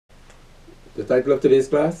The title of today's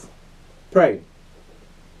class? Pride.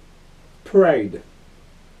 Pride.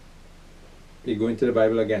 We go into the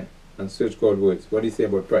Bible again and search God's words. What do you say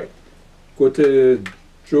about pride? Go to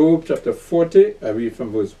Job chapter 40. I read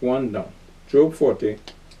from verse 1 down. Job 40.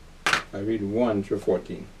 I read 1 through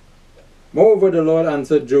 14. Moreover, the Lord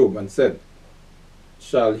answered Job and said,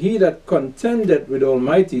 shall he that contendeth with the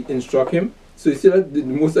Almighty instruct him? So you see that the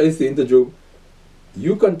Most High is saying to Job,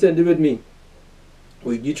 you contended with me.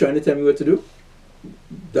 Were you trying to tell me what to do?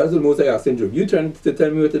 That's what Most High asking Job. You trying to tell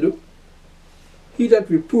me what to do? He that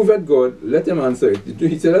reproveth God, let him answer it.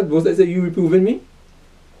 He said that Most High said, you reproving me?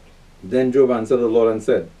 Then Job answered the Lord and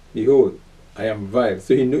said, behold, I am vile.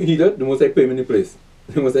 So he knew the Most High put him in the place.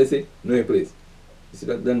 The Most High say, no in place. You see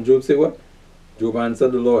that? Then Job say what? Job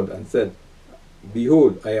answered the Lord and said,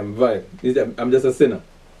 behold, I am vile. He said, I'm just a sinner.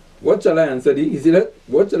 What shall I answer thee? He said that?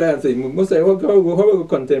 What shall I answer thee? Most High, how will I go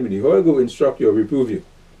contend with you? How will I go instruct you or reprove you?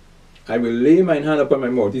 I will lay mine hand upon my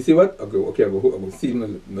mouth. You see what? Okay, I'll go seal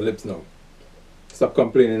my lips now. Stop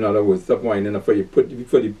complaining, in other words. Stop whining for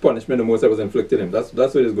the punishment the Most High was inflicted him. That's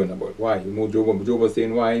what it's going about. Why? You know, Job was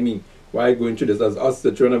saying, why me? Why going through this as us,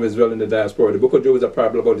 the children of Israel in the diaspora? The book of Job is a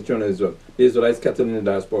parable about the children of Israel. The Israelites scattered in the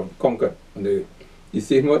diaspora, conquered on the earth. You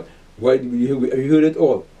saying what? Why have you heard it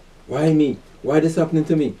all? Why me? Why this happening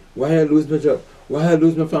to me? Why I lose my job? Why I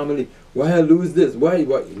lose my family? Why I lose this? Why?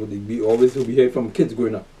 We always will be hearing from kids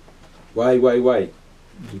growing up. Why?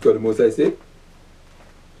 Because the Most High say,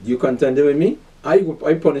 you contending with me? I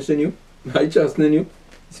punishing you. I chastening you.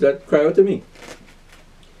 See that? Cry out to me.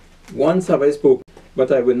 Once have I spoken,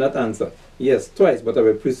 but I will not answer. Yes, twice, but I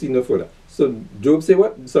will proceed no further. So Job say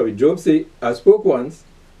what? Sorry, Job say, I spoke once,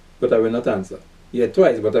 but I will not answer. Yeah,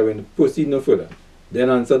 twice, but I will proceed no further. Then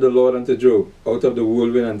answered the Lord unto Job out of the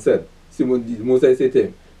whirlwind and said, see what the Most High say to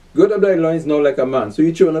him, gird up thy loins now like a man. So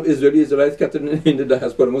you children of Israelites scattered in the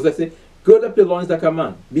diaspora. The Most High say, gird up your loins like a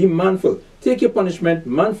man. Be manful. Take your punishment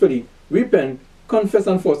manfully. Repent, confess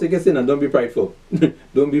and forsake your sin, and don't be prideful.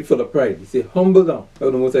 Don't be full of pride. He say, humble down.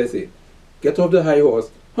 How the Most High say, get off the high horse,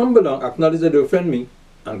 humble down, acknowledge that you offend me,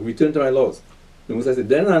 and return to my laws. The Most High said,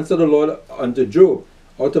 then answered the Lord unto Job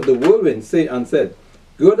out of the whirlwind, and said,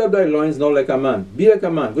 gird up thy loins now like a man. Be like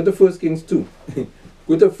a man. Go to 1 Kings 2.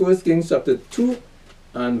 Go to 1 Kings chapter 2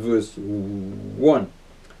 and verse 1.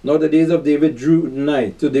 Now the days of David drew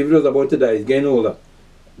nigh. So David was about to die. He's getting older.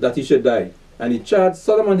 That he should die. And he charged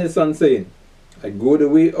Solomon his son, saying, I go the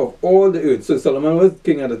way of all the earth. So Solomon was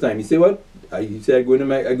king at the time. He said what? He said,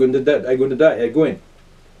 I'm going to die. I'm going.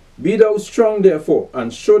 Be thou strong therefore,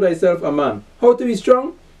 and show thyself a man. How to be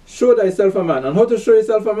strong? Show thyself a man. And how to show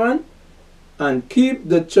yourself a man? And keep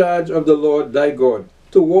the charge of the Lord thy God,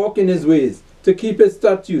 to walk in his ways, to keep his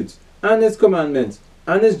statutes, and his commandments,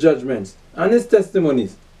 and his judgments, and his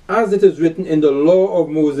testimonies, as it is written in the law of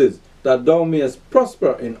Moses, that thou mayest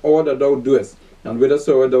prosper in all that thou doest, and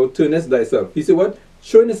whithersoever thou turnest thyself. He said what?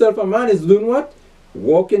 Showing yourself a man is doing what?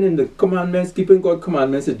 Walking in the commandments, keeping God's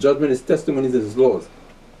commandments, his judgment, his testimonies, his laws.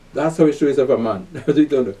 That's how he shows himself a man. That's what he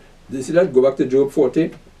told him. Do you see that? Go back to Job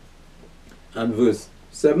 40 and verse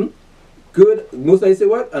 7. Good. Most I say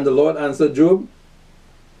what? And the Lord answered Job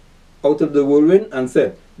out of the whirlwind and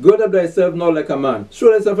said, gird up thyself now like a man.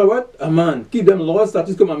 Show thyself a what? A man. Keep them laws,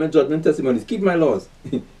 statutes, commandments, judgment, testimonies. Keep my laws.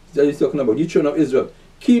 That's what he's talking about. You children of Israel.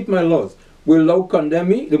 Keep my laws. Will thou condemn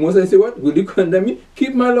me? The Most I say what? Will you condemn me?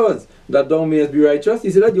 Keep my laws, that thou mayest be righteous.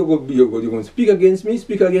 You see that? You're going to speak against me,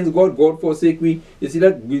 speak against God. God forsake me. You see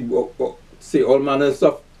that? We say all manner of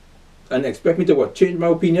stuff and expect me to what? Change my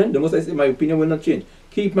opinion? The Most I say my opinion will not change.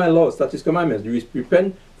 Keep my laws, statutes, commandments. You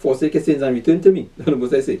repent, forsake your sins, and return to me. The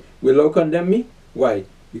Most I say, will thou condemn me? Why?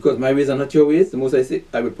 Because my ways are not your ways. The Most I say,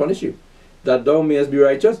 I will punish you, that thou mayest be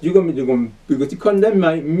righteous. You're going to condemn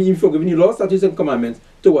me for giving you laws, statutes, and commandments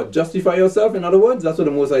to what? Justify yourself. In other words, that's what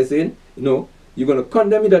the Most I is saying. No, you're going to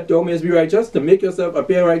condemn me that thou mayest be righteous to make yourself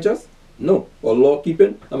appear righteous. No. Or law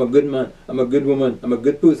keeping. I'm a good man. I'm a good woman. I'm a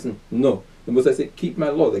good person. No. The Most I say, keep my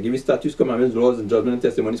laws. I give you statutes, commandments, laws, and judgment and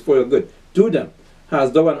testimonies for your good. Do them.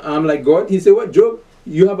 Hast thou an arm like God? He said, what, Job?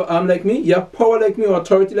 You have an arm like me? You have power like me or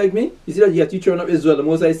authority like me? You see that? You are children of Israel. The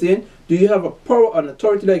Most High is saying, do you have a power and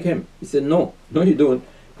authority like him? He said, no. No, you don't.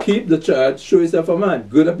 Keep the charge. Show yourself a man.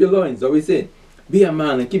 Gird up your loins. That's what he's saying. Be a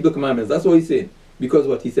man and keep the commandments. That's what he's saying. Because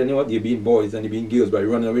what? He's saying, you know what? You're being boys and you're being girls by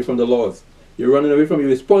running away from the laws. You're running away from your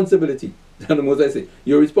responsibility. And the Most High say,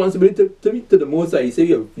 your responsibility to me, to the Most High. He say,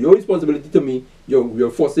 your responsibility to me, you're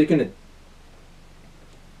forsaking it.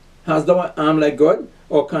 Hast thou an arm like God?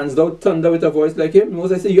 Or canst thou thunder with a voice like him?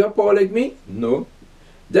 Most I say, you have power like me? No.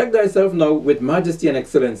 Deck thyself now with majesty and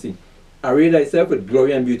excellency, Array thyself with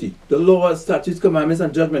glory and beauty. The Lord's statutes, commandments,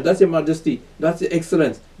 and judgment. That's your majesty. That's your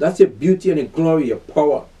excellence. That's your beauty and your glory, your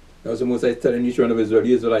power. That was the Most High telling each one of Israel,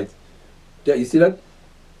 the Israelites. You see that?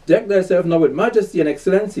 Deck thyself now with majesty and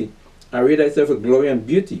excellency. Array thyself with glory and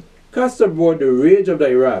beauty. Cast abroad the rage of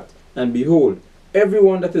thy wrath. And behold,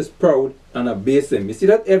 everyone that is proud and abase him. You see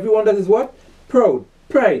that? Everyone that is what? Proud.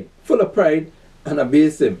 Pride. Full of pride and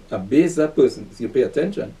abase him. Abase that person. You pay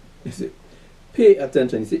attention. You see? Pay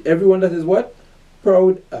attention. You see, everyone that is what?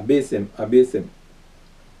 Proud, abase him, abase him.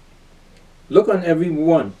 Look on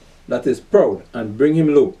everyone that is proud and bring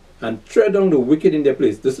him low, and tread down the wicked in their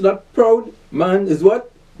place. This is that proud man is what?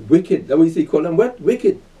 Wicked. That what you say, call them what?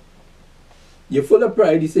 Wicked. You're full of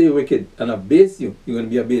pride, you say you're wicked, and abase you, you're going to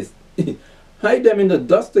be abased. Hide them in the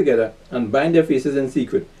dust together, and bind their faces in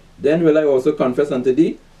secret. Then will I also confess unto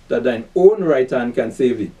thee, that thine own right hand can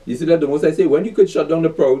save thee. You see that the Most I say, when you could shut down the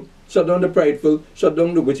proud, shut down the prideful, shut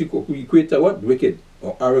down the which you equate to what? Wicked,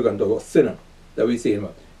 or arrogant, or sinner. That we say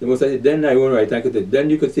about. The Most I say, then thy own right hand could save. Then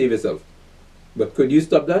you could save yourself. But could you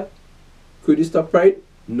stop that? Could you stop pride?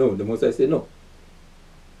 No. The Most I say no.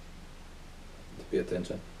 Pay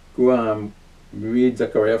attention. Go read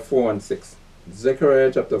Zechariah 4 and 6.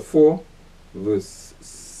 Zechariah chapter 4, verse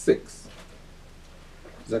 6.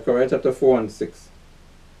 Zechariah chapter 4 and 6.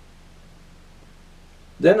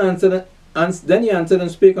 Then he answered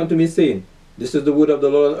and spake unto me, saying, This is the word of the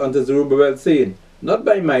Lord unto Zerubbabel, saying, Not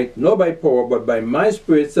by might, nor by power, but by my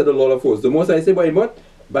spirit, said the Lord of hosts. The Most I say, by what?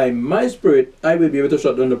 By my spirit, I will be able to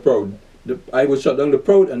shut down the proud. I will shut down the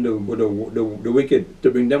proud and the wicked,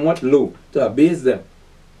 to bring them what? Low, to abase them.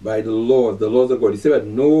 By the laws of God. He said,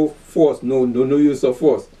 no force, no use of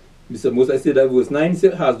force. He said, Most I say that verse 9,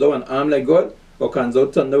 said, Hast thou an arm like God, or canst thou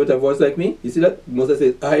thunder with a voice like me? You see that? Most I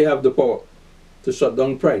say, I have the power to shut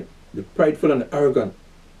down pride, the prideful and the arrogant.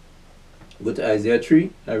 Go to Isaiah 3,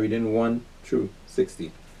 I read in 1 through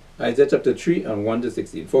 16. Isaiah chapter 3 and 1 to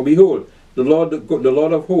 16. For behold, the Lord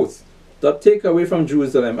of hosts, that take away from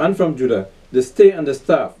Jerusalem and from Judah the stay and the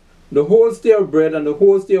staff, the whole stay of bread and the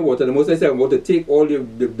whole stay of water. The Most I say, I'm about to take all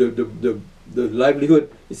the livelihood,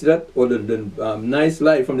 you see that? Or the nice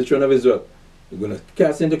life from the children of Israel. You're going to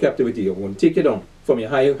cast into captivity. You're going to take it down from your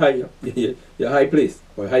high place,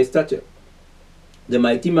 or high stature. The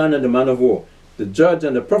mighty man and the man of war, the judge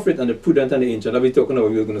and the prophet and the prudent and the ancient. That we're talking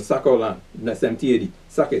about, we're going to sack our land. That's empty 80.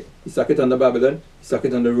 Sack it. You sack it under Babylon, you sack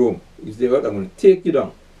it under Rome. You say what? I'm going to take you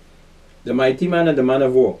down. The mighty man and the man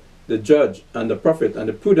of war, the judge and the prophet and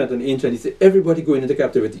the prudent and the ancient. He said, everybody going into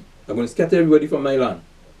captivity. I'm going to scatter everybody from my land.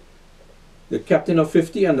 The captain of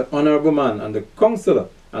 50 and the honorable man and the counselor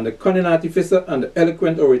and the cunning artificer and the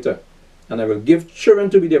eloquent orator. And I will give children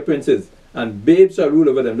to be their princes, and babes shall rule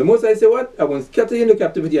over them. The Most I say what? I will scatter you into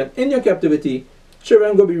captivity, and in your captivity,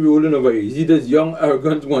 children will be ruling over you. You see those young,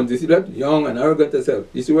 arrogant ones. You see that? Young and arrogant as hell.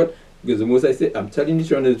 You see what? Because the Most I say, I'm telling the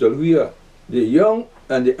children of Israel who you are. The young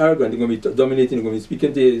and the arrogant, they're going to be dominating, they're going to be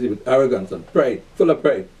speaking to you with arrogance and pride, full of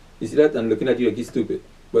pride. You see that? And looking at you like you're stupid.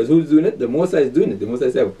 But who's doing it? The Most I is doing it. The Most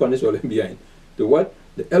I say, I will punish all them behind. The what?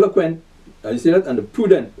 The eloquent, and you see that? And the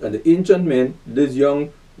prudent and the ancient men, these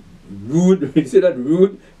young, rude, you see that?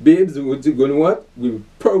 Rude babes who are going to what? We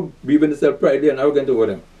proud, breathing themselves proudly and arrogant over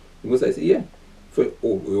them. The Most I say, yeah, for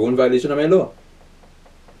your own violation of my law.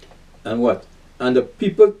 And what? And the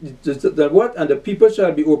people, what? And the people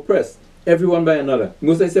shall be oppressed, everyone by another.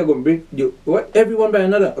 Most I say, I'm going to bring you, what? Everyone by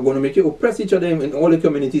another. I'm going to make you oppress each other in all the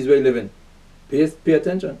communities where you live in. Pay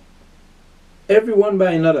attention. Everyone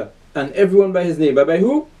by another. And everyone by his neighbor. By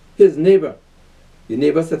who? His neighbor. Your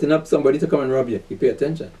neighbor setting up somebody to come and rob you. You pay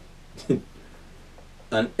attention.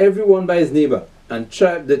 And everyone by his neighbor. And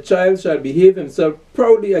the child shall behave himself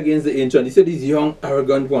proudly against the ancient. He said these young,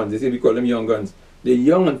 arrogant ones. They say we call them young guns. They're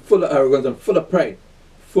young and full of arrogance and full of pride.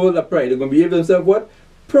 Full of pride. They're going to behave themselves what?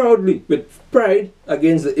 Proudly. With pride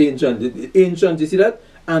against the ancient. The ancient, you see that?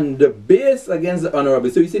 And the base against the honorable.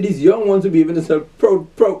 So you see these young ones who behave themselves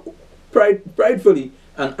pridefully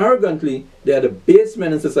and arrogantly. They are the base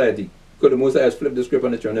men in society. Because the Most High has flipped the script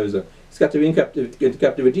on the children of Israel. Scatter into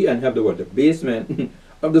captivity and have the what? The base men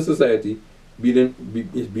of the society being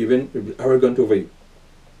arrogant over you.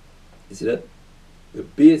 You see that? The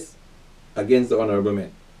base against the honorable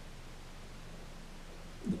men.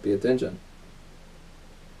 You pay attention.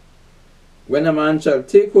 When a man shall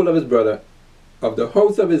take hold of his brother, of the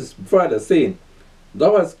house of his father, saying,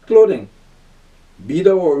 Thou hast clothing, be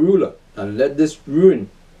thou a ruler, and let this ruin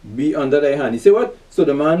be under thy hand. You see what? So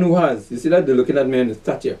the man who has, you see that? They're looking at men in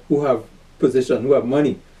stature, who have position, who have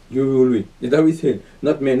money, you rule we. Is that what we say?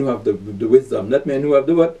 Not men who have the wisdom, not men who have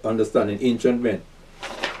the what? Understanding, ancient men.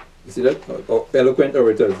 You see that? Or eloquent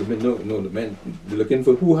orators. The men, no, the men, they're looking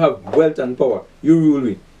for who have wealth and power. You rule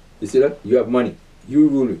me. You see that? You have money. You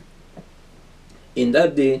rule me. In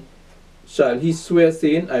that day shall he swear,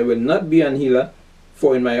 saying, I will not be an healer,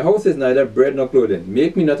 for in my house is neither bread nor clothing.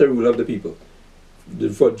 Make me not a ruler of the people.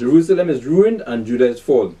 For Jerusalem is ruined and Judah is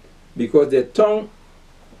fallen, because their tongue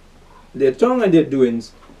and their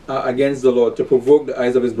doings are against the Lord, to provoke the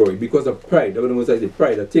eyes of his glory, because of pride. That was the most I say,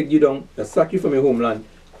 pride. That take you down, that sack you from your homeland,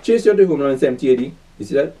 chase you out of your homeland in 70 AD. You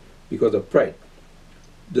see that? Because of pride.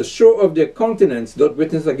 The show of their countenance doth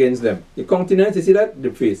witness against them. The countenance, you see that?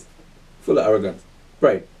 The face, full of arrogance,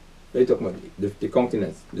 pride. What are you talking about? The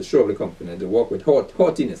countenance, the show of the countenance. They walk with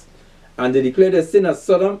haughtiness. And they declare their sin as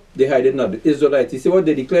Sodom, they hide it not. The Israelites, you see what?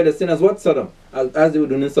 They declare their sin as what? Sodom. As they were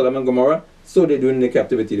doing in Sodom and Gomorrah, so they do in the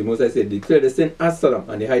captivity. The Most I said, declare the sin as Sodom,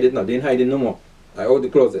 and they hide it not. They ain't hide it no more. I hold the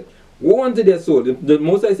closet. Woe unto their soul. The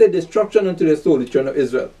Most I said, destruction unto their soul, the children of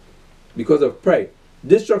Israel, because of pride.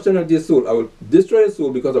 Destruction of their soul. I will destroy your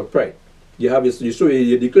soul because of pride. You have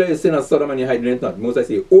you declare your sin as Sodom and you hide it not. Most I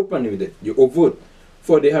say, open with it. You overt.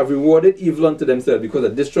 For they have rewarded evil unto themselves, because they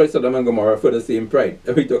destroyed Sodom and Gomorrah for the same pride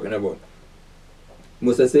that we're talking about.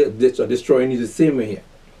 Most I say, destroying you the same way here.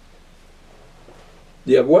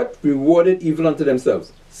 They have what? Rewarded evil unto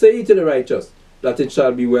themselves. Say ye to the righteous, that it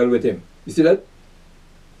shall be well with him. You see that?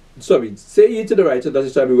 Sorry, say ye to the righteous, that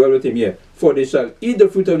it shall be well with him here. For they shall eat the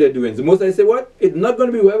fruit of their doings. The Most I say what? It's not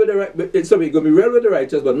going to be well with the right. It's going to be well with the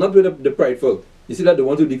righteous, but not with the prideful. You see that? The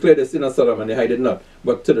one who declare the sin of Sodom and they hide it not.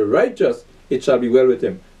 But to the righteous, it shall be well with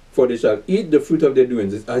him. For they shall eat the fruit of their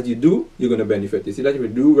doings. As you do, you're going to benefit. You see that? If you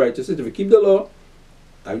do righteousness, if you keep the law,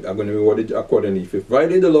 I'm going to reward you accordingly. If you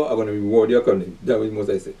violate the law, I'm going to reward you accordingly. That was most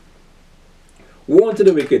I say. Woe unto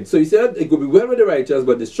the wicked. So you see that? It could be well with the righteous,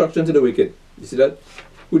 but destruction to the wicked. You see that?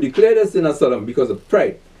 Who declared their sin as Sodom because of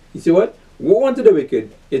pride. You see what? Woe unto the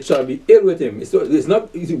wicked, it shall be ill with him. It's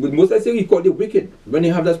not, you see, most I say he called it wicked. When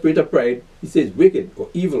you have that spirit of pride, he says wicked or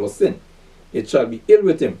evil or sin. It shall be ill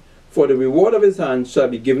with him. For the reward of his hand shall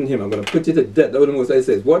be given him. I'm going to put it to death. That was the most I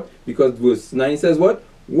says. What? Because verse 9 says what?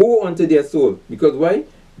 Woe unto their soul. Because why?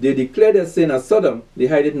 They declare their sin as Sodom, they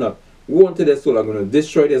hide it not. Woe unto their soul. I'm going to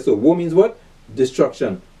destroy their soul. Woe means what?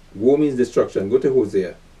 Destruction. Woe means destruction. Go to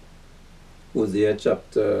Hosea. Hosea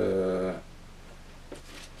chapter...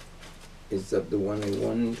 Is that the one I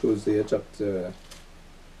want? Hosea chapter...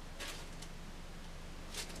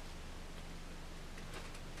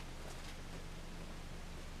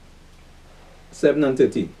 (7 and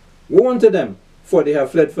 13). Woe unto them, for they have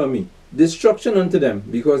fled from me. Destruction unto them,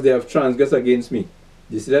 because they have transgressed against me.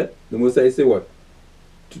 You see that? The Most I say what?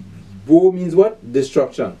 Woe means what?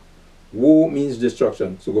 Destruction. Woe means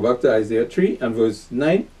destruction. So go back to Isaiah 3 and verse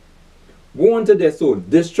 9. Woe unto their soul,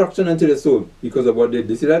 destruction unto their soul, because of what they did.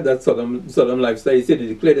 You see that? That's Sodom lifestyle. You see, they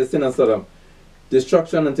declare the sin of Sodom.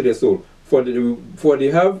 Destruction unto their soul. For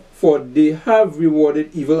they have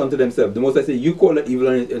rewarded evil unto themselves. The Most I say, you call it evil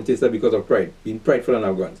unto yourself because of pride, being prideful and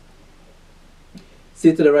arrogant.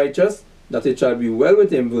 Say to the righteous, that it shall be well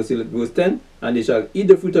with him, verse 10, and they shall eat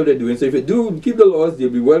the fruit of their doing. So if you do keep the laws, they'll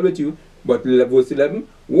be well with you. But verse 11,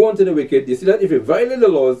 woe unto the wicked. You see that? If you violate the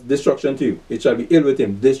laws, destruction to you. It shall be ill with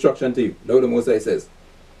him, destruction to you. That's what the Most High says.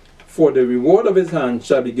 For the reward of his hand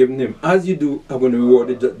shall be given him. As you do, I'm going to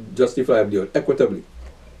reward it justifiably or equitably.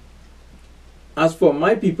 As for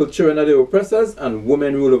my people, children are the oppressors, and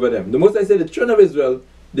women rule over them. The Most High said, the children of Israel,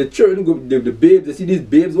 the children, the babes, you see these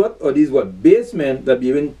babes what? Or these what? Base men that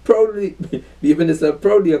behaving proudly, behaving themselves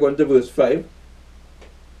proudly according to verse 5.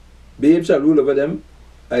 Babes shall rule over them,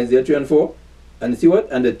 Isaiah 3 and 4. And you see what?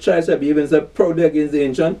 And the child shall behave himself proudly against the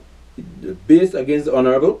ancient, the base against the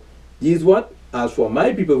honorable. These what? As for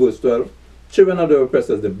my people, verse 12, children of the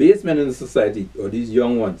oppressors, the base men in the society, or these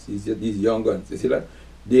young ones, these young ones, you see that?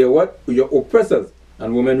 They are what? Your oppressors,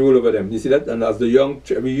 and women rule over them. You see that? And as the young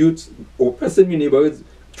youths oppressing your neighborhoods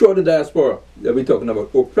throughout the diaspora that we're talking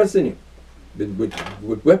about, oppressing you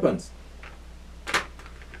with weapons.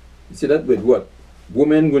 You see that? With what?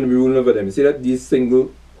 Women going to be ruling over them. You see that? These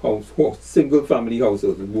single family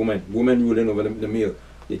households, women ruling over the male.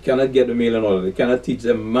 They cannot get the male in order. They cannot teach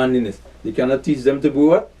them manliness. They cannot teach them to be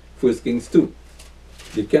what? 1 Kings 2.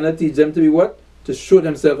 They cannot teach them to be what? To show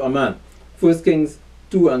themselves a man. 1 Kings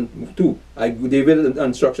 2 and 2. David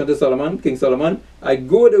instruction to Solomon, King Solomon, I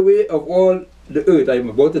go the way of all the earth. I am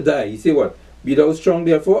about to die. He say what? Be thou strong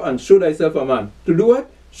therefore, and show thyself a man. To do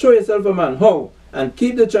what? Show yourself a man. How? And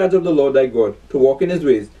keep the charge of the Lord thy God, to walk in his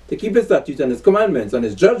ways, to keep his statutes and his commandments and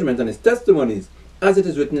his judgments and his testimonies, as it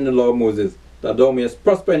is written in the law of Moses, that thou mayest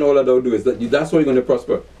prosper in all that thou doest. That's how you're going to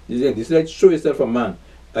prosper. You say, show yourself a man.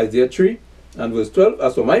 Isaiah 3 And verse 12,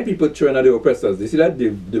 as for my people, children are the oppressors. You see that?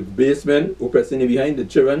 The base men oppressing it behind, the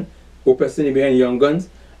children oppressing it behind young guns,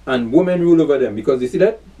 and women rule over them. Because you see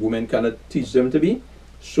that? Women cannot teach them to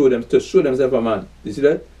show themselves a man. You see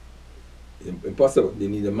that? Impossible. They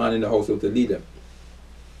need a man in the household to lead them.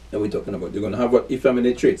 And we're talking about, they're going to have what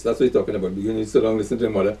effeminate traits. That's what we're talking about. You're going to sit down, listen to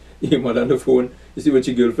your mother on the phone. You see what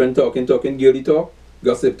your girlfriend talking, girly talk,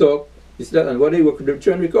 gossip talk. You see that? And what they work, the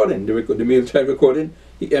children recording, the male child recording,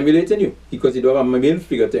 he emulating you. Because he don't have a male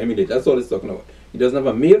figure to emulate. That's all he's talking about. He doesn't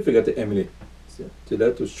have a male figure to emulate. See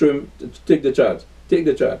that? To show him, to take the charge. Take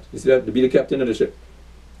the charge. You see that? To be the captain of the ship.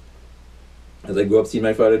 As I go up, see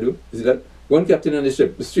my father do. You see that? One captain on the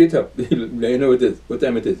ship, straight up. You know what it is, what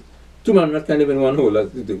time it is. Two men not can live in one hole.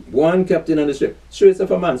 One captain on the ship. Show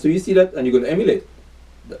yourself a man. So you see that and you're going to emulate.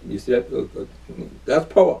 You see that?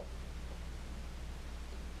 That's power.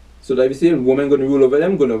 So that we say women going to rule over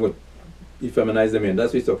them, going to effeminize them in.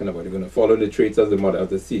 That's what he's talking about. They're going to follow the traits as the mother, as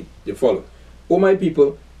the seed. They follow. O my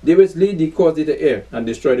people, they which lead thee cause thee to err and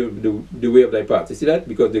destroy the way of thy paths. You see that?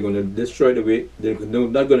 Because they're going to destroy the way. They're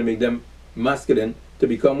not going to make them masculine to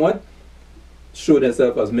become what? Show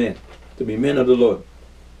themselves as men. To be men of the Lord.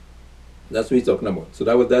 That's what he's talking about. So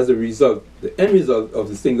that's the result, the end result of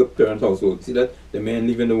the single parent household. See that? The man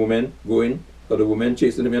leaving the woman going, or the woman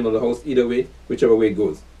chasing the man of the house, either way, whichever way it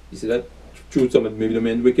goes. You see that? Through some of maybe the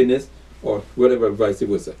man's wickedness, or whatever, vice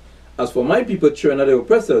versa. As for my people, children are the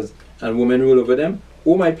oppressors, and women rule over them.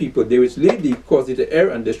 O my people, they which lead thee cause thee to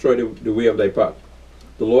err and destroy the way of thy path.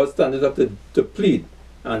 The Lord standeth up to plead,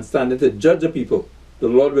 and standeth to judge the people. The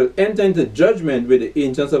Lord will enter into judgment with the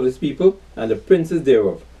ancients of his people, and the princes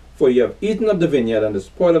thereof. For you have eaten of the vineyard, and the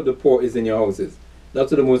spoil of the poor is in your houses.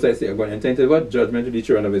 That's what the Most High say. I'm going to enter into what? Judgment to the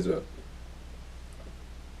children of Israel.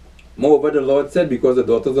 Moreover, the Lord said, because the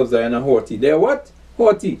daughters of Zion are haughty. They are what?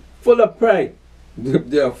 Haughty. Full of pride.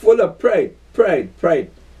 They are full of pride.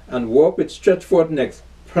 Pride. And walk with stretched forth necks.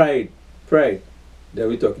 Pride. That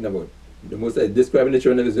we're talking about. The Most High is describing the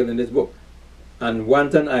children of Israel in this book. And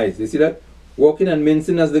wanton eyes. You see that? Walking and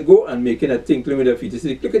mincing as they go and making a tinkling with their feet. You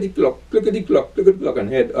see, look at the clock, and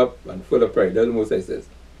head up and full of pride. That's what Moses says.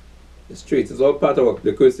 It's traits. It's all part of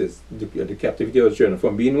the curses, the captivity of the children.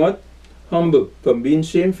 From being what? Humble. From being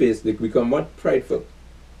shamefaced, they become what? Prideful.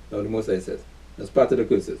 That's what the Moses says. That's part of the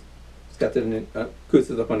curses. Scattering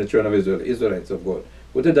curses upon the children of Israel, the Israelites of God.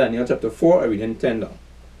 Go to Daniel chapter 4, I read in 10 down.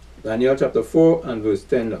 Daniel chapter 4 and verse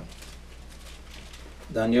 10 down.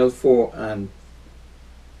 Daniel 4 and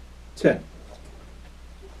 10.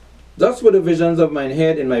 Thus were the visions of mine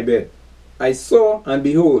head in my bed. I saw, and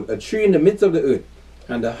behold, a tree in the midst of the earth,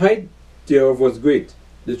 and the height thereof was great.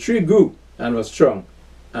 The tree grew, and was strong,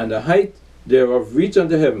 and the height thereof reached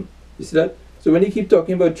unto heaven. You see that? So when he keep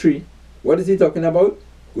talking about tree, what is he talking about?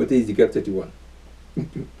 Go to Ezekiel 31.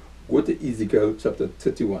 Go to Ezekiel chapter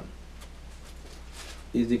 31.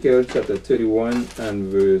 Ezekiel chapter 31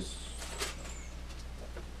 and verse...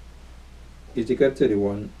 Ezekiel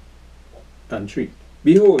 31 and 3.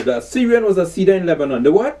 Behold, the Assyrian was a cedar in Lebanon.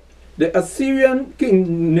 The what? The Assyrian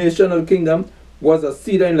nation or kingdom was a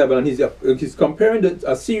cedar in Lebanon. He's comparing the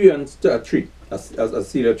Assyrians to a tree, as a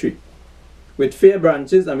cedar tree, with fair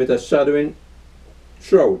branches and with a shadowing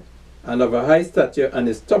shroud, and of a high stature, and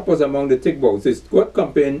his top was among the thick boughs. So it's God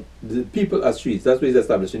comparing the people as trees. That's what he's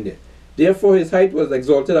establishing there. Therefore his height was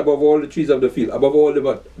exalted above all the trees of the field, above all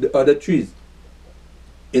the other trees.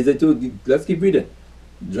 Let's keep reading.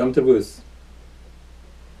 Jump to verse.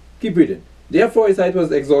 Keep reading. Therefore his height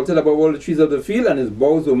was exalted above all the trees of the field, and his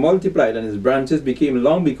boughs were multiplied, and his branches became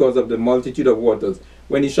long because of the multitude of waters,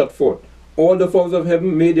 when he shot forth. All the fowls of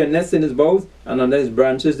heaven made their nests in his boughs, and under his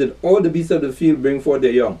branches did all the beasts of the field bring forth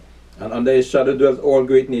their young. And under his shadow dwelt all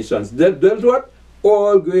great nations. Dwelt what?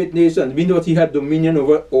 All great nations. Meaning what? He had dominion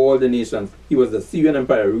over all the nations. He was the Syrian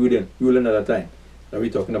empire ruling at that time. That we're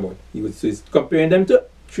talking about. So he's comparing them to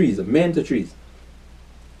trees, men to trees.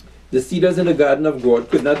 The cedars in the garden of God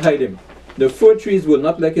could not hide him. The fir trees were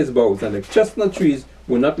not like his boughs, and the chestnut trees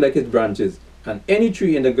were not like his branches. And any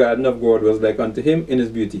tree in the garden of God was like unto him in his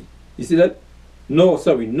beauty. You see that? No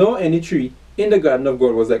any tree in the garden of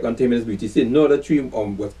God was like unto him in his beauty. He said no other tree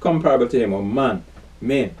was comparable to him, or man.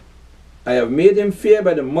 I have made him fair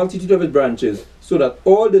by the multitude of his branches, so that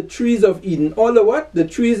all the trees of Eden, all the what? The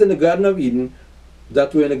trees in the garden of Eden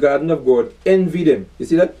that were in the garden of God envied him. You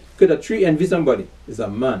see that? Could a tree envy somebody? It's a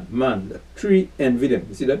man. The tree envied him.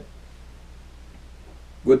 You see that?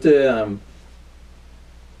 Go to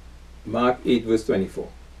Mark 8 verse 24.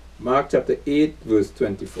 Mark chapter 8 verse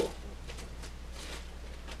 24.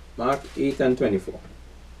 Mark 8 and 24.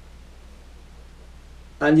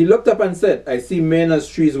 And he looked up and said, I see men as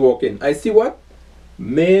trees walking. I see what?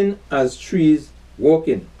 Men as trees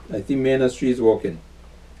walking. I see men as trees walking.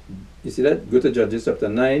 You see that? Go to Judges chapter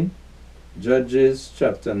 9. Judges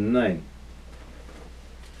chapter 9.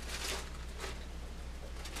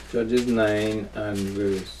 Judges 9 and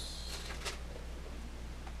verse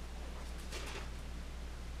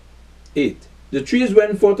 8. The trees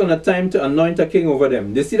went forth on a time to anoint a king over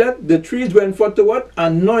them. You see that? The trees went forth to what?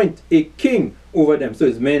 Anoint a king over them. So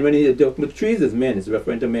it's men. When he talks about trees, it's men. It's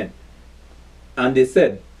referring to men. And they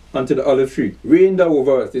said unto the olive tree, reign thou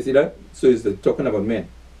over us. You see that? So it's talking about men.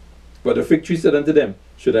 But the fig tree said unto them,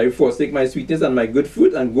 should I forsake my sweetness and my good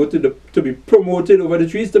fruit and go to be promoted over the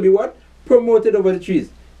trees? To be what? Promoted over the trees.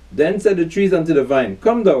 Then said the trees unto the vine,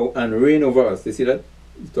 come thou and reign over us. You see that?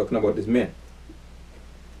 He's talking about this men.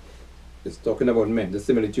 It's talking about men, the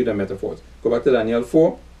similitude and metaphors. Go back to Daniel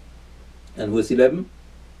 4 and verse 11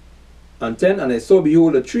 and 10. And I saw,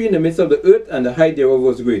 behold, a tree in the midst of the earth, and the height thereof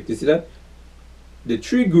was great. You see that? The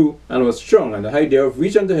tree grew and was strong, and the height thereof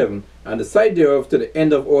reached unto heaven, and the side thereof to the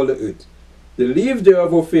end of all the earth. The leaves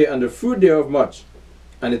thereof were fair, and the fruit thereof much,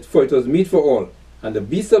 for it was meat for all. And the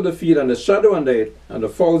beasts of the field, and the shadow under it, and the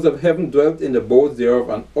fowls of heaven dwelt in the boughs thereof,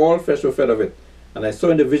 and all flesh were fed of it. And I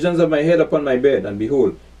saw in the visions of my head upon my bed, and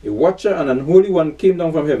behold, a watcher and an holy one came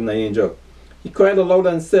down from heaven, an angel. He cried aloud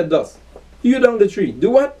and said thus, hew down the tree.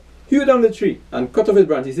 Do what? Hew down the tree, and cut off his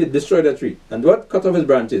branches. He said, destroy the tree. And what? Cut off his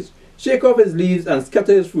branches. Shake off his leaves and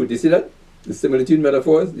scatter his fruit. You see that? The similitude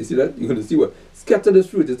metaphors. You see that? You're going to see what? Scatter this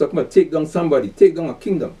fruit. It's talking about take down somebody. Take down a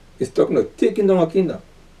kingdom. It's talking about taking down a kingdom.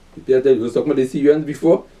 He was talking about the Syrians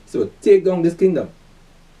before. So take down this kingdom.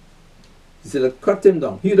 He said, cut him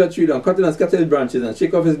down, hew that tree down, cut it and scatter his branches, and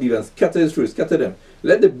shake off his leaves, and scatter his fruit, scatter them.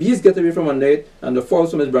 Let the beast get away from under it, and the fowls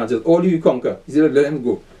from his branches, all you conquer. He said, let him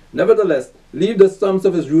go. Nevertheless, leave the stumps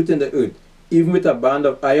of his root in the earth, even with a band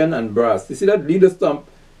of iron and brass. You see that? Leave the stump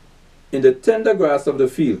in the tender grass of the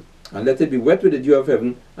field, and let it be wet with the dew of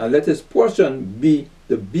heaven, and let his portion be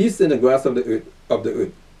the beast in the grass of the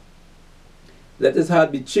earth. Let his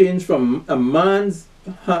heart be changed from a man's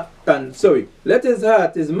heart, let his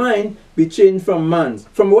heart, his mind, be changed from man's.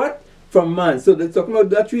 From what? From man. So they're talking about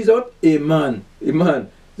that tree is what? A man. A man.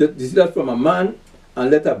 You see that? From a man, and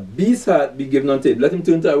let a beast's heart be given unto it. Let him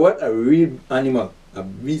turn to a what? A real animal. A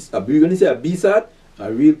beast. You're going to say a beast's heart?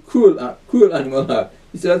 A real cruel animal heart.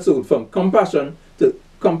 You see that? So from compassion to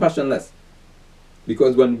compassionless.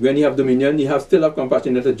 Because when you have dominion, you still have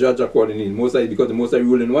compassion, you have to judge accordingly. Because the Most High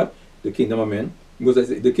rule in what? The kingdom of men.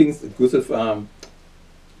 The kings goes of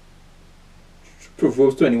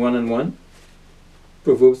Proverbs 21 and 1.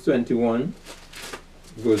 Proverbs 21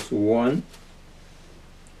 verse 1.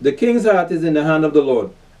 The king's heart is in the hand of the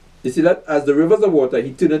Lord. You see that? As the rivers of water,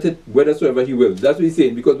 he turneth it whithersoever he will. That's what he's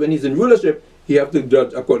saying. Because when he's in rulership, he have to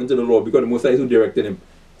judge according to the law. Because the Most High is who directed him.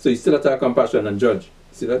 So he still have to have compassion and judge.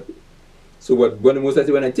 See that? So when the Most High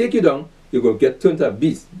says, when I take you down, you're going to get turned to a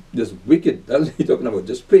beast. Just wicked. That's what he's talking about.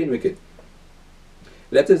 Just plain wicked.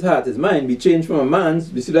 Let his heart, his mind, be changed from a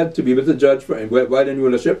man's, you see that, to be able to judge while in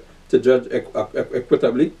rulership, to judge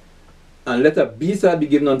equitably. And let a beast's heart be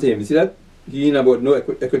given unto him. You see that? He ain't about no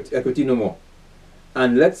equity no more.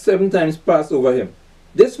 And let 7 times pass over him.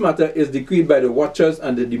 This matter is decreed by the watchers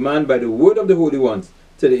and the demand by the word of the holy ones,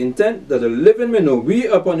 to the intent that the living may know, we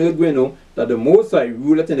upon earth may know, that the Most High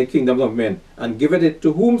ruleth in the kingdoms of men, and giveth it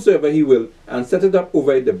to whomsoever he will, and setteth up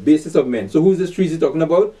over it the basis of men. So who's this trees he's talking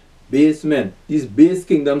about? Base men. These base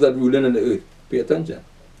kingdoms that ruling on the earth. Pay attention.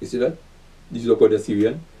 You see that? These are called the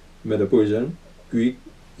Syrian, Medo-Persian, Greek,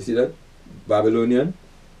 you see that? Babylonian,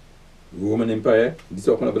 Roman Empire. He's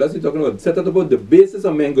talking about, that's what he's talking about. Set up about the basis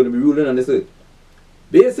of men going to be ruling on this earth.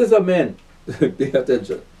 Basis of men. Pay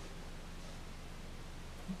attention.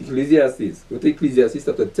 Ecclesiastes. Go to Ecclesiastes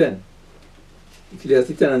chapter 10.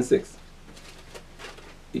 Ecclesiastes 10 and 6.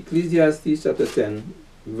 Ecclesiastes chapter 10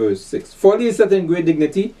 verse 6. Folly is set in great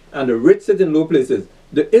dignity, and the rich sit in low places.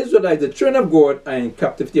 The Israelites, the children of God, are in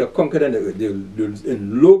captivity, are conquered in the earth. They're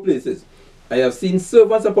in low places. I have seen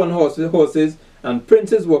servants upon horses, and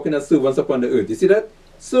princes walking as servants upon the earth. You see that?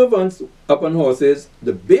 Servants upon horses,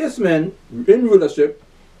 the base men in rulership,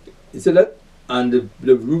 you see that? And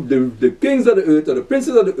the kings of the earth, or the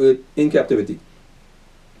princes of the earth, in captivity.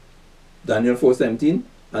 Daniel 4:17.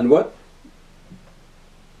 And what?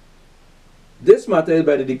 This matter is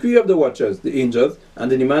by the decree of the watchers, the angels,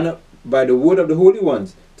 and the demand by the word of the holy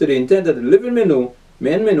ones, to the intent that the living men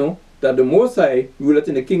may know, that the Most High ruleth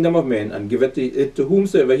in the kingdom of men, and giveth it to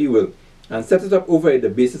whomsoever he will, and setteth up over it the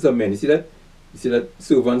basis of men. You see that? You see that?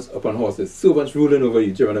 Servants upon horses. Servants ruling over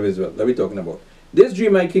you, children of Israel. That we're talking about. This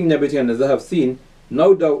dream my king Nebuchadnezzar have seen.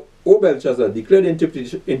 Now thou, O Belshazzar, declare the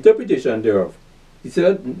interpretation thereof. He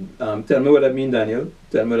said, tell me what that means, Daniel.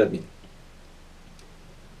 Tell me what that means.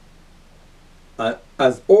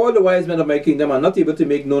 As all the wise men of my kingdom are not able to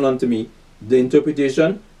make known unto me the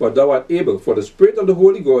interpretation, but thou art able, for the spirit of the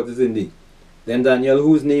holy God is in thee. Then Daniel,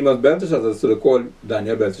 whose name was Belteshazzar, so they called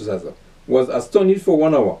Daniel Belteshazzar, was astonished for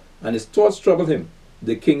 1 hour, and his thoughts troubled him.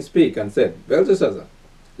 The king spake and said, Belteshazzar,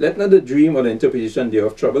 let not the dream or the interpretation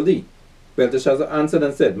thereof trouble thee. Belteshazzar answered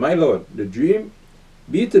and said, My lord, the dream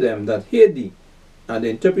be to them that hate thee, and the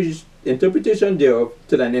interpretation thereof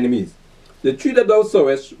to thine enemies. The tree that thou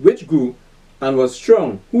sawest, which grew, and was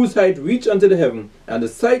strong, whose height reached unto the heaven, and the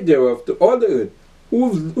sight thereof to all the earth,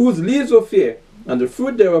 whose leaves were fair, and the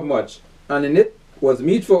fruit thereof much, and in it was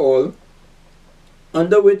meat for all,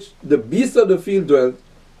 under which the beasts of the field dwelt,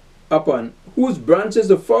 upon whose branches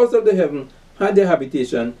the fowls of the heaven had their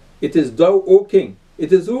habitation. It is thou, O king.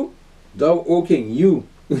 It is who? Thou, O king, you.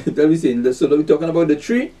 That we say, so that we're talking about the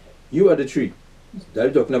tree, you are the tree. That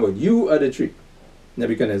we're talking about, you are the tree.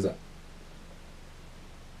 Nebuchadnezzar.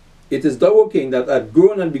 It is thou, O king, that art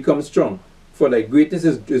grown and become strong, for thy greatness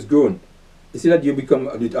is grown. You see that you become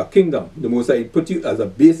a kingdom. The Most High put you as a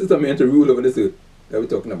basis of man to rule over this earth. That we're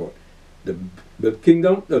talking about. The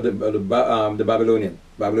kingdom of the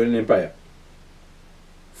Babylonian Empire.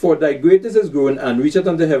 For thy greatness is grown and reacheth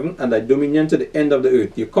unto heaven, and thy dominion to the end of the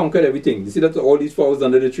earth. You conquered everything. You see that all these fowls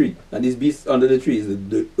under the tree, and these beasts under the trees,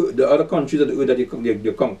 the other countries of the earth that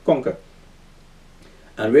you conquer.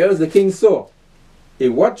 And whereas the king saw a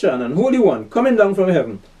watcher and an holy one coming down from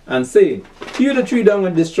heaven, and saying, Hew the tree down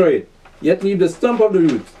and destroy it, yet leave the stump of the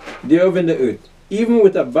roots thereof in the earth, even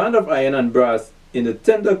with a band of iron and brass in the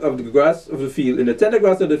tender of the grass of the field, in the tender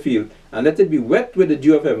grass of the field, and let it be wet with the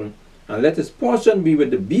dew of heaven, and let his portion be with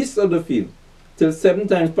the beasts of the field, till 7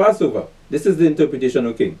 times Passover. This is the interpretation,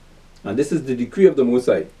 O king, and this is the decree of the Most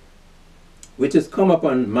High, which is come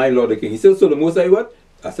upon my Lord the king. He says, so the Most High what?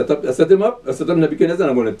 I set him up Nebuchadnezzar,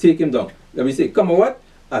 and I'm going to take him down. Let me say, come on what?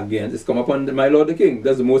 Again, it's come upon my Lord the king.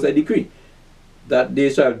 That's the Most High decree. That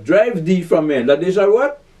they shall drive thee from men. That they shall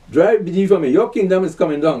what? Drive thee from men. Your kingdom is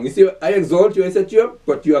coming down. You see, I exalt you, I set you up,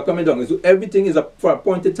 but you are coming down. So everything is for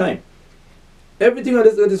appointed time. Everything on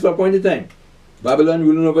this earth is for appointed time. Babylon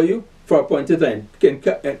ruling over you for appointed time.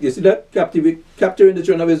 You see that? Capturing the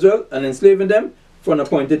children of Israel and enslaving them for an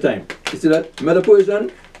appointed time. You see that?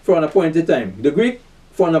 Medo-Persian for an appointed time. The Greek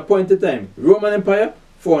for an appointed time. Roman Empire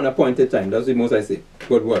for an appointed time. That's the most I say.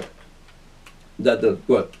 But what?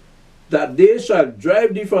 What? That they shall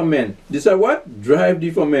drive thee from men. They shall what? Drive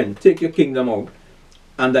thee from men. Take your kingdom out.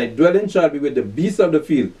 And thy dwelling shall be with the beasts of the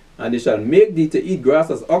field. And they shall make thee to eat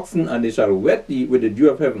grass as oxen. And they shall wet thee with the dew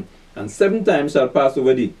of heaven. And 7 times shall pass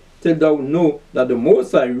over thee, till thou know that the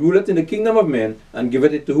Most High ruleth in the kingdom of men, and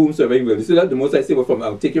giveth it to whomsoever he will. You see that? The Most High say, well,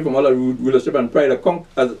 I'll take you from all the rulership and pride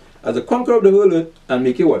as a conqueror of the whole earth, and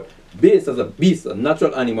make you what? Base as a beast, a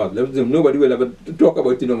natural animal. Nobody will ever talk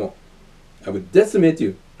about you no more. I will decimate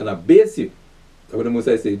you, and abase you. That's what the Most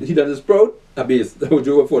High say. He that is proud, abase. That's what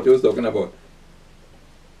Job 40 was talking about.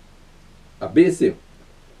 Abase you.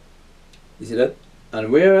 You see that? And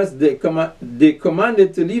whereas they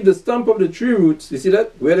commanded to leave the stump of the tree roots, you see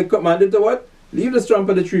that? Where they commanded to what? Leave the stump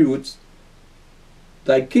of the tree roots.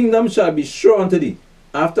 Thy kingdom shall be sure unto thee.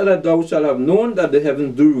 After that thou shalt have known that the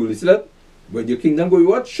heavens do rule. You see that? But your kingdom go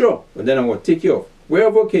what? Sure. But then I will take you off.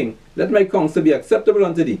 Wherefore, king, let my counsel be acceptable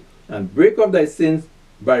unto thee, and break off thy sins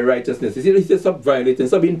by righteousness. You see that? He says, stop violating,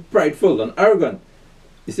 stop being prideful and arrogant.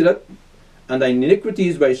 You see that? And thine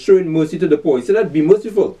iniquities by showing mercy to the poor. You see that? Be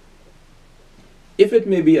merciful. If it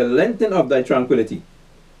may be a lengthening of thy tranquility.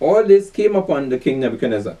 All this came upon the king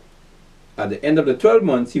Nebuchadnezzar. At the end of the 12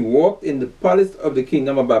 months, he walked in the palace of the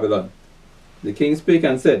kingdom of Babylon. The king spake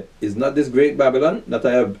and said, Is not this great Babylon that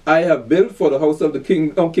I have built for the house of the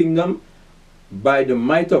kingdom by the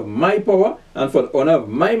might of my power and for the honor of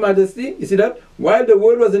my majesty? You see that? While the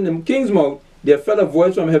word was in the king's mouth, there fell a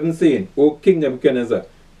voice from heaven saying, O king Nebuchadnezzar,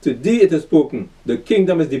 to thee it is spoken, the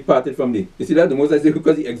kingdom is departed from thee. You see that? The Most High say,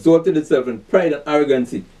 because he exalted himself in pride and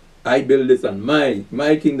arrogancy. I build this and my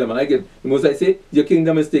kingdom, and I get. The Most High say, your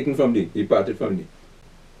kingdom is taken from thee, departed from thee.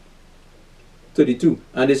 32.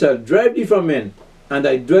 And they shall drive thee from men, and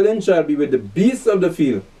thy dwelling shall be with the beasts of the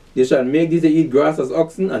field. They shall make thee to eat grass as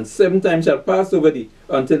oxen, and 7 times shall pass over thee,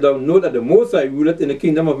 until thou know that the Most High ruleth in the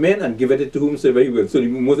kingdom of men, and giveth it to whomsoever he will. So the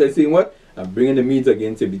Most High is saying what? I'm bringing the Medes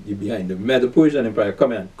against you behind. The Medo-Persian Empire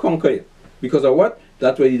come and conquer it. Because of what?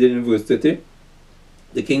 That's what he did in verse 30.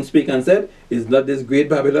 The king spake and said, Is not this great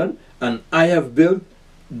Babylon? And I have built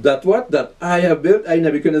that what? That I have built, I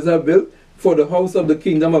Nebuchadnezzar have built, for the house of the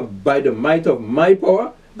kingdom of by the might of my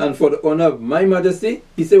power, and for the honor of my majesty.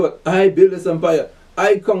 He said what? I build this empire.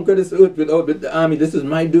 I conquered this earth with the army. This is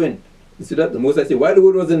my doing. You see that? The Most High say, while the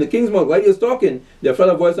word was in the king's mouth, while he was talking, there fell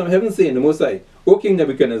a voice from heaven saying, the Most High, O King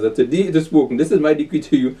Nebuchadnezzar, to thee it is spoken, this is my decree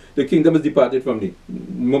to you, the kingdom is departed from thee.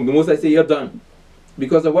 The Most High say, you're done.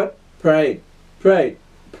 Because of what? Pride. Pride.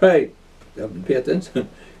 Pride. You have to pay attention.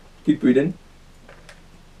 Keep reading.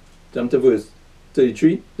 Jump to verse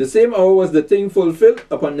 33. The same hour was the thing fulfilled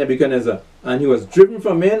upon Nebuchadnezzar, and he was driven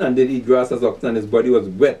from men and did eat grass as oxen, and his body was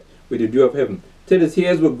wet with the dew of heaven, till his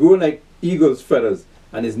hairs were grown like eagle's feathers,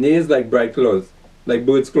 and his nails like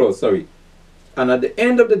bird's claws, sorry. And at the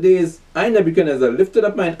end of the days, I, Nebuchadnezzar, lifted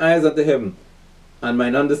up mine eyes unto heaven, and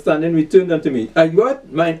mine understanding returned unto me. And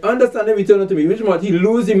what? Mine understanding returned unto me. Which means he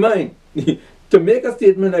lose his mind. To make a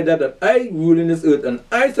statement like that I rule in this earth, and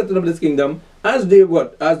I set up this kingdom, as they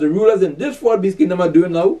what? As the rulers in this four beast kingdom are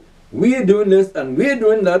doing now, we're doing this, and we're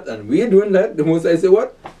doing that, and we're doing that. The Most High say,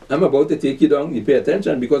 what? I'm about to take you down. You pay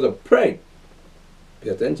attention because of pride. Pay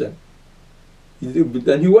attention.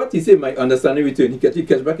 And he what? He say, my understanding return. He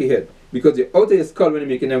catch back his head. Because you're out of his skull when you're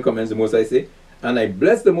making them comments, the Most High say. And I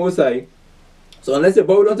bless the Most High. So unless you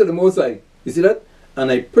bow down to the Most High, you see that? And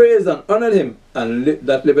I praise and honor him, and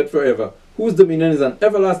that liveth forever, whose dominion is an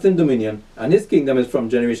everlasting dominion, and his kingdom is from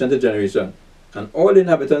generation to generation. And all the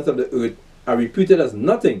inhabitants of the earth are reputed as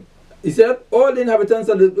nothing. He said, all the inhabitants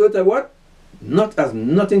of the earth are what? Not as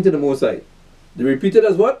nothing to the Most High. They reputed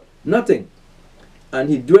as what? Nothing. And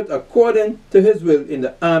he doeth according to his will in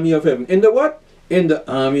the army of heaven. In the what? In the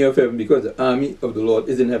army of heaven, because the army of the Lord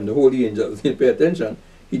is in heaven, the holy angels. Pay attention.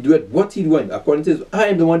 He doeth what he wants, according to his, I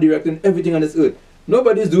am the one directing everything on this earth.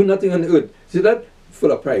 Nobody's doing nothing on the earth. See that?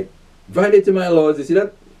 Full of pride. Violating my laws, you see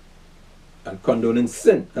that? And condoning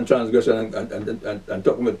sin and transgression and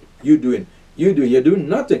talking about you're doing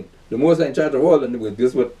nothing. The Most High in charge of all, and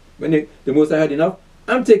this what when the Most High had enough,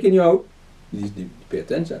 I'm taking you out. You pay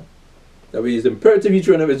attention. That way it's imperative each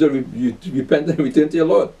one of Israel you repent and return to your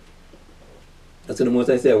Lord. That's what the Most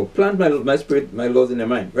High say, I will plant my spirit, my laws in their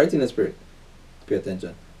mind, right in the spirit. Pay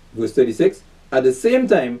attention. Verse 36. At the same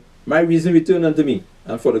time, my reason returned unto me,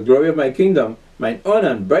 and for the glory of my kingdom, mine honor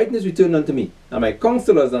and brightness returned unto me, and my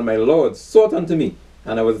counselors and my lords sought unto me,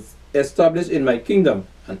 and I was established in my kingdom,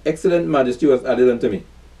 and excellent majesty was added unto me.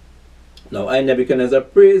 Now I, Nebuchadnezzar,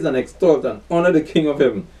 praise and extol and honor the King of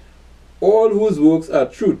heaven, all whose works are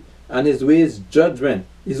truth, and his ways judgment.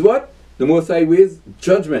 Is what? The Most High ways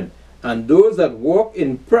judgment. And those that walk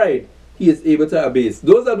in pride, he is able to abase.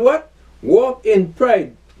 Those that what? Walk in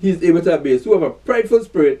pride, he is able to abase. Who have a prideful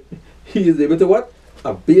spirit, he is able to what?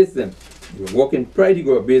 Abase them. You walk in pride, he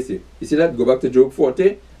go abase you. You see that? Go back to Job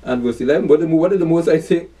 40 and verse 11. What did the Most High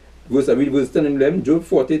say? Verse 10 and 11. Job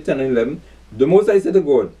 40, 10 and 11. The Most High said to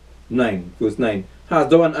God, 9, verse 9. Hast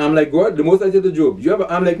thou an arm like God? The Most High said to Job, you have an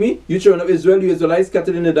arm like me? You children of Israel, you Israelites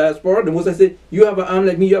scattered in the diaspora. The Most High said, you have an arm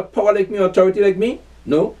like me? You have power like me? Authority like me?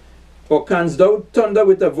 No. Or canst thou thunder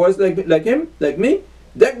with a voice like him? Like me?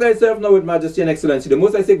 Deck thyself now with majesty and excellency. The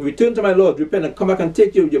Most High said, return to my Lord, repent, and come back and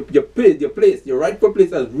take your place, your rightful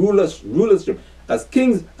place as rulership, as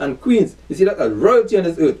kings and queens. You see that? As royalty on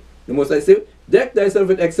this earth. The Most High said, deck thyself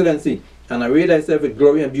with excellency, and array thyself with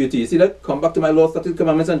glory and beauty. You see that? Come back to my Lord's statutes,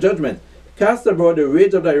 commandments, and judgment. Cast abroad the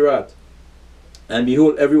rage of thy wrath, and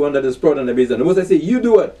behold everyone that is proud and abase them. The Most High say, you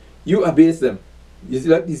do what? You abase them. You see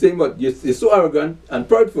that? He's saying what? You're so arrogant and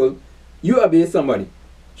proudful, you abase somebody.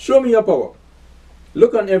 Show me your power.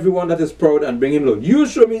 Look on everyone that is proud and bring him low. You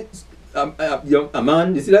show me a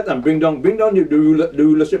man, you see that? And bring down the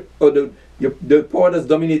rulership, or the power that's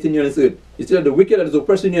dominating you on this earth. You see that? The wicked that is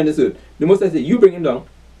oppressing you on this earth. The Most High say, you bring him down.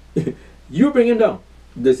 You bring him down.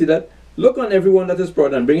 You see that? Look on everyone that is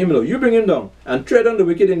proud and bring him low. You bring him down. And tread on the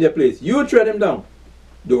wicked in their place. You tread him down.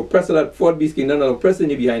 The oppressor that fought beast kingdom, that oppressing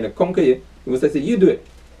you behind, and conquer you. The Most High say, you do it.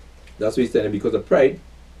 That's what he's saying. Because of pride.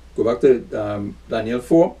 Go back to Daniel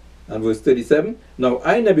 4. And verse 37, now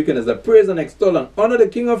I, Nebuchadnezzar, praise and extol and honor the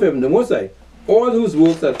King of heaven, the Most High, all whose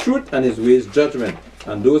works are truth and his ways judgment.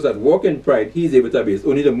 And those that walk in pride, he is able to abase.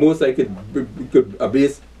 Only the Most High could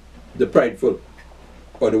abase the prideful,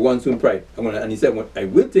 or the ones who in pride. And he said, I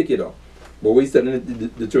will take it off. But what he's telling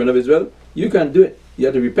the children of Israel, you can't do it. You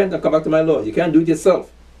have to repent and come back to my Lord. You can't do it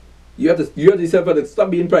yourself. You have to stop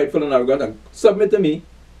being prideful and arrogant and submit to me.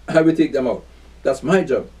 I will take them out. That's my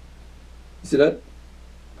job. You see that?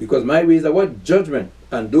 Because my ways are what? Judgment.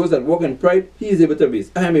 And those that walk in pride, he is able to abase.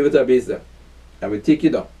 I am able to abase them. I will take you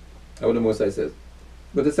down. That's what the Most High says.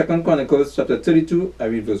 But the 2 Chronicles chapter 32, I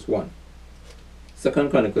read verse 1. 2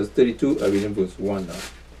 Chronicles 32, I read in verse 1 now.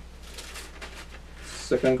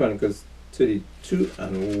 2 Chronicles 32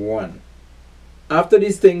 and 1. After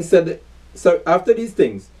these things,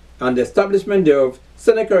 and the establishment thereof,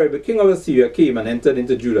 Sennacherib, the king of Assyria, came and entered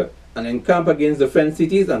into Judah, and encamped against the fenced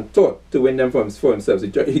cities, and thought to win them for himself. He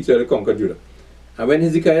tried to conquer Judah. And when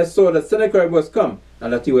Hezekiah saw that Sennacherib was come,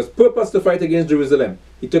 and that he was purposed to fight against Jerusalem,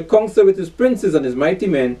 he took counsel with his princes and his mighty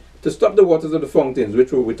men to stop the waters of the fountains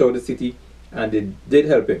which were without the city, and they did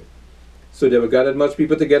help him. So there were gathered much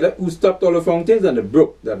people together, who stopped all the fountains and the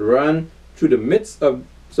brook that ran through the midst of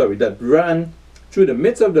the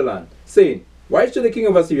land, saying, why should the king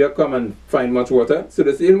of Assyria come and find much water? So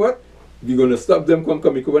they're saying, what? We're going to stop them come.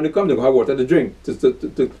 Because when they come, they're going to have water to drink,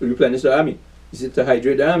 to replenish the army. You see, to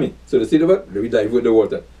hydrate the army. So they say, what? We divert the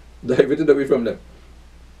water. Divert it away from them.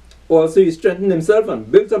 Also he strengthened himself and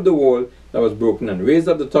built up the wall that was broken, and raised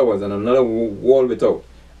up the towers and another wall without.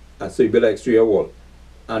 And so he built an exterior wall.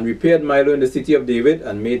 And repaired Milo in the city of David,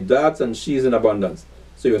 and made darts and shields in abundance.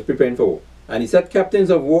 So he was preparing for war. And he set captains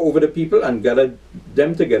of war over the people, and gathered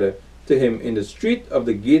them together to him in the street of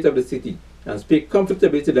the gate of the city, and spake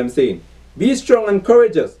comfortably to them, saying, be strong and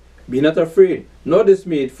courageous, be not afraid, nor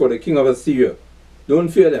dismayed for the king of Assyria. Don't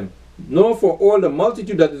fear them, nor for all the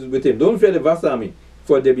multitude that is with him. Don't fear the vast army,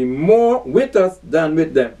 for there be more with us than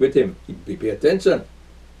with him. Pay attention.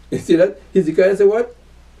 You see that? Hezekiah said what?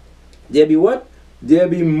 There be what? There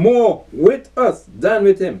be more with us than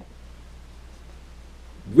with him.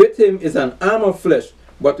 With him is an arm of flesh,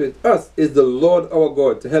 but with us is the Lord our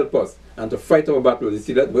God to help us and to fight our battles. You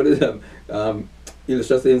see that? What is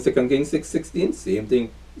Elisha saying in 2 Kings 6:16? Same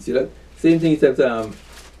thing. You see that? Same thing he said 2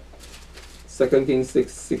 Kings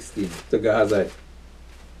 6:16 to Gehazi.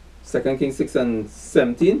 2 Kings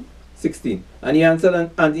 6:17, and he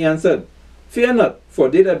answered, fear not, for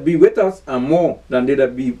they that be with us are more than they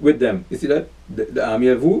that be with them. You see that? The army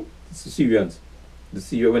of who? The Syrians.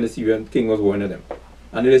 When the Syrian king was warning them.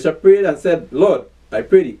 And Elisha prayed and said, Lord, I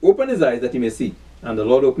pray thee, open his eyes that he may see. And the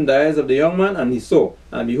Lord opened the eyes of the young man, and he saw.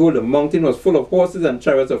 And behold, the mountain was full of horses and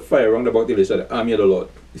chariots of fire round about Elisha, the army of the Lord.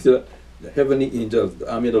 You see that? The heavenly angels,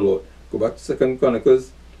 the army of the Lord. Go back to 2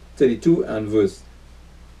 Chronicles 32 and verse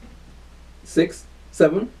 6,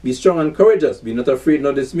 7. Be strong and courageous, be not afraid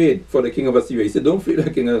nor dismayed for the king of Assyria. He said, don't fear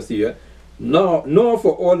the king of Assyria, nor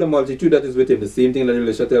for all the multitude that is with him. The same thing that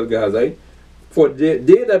Elisha tell Gehazi. For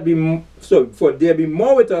there be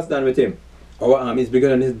more with us than with him. Our army is bigger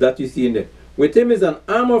than his, that you see in there. With him is an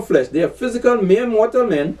arm of flesh. They are physical, mere mortal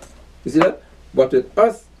men. You see that? But with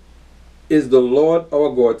us is the Lord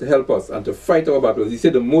our God to help us and to fight our battles. He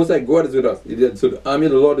said the Most High God is with us. So the army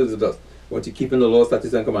of the Lord is with us. What you keep in the law,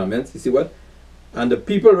 statutes, and commandments. You see what? And the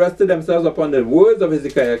people rested themselves upon the words of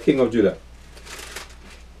Hezekiah, king of Judah.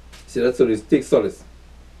 See that? So they take solace.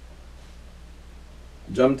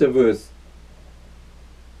 Jump to verse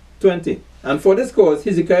 20. And for this cause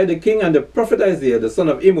Hezekiah the king and the prophet Isaiah the son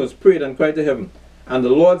of Amos prayed and cried to heaven. And the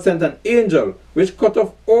Lord sent an angel which cut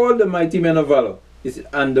off all the mighty men of valor,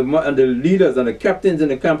 and the leaders and the captains in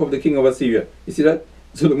the camp of the king of Assyria. You see that?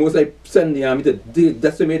 So the Most High sent the army to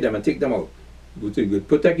decimate them and take them out. Good.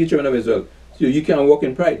 Protect each one of Israel. So you can't walk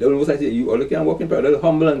in pride. The Most High said, you all can't walk in pride. They'll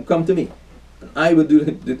humble and come to me. And I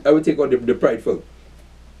will take out the prideful.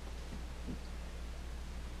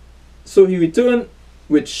 So he returned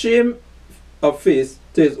with shame of face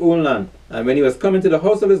to his own land. And when he was coming to the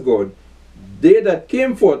house of his God, they that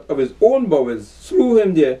came forth of his own bowels slew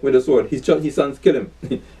him there with a sword. His sons killed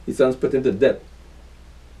him. His sons put him to death.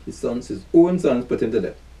 His own sons put him to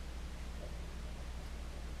death.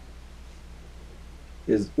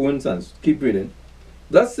 His own sons. Keep reading.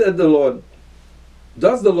 Thus said the Lord,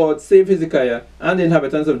 does the Lord save Hezekiah and the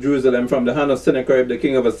inhabitants of Jerusalem from the hand of Sennacherib the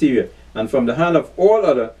king of Assyria, and from the hand of all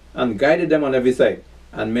other, and guided them on every side.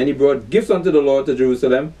 And many brought gifts unto the Lord to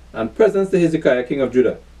Jerusalem, and presents to Hezekiah king of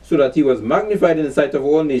Judah, so that he was magnified in the sight of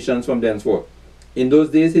all nations from thenceforth. In those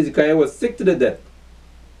days Hezekiah was sick to the death,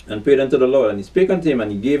 and prayed unto the Lord, and he spake unto him,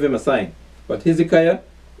 and he gave him a sign. But Hezekiah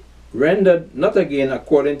rendered not again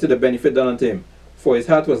according to the benefit done unto him, for his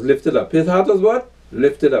heart was lifted up. His heart was what?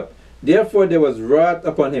 Lifted up. Therefore there was wrath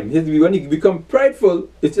upon him. When he become prideful,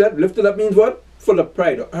 you see that? Lifted up means what? Full of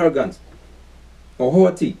pride or arrogance or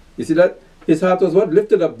haughty. You see that? His heart was what?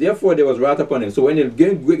 Lifted up. Therefore there was wrath upon him. So when he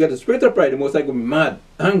get the spirit of pride, the Most High go mad,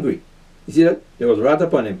 angry. You see that? There was wrath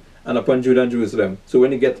upon him and upon Judah and Jerusalem. So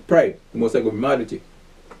when you get pride, the Most High go mad with you.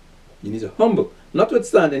 You need to humble.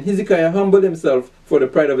 Notwithstanding, Hezekiah humbled himself for the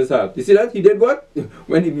pride of his heart. You see that? He did what?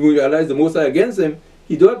 When he realized the Most High against him,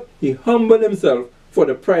 he did what? He humbled himself for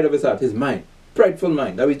the pride of his heart, his mind. Prideful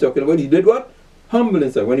mind. That we're talking about. He did what? Humble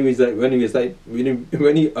himself. When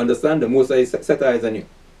he understand the Most High set eyes on you.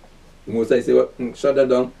 The Most High say what? Shut that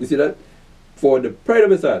down. You see that? For the pride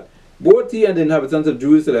of his heart. both he and the inhabitants of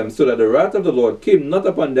Jerusalem, so that the wrath of the Lord came not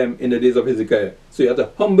upon them in the days of Hezekiah. So you have to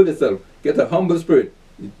humble yourself, get a humble spirit,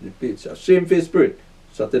 a shamefaced spirit.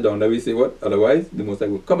 Shut it down. Now we say what? Otherwise, the Most High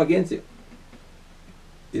will come against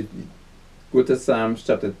you. Go to Psalms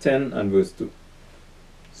chapter 10 and verse 2.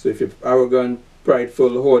 So if you're arrogant,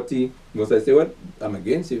 prideful, haughty, Most High say what? I'm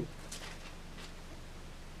against you.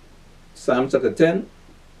 Psalms chapter 10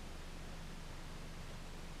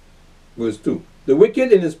 verse 2. The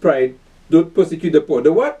wicked in his pride doth persecute the poor.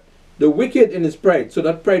 The what? The wicked in his pride. So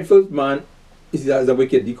that prideful man is a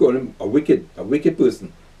wicked. You call him a wicked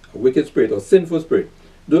person, a wicked spirit or sinful spirit.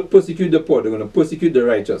 Don't persecute the poor. They're going to persecute the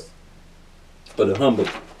righteous or the humble.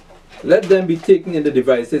 Let them be taken in the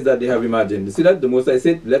devices that they have imagined. You see that? The Most High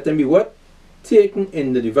said, let them be what? Taken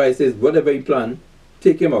in the devices, whatever he planned,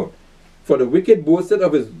 take him out. For the wicked boasted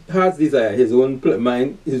of his heart's desire, his own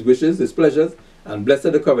mind, his wishes, his pleasures, and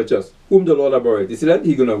blessed the covetous, whom the Lord abhorreth. You see that?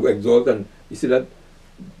 He's going to exalt, and you see that?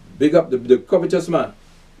 Big up the covetous man.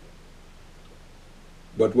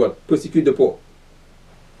 But what? Persecute the poor.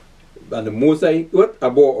 And the Most High, what?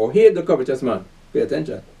 Abhor or hate the covetous man. Pay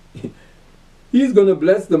attention. He's going to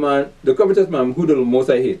bless the man, the covetous man, who the Most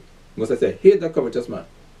High hate. Most High say, hate the covetous man.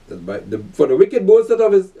 For the wicked boasted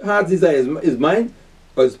of his heart's desire, his mind,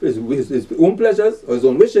 or his own pleasures, or his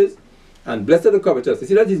own wishes, and blessed the covetous. You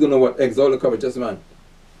see that? He's going to what? Exalt the covetous man.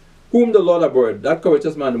 Whom the Lord abhorred. That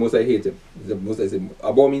covetous man, the Most High hate him. The Most High say,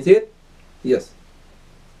 abhor means hate? Yes.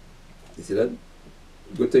 You see that?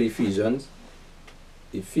 Go to Ephesians.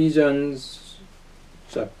 Ephesians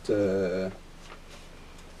chapter...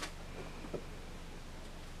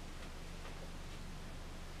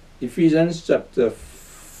 Ephesians chapter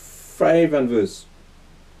 5 and verse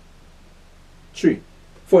 3.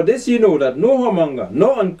 For this you know that no whoremonger,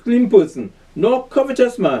 no unclean person, no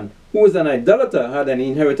covetous man who is an idolater had any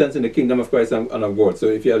inheritance in the kingdom of Christ and of God. So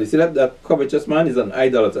if you have to see that covetous man is an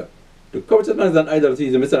idolater. The covetous man is an idolater,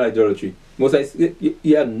 he's a Mr. Idolatry. Most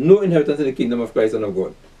he had no inheritance in the kingdom of Christ and of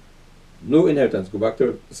God. No inheritance. Go back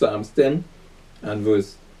to Psalms 10 and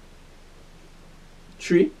verse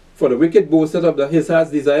 3. For the wicked boasted of his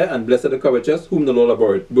heart's desire, and blessed the covetous, whom the Lord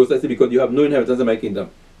abhorreth. Boasted because you have no inheritance in my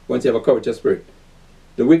kingdom, once you have a covetous spirit.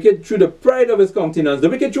 The wicked through the pride of his countenance. The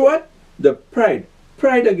wicked through what? The pride.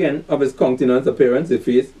 Pride again of his countenance, appearance, his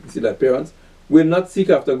face, you see that appearance, will not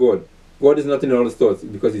seek after God. God is not in all his thoughts,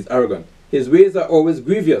 because he's arrogant. His ways are always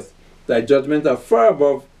grievous. Thy judgments are far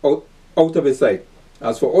above, out of his sight.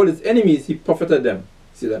 As for all his enemies, he profited them.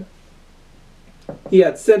 See that? He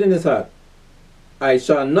had said in his heart, I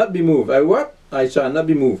shall not be moved. I what? I shall not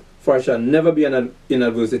be moved, for I shall never be in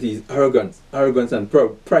adversity. He's arrogance and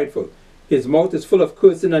prideful. His mouth is full of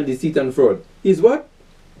cursing and deceit and fraud. He's what?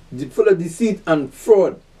 Full of deceit and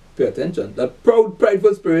fraud. Pay attention. That proud,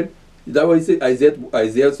 prideful spirit, is that what he said?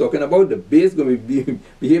 Isaiah is talking about. The base going to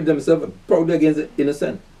behave themselves proudly against the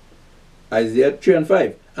innocent. Isaiah 3 and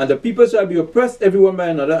 5. And the people shall be oppressed everyone by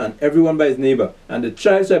another, and everyone by his neighbor. And the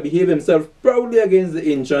child shall behave himself proudly against the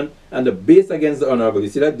ancient, and the base against the honorable. You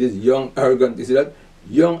see that? This young, arrogant, you see that?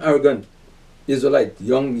 Young, arrogant Israelite,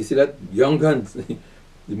 young, you see that? Young guns.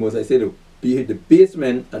 The Most I say to be the base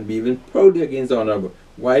men and be even proudly against the honorable.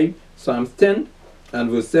 Why? Psalms 10 and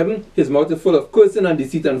verse 7. His mouth is full of cursing and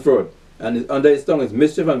deceit and fraud. And under his tongue is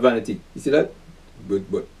mischief and vanity. You see that? But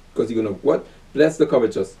because he's going to what? Bless the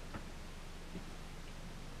covetous.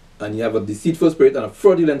 And you have a deceitful spirit and a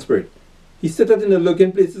fraudulent spirit. He sitteth in the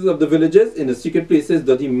lurking places of the villages, in the secret places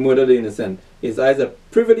doth he murder the innocent. His eyes are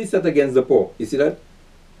privily set against the poor. You see that?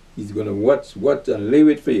 He's going to watch and lay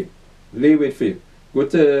wait for you. Lay wait for you. Go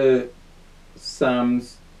to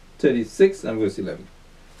Psalms 36 and verse 11.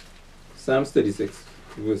 Psalms 36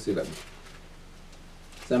 verse 11.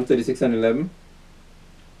 Psalm 36 and 11.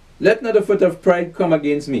 Let not the foot of pride come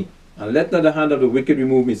against me, and let not the hand of the wicked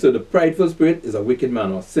remove me. So the prideful spirit is a wicked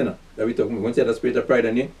man or sinner. That we talking about. Once you have the spirit of pride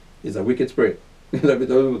in you, it's a wicked spirit. That's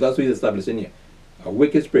what he's establishing here. A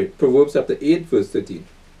wicked spirit. Proverbs chapter 8 verse 13.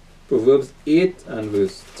 Proverbs 8 and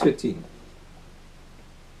verse 13.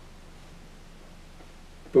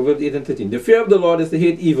 Proverbs 8 and 13. The fear of the Lord is to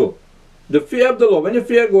hate evil. The fear of the Lord, when you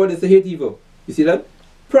fear God, is to hate evil. You see that?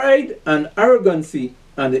 Pride and arrogancy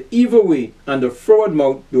and the evil way and the forward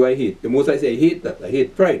mouth do I hate. The most I say I hate that. I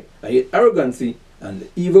hate pride. I hate arrogancy and the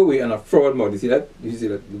evil way and a forward mouth. You see that? You see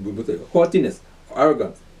that? Haughtiness,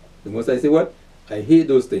 arrogance. The most I say what? I hate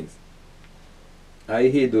those things. I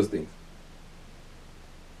hate those things.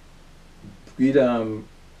 Read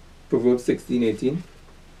Proverbs 16, 18.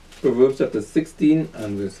 Proverbs chapter 16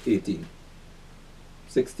 and verse 18.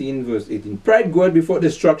 16 verse 18. Pride goeth before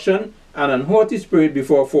destruction, and an haughty spirit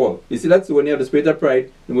before a fall. You see, that's when you have the spirit of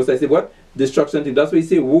pride, the Most High say, what? Destruction thing. That's why he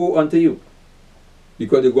say, woe unto you.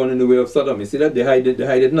 Because they're going in the way of Sodom. You see that? They hide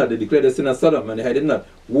it not. They declare the sin of Sodom and they hide it not.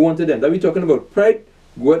 Woe unto them. That we talking about pride,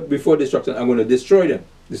 go before destruction. I'm going to destroy them.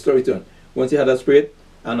 Destroy it. Once you have that spirit,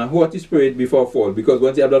 and a haughty spirit before a fall. Because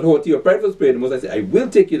once you have that haughty or prideful spirit, the Most High say, I will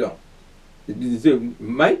take you down. You say,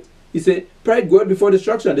 might? He said, pride goeth before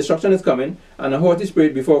destruction. Destruction is coming. And a haughty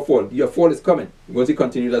spirit before fall. Your fall is coming. Once you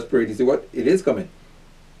continue that spirit, you say, what? It is coming.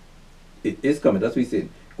 It is coming. That's what he said.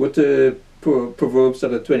 Go to Proverbs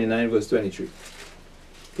chapter 29, verse 23.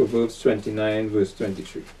 Proverbs 29, verse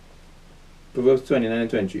 23. Proverbs 29 and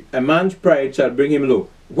 23. A man's pride shall bring him low.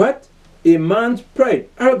 What? A man's pride,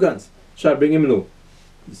 arrogance, shall bring him low.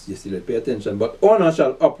 You see, pay attention. But honor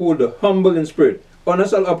shall uphold the humble in spirit. Honor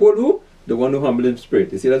shall uphold who? The one who humble in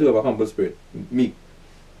spirit. You see that we have a humble spirit. Meek.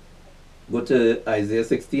 Go to Isaiah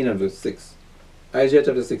 16 and verse 6. Isaiah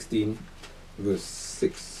chapter 16, verse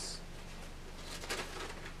 6.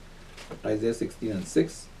 Isaiah 16 and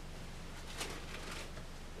 6.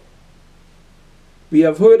 We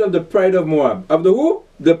have heard of the pride of Moab. Of the who?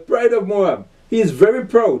 The pride of Moab. He is very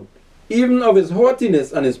proud, even of his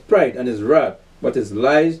haughtiness and his pride and his wrath. But his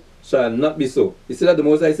lies shall not be so. You see that the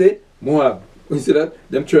Most High say? Moab. You see that?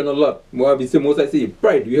 Them churn a lot. Moab, you see Most High say,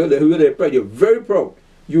 pride. You hear their pride. You're very proud.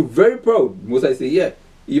 You're very proud. Most High say, yeah.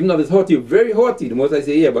 Even of his haughty, you're very haughty. The Most High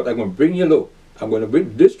say, yeah, but I'm going to bring you low. I'm going to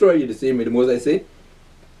destroy you the same way the Most High say.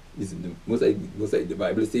 The Most High, the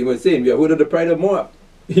Bible is saying, we have heard of the pride of Moab.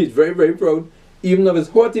 He's very, very proud. Even of his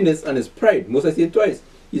haughtiness and his pride. Most I say it twice.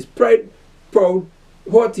 His pride, proud,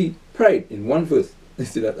 haughty, pride in one verse. You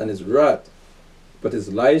see that? And his wrath. But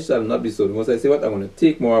his lies shall not be so. The Most I say what? I want to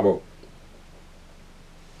take more about.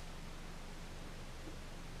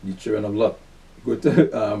 The children of Lot. Go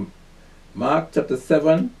to Mark chapter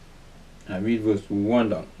 7 and read verse 1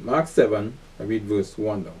 down. Mark 7 and read verse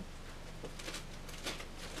 1 down.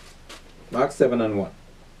 Mark 7 and 1.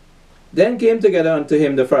 Then came together unto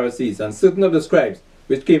him the Pharisees and certain of the scribes,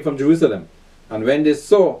 which came from Jerusalem. And when they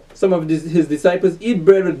saw some of his disciples eat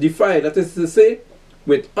bread with defiled, that is to say,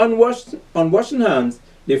 with unwashen hands,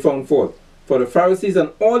 they found fault. For the Pharisees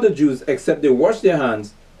and all the Jews, except they wash their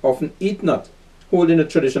hands, often eat not, holding the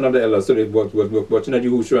tradition of the elders. So they were watching at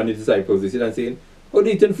Yahushua and the disciples. They see that saying, oh,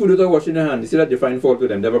 they eating food without washing their hands. You see that they find fault with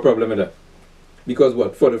them. They have a problem with that. Because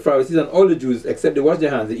what? For the Pharisees and all the Jews, except they wash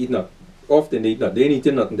their hands, they eat not. Often they eat not. They ain't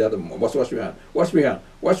eating nothing. They have to wash your hand. Wash your hand.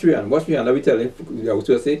 Wash your hand. Wash your hand. Let me tell you, I was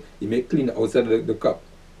going to say, you may clean outside the cup.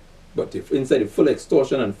 But if inside it's full of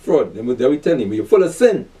extortion and fraud, then we tell him, you're full of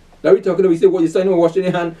sin. Now we talking about, we say, well, you're starting with washing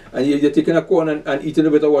your hand, and you're taking a corn and eating a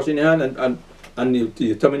bit of washing your hand, and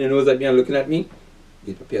you're thumbing your nose at me and looking at me.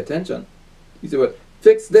 You have to pay attention. You say, well,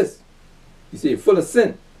 fix this. You say, you're full of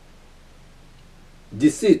sin,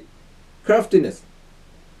 deceit, craftiness.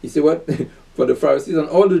 You say, what? For the Pharisees and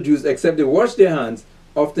all the Jews, except they wash their hands,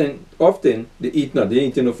 often they eat not, they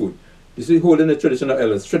ain't eating no food. You see, holding the tradition of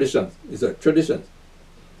elders, traditions. It's a traditions.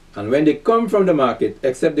 And when they come from the market,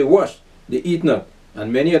 except they wash, they eat not,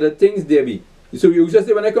 and many other things there be. So you just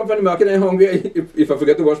say, when I come from the market and I'm hungry, if I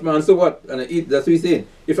forget to wash my hand, so what? And I eat, that's what he's saying.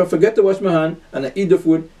 If I forget to wash my hand and I eat the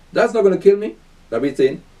food, that's not going to kill me. That's what he's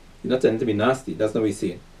saying. He's not telling to be nasty. That's not what he's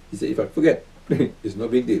saying. He said, if I forget, it's no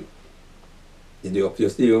big deal. And you're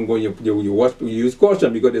still going, you use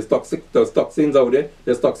caution because there's toxins out there,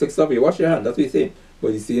 there's toxic stuff. You wash your hand. That's what he's saying.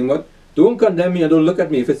 But he's saying what? Don't condemn me and don't look at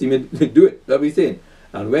me if you see me do it. That's what he's saying.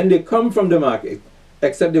 And when they come from the market,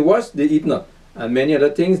 except they wash, they eat not. And many other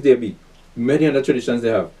things there be. Many other traditions they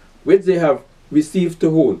have, which they have received to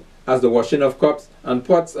hold, as the washing of cups and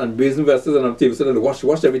pots and brazen vessels and on tables. So they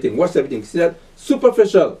wash everything. See that?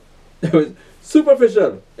 Superficial.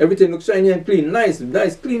 Superficial. Everything looks shiny and clean. Nice,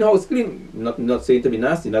 clean house, clean. Not saying to be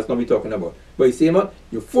nasty. That's not what we're talking about. But you see, man,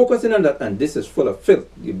 you're focusing on that, and this is full of filth.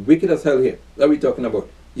 You're wicked as hell here. That we're talking about.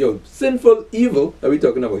 You're sinful, evil. That we're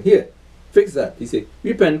talking about here. Fix that. He say,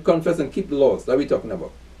 repent, confess, and keep the laws. That we're talking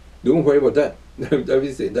about. Don't worry about that. That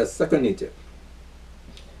we say, that's second nature.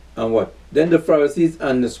 And what? Then the Pharisees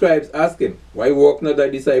and the scribes ask him, why walk not thy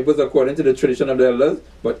disciples according to the tradition of the elders,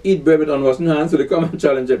 but eat bread with unwashed hands? So they come and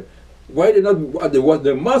challenge him. Why they not?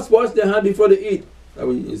 They must wash their hand before they eat.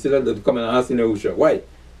 You see that they come and ask Yahushua, why?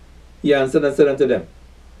 He answered and said unto them,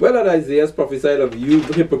 well, that Isaiah prophesied of you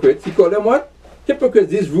hypocrites. He called them what? Hypocrites.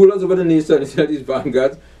 These rulers over the nation, these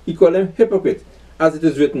vanguards, he called them hypocrites. As it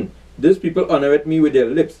is written, these people honoreth me with their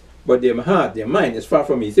lips, but their heart, their mind is far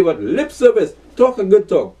from me. See what? Lip service, talk a good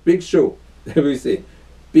talk, big show. We say,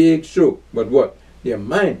 big show. But what? Their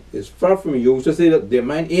mind is far from me. You also say that their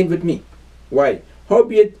mind ain't with me. Why?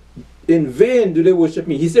 Howbeit in vain do they worship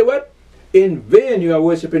me. He said what? In vain you are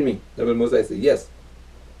worshipping me. The Most High said, yes.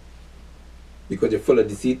 Because you're full of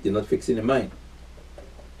deceit, you're not fixing your mind.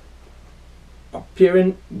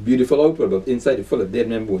 Appearing beautiful outward, but inside you're full of dead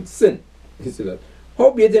men bones. Sin. You see that?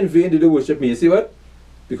 Howbeit in vain did you worship me? You see what?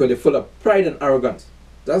 Because you're full of pride and arrogance.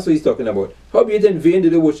 That's what he's talking about. Howbeit in vain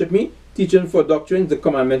did they worship me, teaching for doctrines the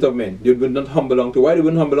commandment of men. They would not humble unto. Why they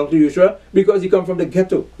wouldn't humble unto Yeshua? Because he come from the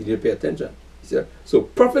ghetto. He didn't pay attention. You see? So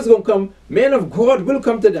prophets gonna come, men of God will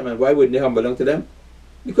come to them. And why wouldn't they humble unto them?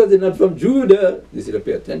 Because they're not from Judah. You see, they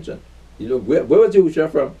pay attention. You know, where was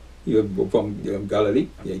Yeshua from? He was from Galilee.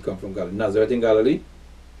 Yeah, he come from Galilee. Nazareth in Galilee.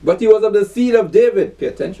 But he was of the seed of David. Pay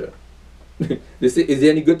attention. They say, is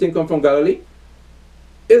there any good thing come from Galilee?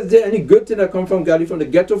 Is there any good thing that come from Galilee, from the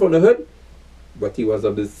ghetto, from the hood? But he was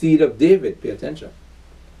of the seed of David. Pay attention.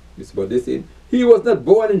 This is what they say. He was not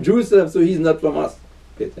born in Jerusalem, so he's not from us.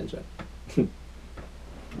 Pay attention.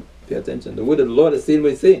 Pay attention. The word of the Lord is saying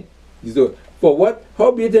what he's saying. So, for what?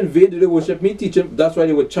 Howbeit in vain did they worship me, teach him? That's why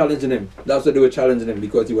they were challenging him. That's why they were challenging him,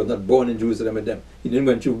 because he was not born in Jerusalem with them. He didn't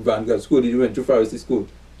went through Vanguard school. He didn't went through Pharisee school.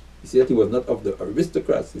 You see that? He was not of the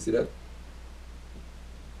aristocrats. You see that?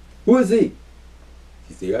 Who is he?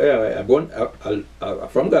 He said, I'm born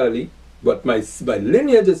from Galilee, but my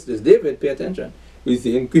lineage is David. Pay attention. We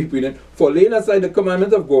see in keep reading. For laying aside the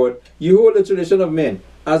commandment of God, you hold the tradition of men,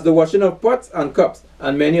 as the washing of pots and cups,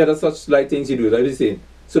 and many other such slight things you do. That is saying.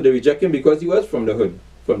 So they reject him because he was from the hood,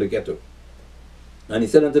 from the ghetto. And he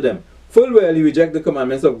said unto them, full well you reject the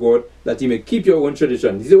commandments of God, that you may keep your own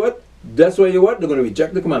tradition. You see what? That's why you what? They're going to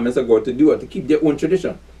reject the commandments of God to do what? To keep their own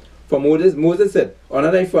tradition. For Moses said,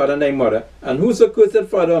 honor thy father and thy mother, and whoso curseth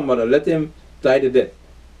father or mother, let him die the death.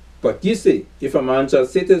 But ye say, if a man shall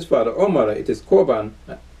say to his father or mother, it is korban,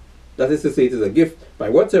 that is to say, it is a gift, by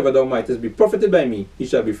whatsoever thou mightest be profited by me, he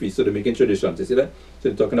shall be free. So they're making traditions. You see that? So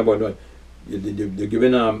they're talking about what? They're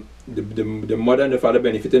giving the mother and the father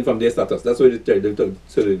benefiting from their status. That's what they talk.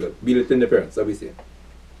 So they're belittling the parents, that we say.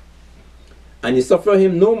 And he suffer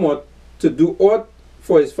him no more to do aught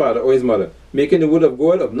for his father or his mother, making the word of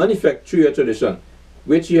God of none effect through your tradition,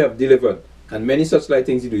 which you have delivered, and many such like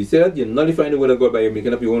things you do. You see that? You're nullifying the word of God by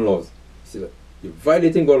making up your own laws. You see that? You're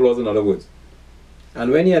violating God's laws, in other words.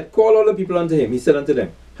 And when he had called all the people unto him, he said unto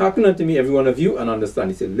them, hearken unto me, every one of you, and understand.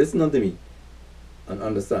 He said, listen unto me, and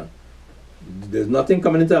understand. There's nothing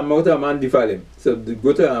coming into the mouth of a man defile him. So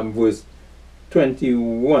go to verse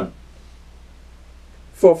 21.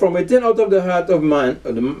 For from within out of the heart of man,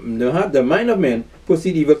 the mind of man,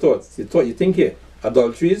 proceed evil thoughts. You think here,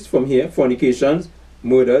 adulteries from here, fornications,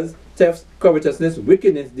 murders, thefts, covetousness,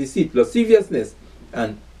 wickedness, deceit, lasciviousness,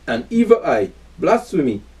 and an evil eye,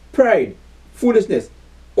 blasphemy, pride, foolishness.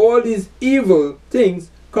 All these evil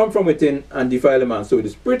things come from within and defile a man. So the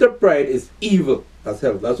spirit of pride is evil as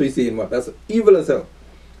hell. That's what he's saying. What? That's evil as hell.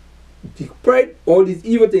 The pride, all these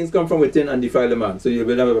evil things come from within and defile a man. So you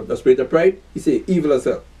will have a spirit of pride, he say evil as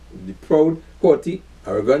hell. The proud, haughty,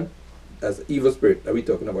 arrogant, that's an evil spirit that we're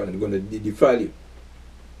talking about, and going to defile you.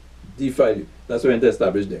 Defile you. That's what we're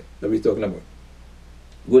established there, that we're talking about.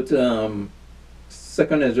 Go to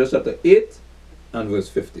 2nd Ezra chapter 8 and verse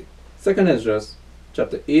 50. 2nd Ezra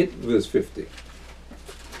chapter 8 verse 50.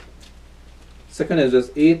 2nd Ezra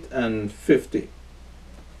 8 and 50.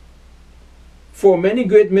 For many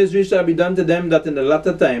great miseries shall be done to them that in the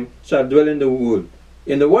latter time shall dwell in the world.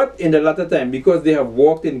 In the what? In the latter time, because they have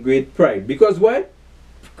walked in great pride. Because why?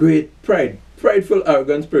 Great pride. Prideful,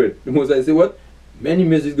 arrogant spirit. The Most High say what? Many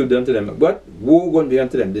miseries go down to them. What? Woe going to be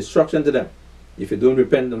unto them. Destruction to them. If you don't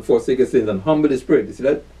repent and forsake your sins and humble the spirit. You see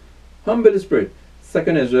that? Humble the spirit.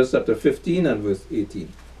 2nd Ezra chapter 15 and verse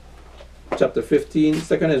 18. Chapter 15,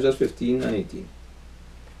 2nd Ezra 15 and 18.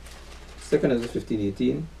 2nd Ezra 15,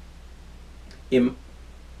 18.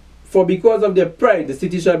 For because of their pride, the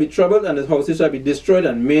city shall be troubled, and the houses shall be destroyed,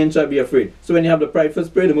 and men shall be afraid. So when you have the prideful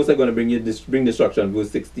spirit, the Most High going to bring destruction.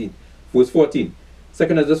 Verse 16. Verse 14.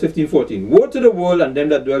 2nd Ezra 15, 14. Woe to the world and them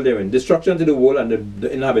that dwell therein. Destruction to the world and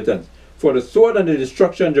the inhabitants. For the sword and the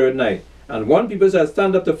destruction draweth nigh. And one people shall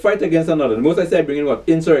stand up to fight against another. The Most High say bringing what?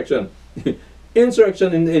 Insurrection.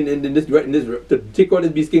 Insurrection in this to take out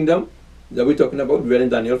this beast kingdom that we're talking about. We read in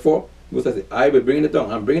Daniel 4. Most High say, I will bring it down.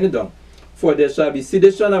 I'm bringing it down. For there shall be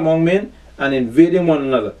sedition among men, and invading one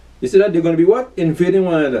another. You see that they're going to be what? Invading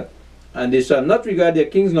one another. And they shall not regard their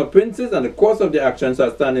kings nor princes, and the course of their actions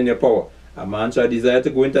shall stand in their power. A man shall desire to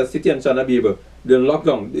go into a city and shall not be able. They're in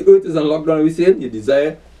lockdown. The earth is on lockdown, we say. You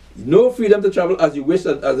desire no freedom to travel as you wish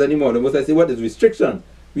as anymore. The Most I say what is restriction.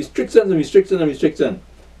 Restrictions and restrictions and restrictions.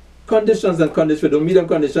 conditions and conditions. If you don't meet them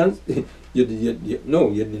conditions, no,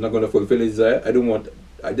 you're not going to fulfill his desire. I don't want,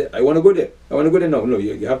 I want to go there. I want to go there. No,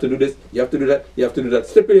 you have to do this. You have to do that. You have to do that.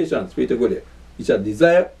 Stipulations for you to go there. You shall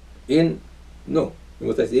desire in, no,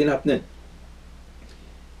 what I say ain't happening.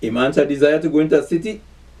 A man shall desire to go into a city,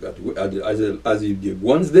 as you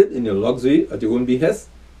once did in your luxury, at your own behest.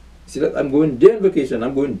 You see that? I'm going there on vacation.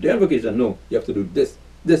 I'm going there on vacation. No, you have to do this,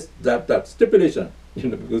 that. Stipulation. You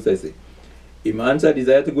know, because I say, a man shall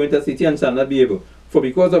desire to go into a city and shall not be able. For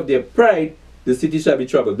because of their pride, the city shall be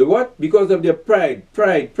troubled. The what? Because of their pride,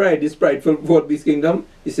 this prideful fourth beast kingdom.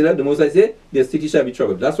 You see that? The most I say, their city shall be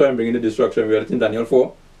troubled. That's why I'm bringing the destruction we read in Daniel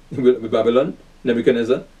 4 with Babylon,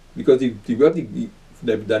 Nebuchadnezzar. Because he got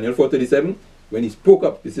Daniel 4:37, when he spoke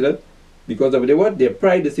up, you see that? Because of their what? Their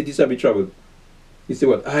pride, the city shall be troubled. He said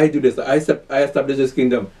what? I do this, I establish this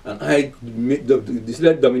kingdom, and I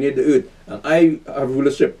dominate the earth, and I have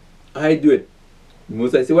rulership. I do it.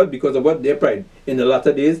 Most I say what? Because of what? Their pride. In the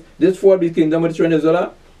latter days, this fourth beast kingdom which reign in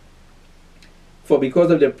Israel, for because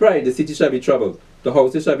of their pride, the city shall be troubled. The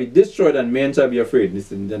houses shall be destroyed, and men shall be afraid.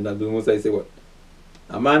 Listen, then the most I say what?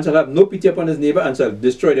 A man shall have no pity upon his neighbor, and shall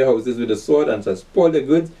destroy their houses with the sword, and shall spoil their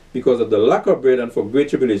goods, because of the lack of bread, and for great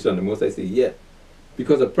tribulation. The most I say, yeah.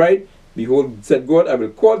 Because of pride, behold, said God, I will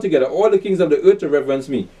call together all the kings of the earth to reverence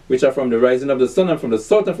me, which are from the rising of the sun, and from the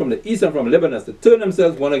south, and from the east, and from Lebanon, to turn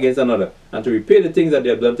themselves one against another, and to repay the things that they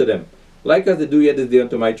have done to them. Like as they do yet this day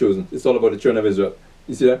unto my chosen. It's all about the children of Israel.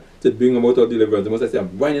 You see that? To bring them out of deliverance. The most I say,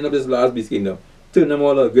 I'm winding up this last beast kingdom. Turn them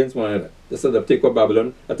all against one another. That's how they take out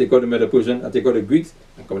Babylon, I take out the Medo-Persian, I take out the Greeks,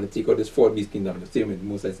 and come and take out this fourth beast kingdom. The same way the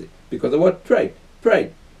most I say. Because of what? Pride.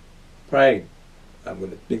 I'm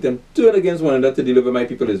going to make them turn against one another to deliver my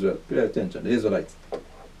people Israel. Pay attention, the Israelites.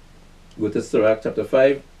 Go to Sirach chapter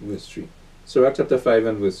 5, verse 3. Sirach chapter 5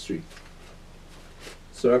 and verse 3.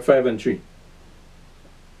 Sirach 5 and 3.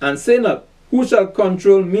 And say not, who shall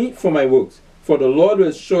control me for my works? For the Lord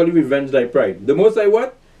will surely revenge thy pride. The Most High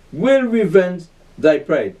what? Will revenge thy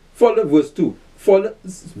pride. Follow verse 2. Follow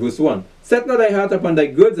verse 1. Set not thy heart upon thy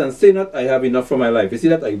goods, and say not, I have enough for my life. You see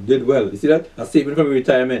that? I did well. You see that? I'm saving for my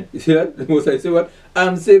retirement. You see that? The Most I say what?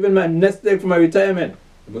 I'm saving my nest egg for my retirement.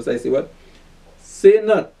 The Most I say what? Say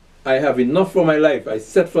not, I have enough for my life. I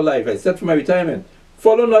set for life. I set for my retirement.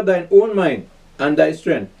 Follow not thine own mind and thy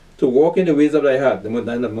strength to walk in the ways of thy heart. The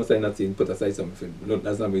Most I not saying put aside something. No,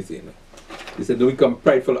 that's not what he's saying. He said, don't become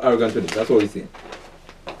prideful, arrogant with it. That's what he's saying.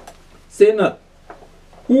 Say not,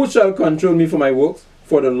 who shall control me for my works?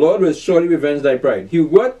 For the Lord will surely revenge thy pride. He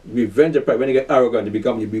what? Revenge the pride. When you get arrogant,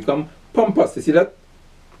 you become pompous. You see that?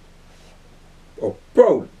 Or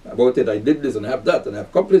proud about it. I did this and I have that and I have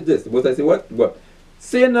accomplished this. The most I say what? What?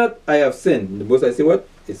 Say not, I have sinned. The most I say what?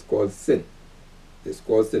 It's called sin. It's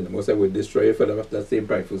called sin. The most I will destroy you for that same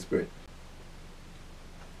prideful spirit.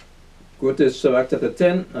 Go to Sirach chapter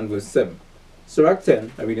 10 and verse 7. Sirach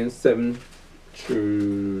 10, I read in 7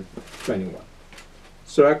 through 21.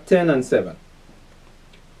 Sirach 10 and 7.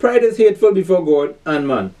 Pride is hateful before God and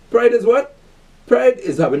man. Pride is what? Pride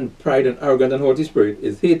is having pride and arrogant and haughty spirit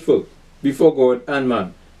is hateful before God and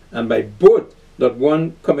man. And by both that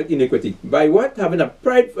one commit iniquity. By what? Having a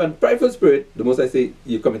pride and prideful spirit, the most I say,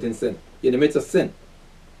 you're committing sin. You're in the midst of sin.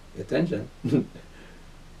 Pay attention.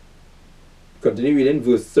 Continue reading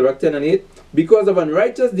verse Sirach 10 and 8. Because of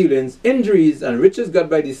unrighteous dealings, injuries, and riches got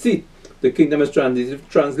by deceit, the kingdom is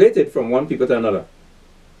translated from one people to another.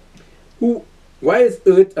 Why is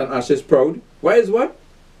earth and ashes proud? Why is what?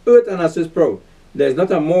 Earth and ashes proud. There is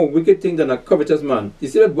not a more wicked thing than a covetous man. You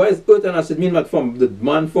see that? Why is earth and ashes mean that from the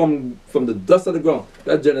man from the dust of the ground?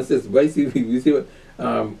 That's Genesis. Why you see what?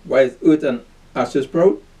 Why is earth and ashes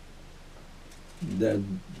proud? The,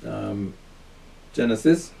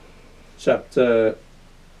 Genesis chapter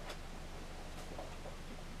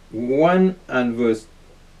 1 and verse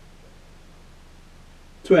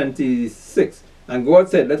 26. And God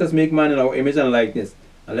said, let us make man in our image and likeness,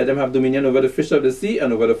 and let them have dominion over the fish of the sea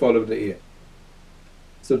and over the fowl of the air.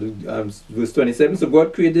 So verse 27, so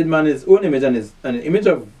God created man in his own image, and in the image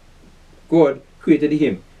of God created he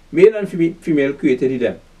him. Male and female created he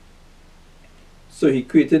them. So he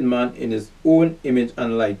created man in his own image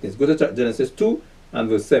and likeness. Go to Genesis 2 and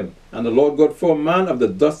verse 7. And the Lord God formed man of the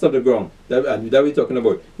dust of the ground. That we're talking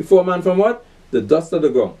about. He formed man from what? The dust of the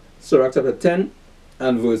ground. Sirach chapter 10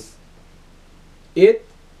 and verse 8,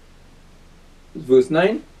 verse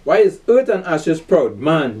 9. Why is earth and ashes proud?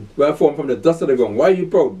 Man, we are formed from the dust of the ground. Why are you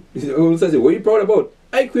proud? Who says it? What are you proud about?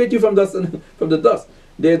 I create you from dust, from the dust.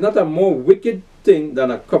 There is not a more wicked thing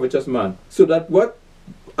than a covetous man. So that what?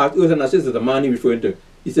 Earth and ashes is the man he's referring to.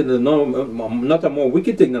 He said, no, not a more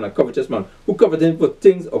wicked thing than a covetous man. Who coveted for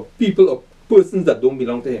things of people, of persons that don't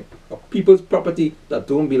belong to him, of people's property that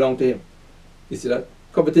don't belong to him. You see that?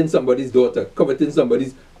 Coveting somebody's daughter, coveting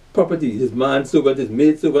somebody's property, his manservant, his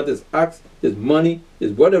maidservant, his axe, his money,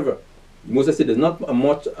 his whatever. Moses said there's not a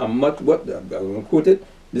much what I'm going to quote it.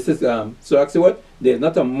 This is so actually what? There's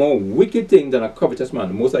not a more wicked thing than a covetous man.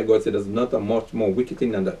 The Most High God said there's not a much more wicked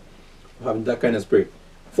thing than that. Having that kind of spirit.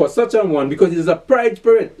 For such an one, because it is a pride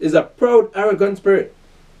spirit, it's a proud, arrogant spirit.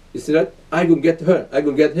 You see that? I go get her, I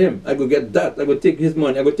go get him, I go get that, I go take his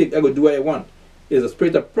money, I go do what I want. It's a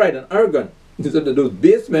spirit of pride and arrogance. So that those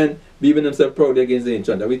base men believing themselves proud against the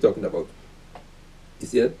ancient that we're talking about. You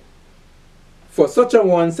see it? For such a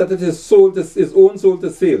one setteth his own soul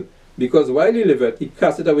to sale, because while he liveth, he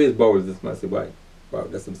casteth away his bowels. This man say, why? Wow,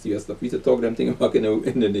 that's some serious stuff. We used to talk them things back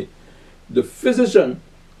in the day. The physician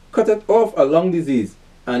cutteth off a long disease,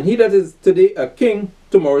 and he that is today a king,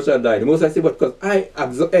 tomorrow shall die. The Most I say, but because I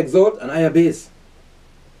exalt and I abase.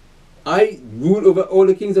 I rule over all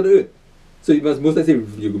the kings of the earth. So you must say, you're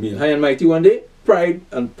going to be high and mighty one day, pride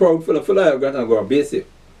and proud, full of arrogance, and I'm going to abase you.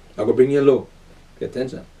 I'm going to bring you low. Pay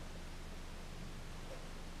attention.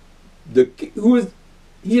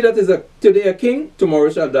 He that is today a king, tomorrow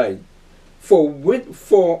shall die. For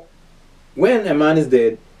when a man is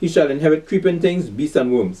dead, he shall inherit creeping things, beasts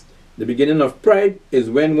and worms. The beginning of pride is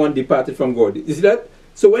when one departed from God. You see that?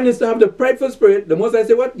 So when you still have the prideful spirit, the Most I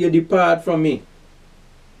say what? You depart from me.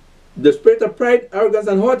 The spirit of pride, arrogance,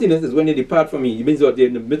 and haughtiness is when you depart from me. It means what? You're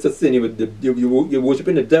in the midst of sin, you're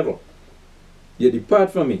worshiping the devil. You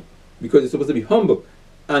depart from me because you're supposed to be humble.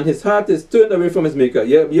 And his heart is turned away from his maker.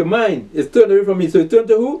 Your mind is turned away from me. So you turn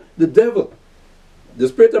to who? The devil. The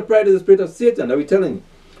spirit of pride is the spirit of Satan. Are we telling you?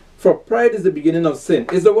 For pride is the beginning of sin.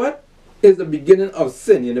 Is the what? Is the beginning of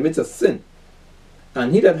sin. You're in the midst of sin.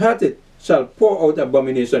 And he that hath it shall pour out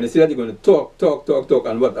abomination. You see that you're going to talk,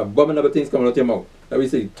 and what? Abominable things coming out of your mouth. That we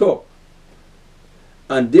say, talk.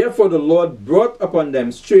 And therefore the Lord brought upon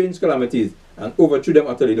them strange calamities, and overthrew them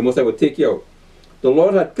utterly. The Most High will take you out. The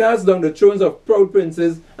Lord had cast down the thrones of proud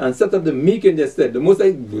princes, and set up the meek in their stead. The Most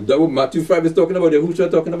High, that what Matthew 5 is talking about, who's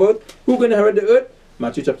talking about? Who going to inherit the earth?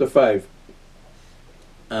 Matthew chapter 5.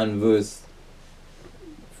 And verse...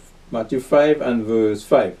 Matthew 5 and verse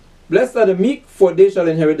 5. Blessed are the meek, for they shall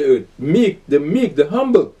inherit the earth. Meek, the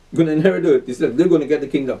humble, going to inherit the earth. He said they're going to get the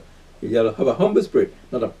kingdom. You have a humble spirit,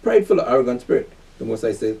 not a prideful or arrogant spirit. The Most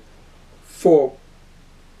High says, for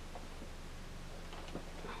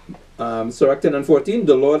Sirach 10 and 14,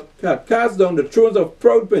 the Lord had cast down the thrones of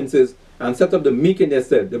proud princes and set up the meek in their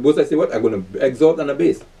stead. The Most High say what? I'm going to exalt and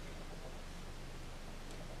abase.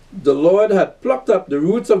 The Lord had plucked up the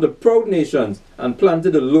roots of the proud nations and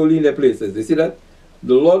planted the lowly in their places. You see that?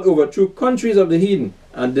 The Lord overthrew countries of the heathen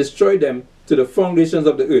and destroyed them to the foundations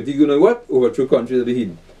of the earth. He's going to what? Overthrew countries of the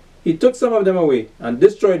heathen. He took some of them away and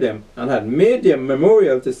destroyed them, and had made their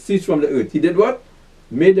memorial to cease from the earth. He did what?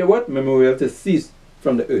 Made their what? Memorial to cease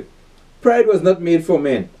from the earth. Pride was not made for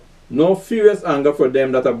men, nor furious anger for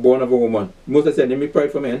them that are born of a woman. Moses said, they make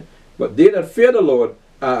pride for men, but they that fear the Lord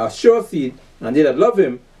are a sure seed, and they that love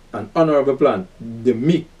him, an honorable plant. The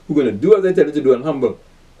meek, who are going to do as they tell you to do, and humble.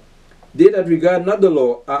 They that regard not the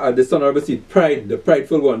law are a dishonorable seed. Pride, the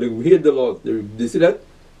prideful one, they hate the law. They see that?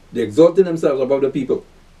 They exalting themselves above the people.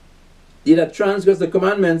 They that transgress the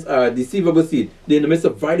commandments are a deceivable seed. They're in the midst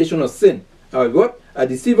of violation of sin. What? A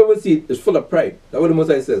deceivable seed is full of pride. That's what the Most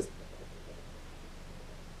High says.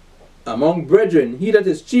 Among brethren, he that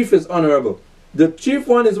is chief is honorable. The chief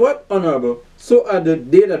one is what? Honorable. So are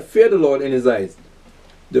they that fear the Lord in his eyes.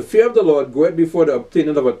 The fear of the Lord goeth before the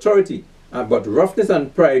obtaining of authority, but roughness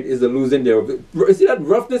and pride is the losing thereof. You see that?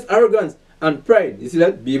 Roughness, arrogance, and pride. You see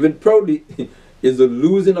that? Behaving proudly is the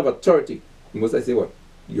losing of authority. Must I say what?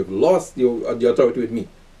 You've lost the authority with me.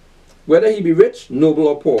 Whether he be rich, noble,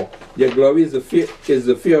 or poor, their glory is the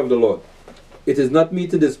fear of the Lord. It is not me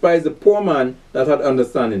to despise the poor man that had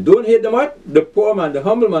understanding. Don't hate the what? The poor man, the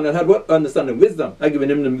humble man that had what? Understanding, wisdom. I've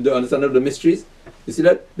given him the understanding of the mysteries. You see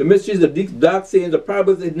that? The mysteries, the deep, dark sayings, the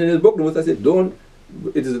parables in his book. The Most I said, don't.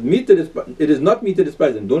 It is not me to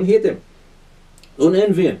despise him. Don't hate him. Don't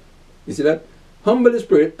envy him. You see that? Humble the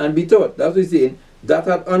spirit and be taught. That's what he's saying. That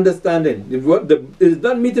had understanding. It is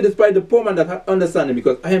not me to despise the poor man that had understanding,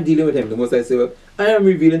 because I am dealing with him. The Most I say, well, I am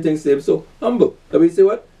revealing things to him. So humble. That way he say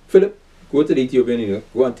what? Philip, go to the Ethiopian,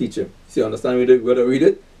 go and teach him. You see, understand whether I read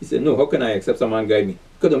it? He said, no, how can I accept some man guide me?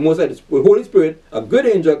 Because the Most High, the Holy Spirit, a good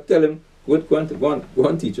angel, tell him, go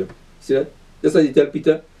and teach him. See that? Just as he tell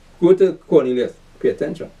Peter, go to Cornelius. Pay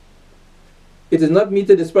attention. It is not me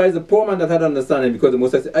to despise the poor man that had understanding, because the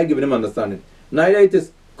Most High said, I given him understanding. Neither it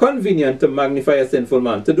is convenient to magnify a sinful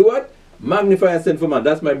man. To do what? Magnify a sinful man.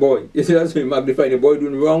 That's my boy. You see, that's when you magnify the boy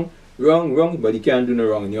doing wrong. Wrong, wrong, but he can't do no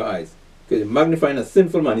wrong in your eyes. Because you're magnifying a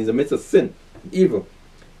sinful man. He's amidst of sin, evil.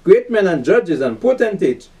 Great men and judges and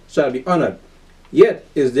potentates shall be honored. Yet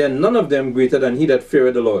is there none of them greater than he that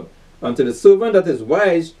feareth the Lord. Unto the servant that is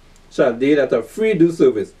wise shall they that are free do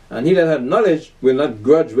service. And he that hath knowledge will not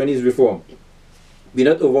grudge when he is reformed. Be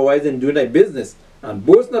not overwise in doing thy business, and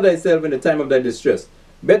boast not thyself in the time of thy distress.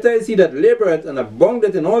 Better is he that laboureth and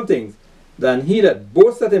aboundeth in all things, than he that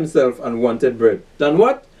boasteth himself and wanteth bread. Than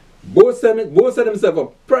what? Boasted himself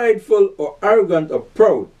or prideful or arrogant or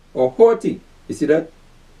proud or haughty. You see that?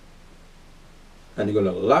 And you're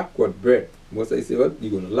going to lack what? Bread. Most I say what?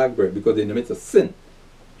 You're going to lack bread because they're in the midst of sin.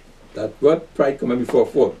 That what? Pride coming before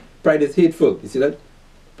fall. Pride is hateful. You see that?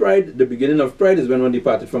 Pride, the beginning of pride is when one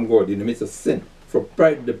departed from God in the midst of sin. For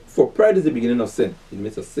pride is the beginning of sin. In the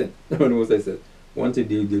midst of sin. That's what Most I said. Once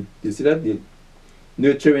you see that? They're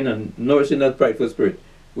nurturing and nourishing that prideful spirit.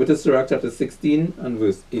 Go to Sirach chapter 16 and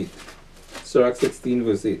verse 8. Sirach 16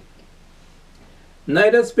 verse 8.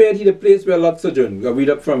 Neither spared he the place where Lot sojourned. We'll read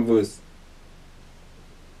up from verse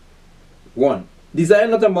 1. Desire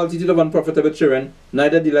not a multitude of unprofitable children,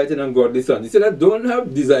 neither delight in ungodly sons. You see that? Don't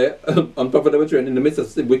have desire unprofitable children in the midst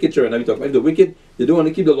of wicked children. We talk about the wicked, they don't want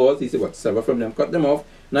to keep the laws. He said, what? Sever from them, cut them off.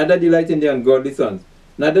 Neither delight in the ungodly sons.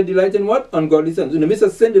 Neither delight in what? Ungodly sons. In the midst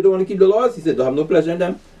of sin, they don't want to keep the laws. He said, don't have no pleasure in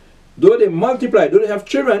them. Though they multiply, though they have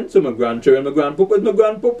children, so my grandchildren, my grandpapa is my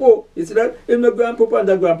grandpapa. You see that? If my grandpapa and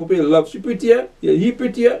that grandpapa, he loves, she prettier? Yeah, he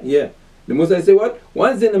prettier? Yeah. The Most I say what?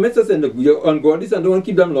 Once in the midst of sin, you're ungodly and don't want to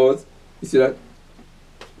keep them laws. You see that?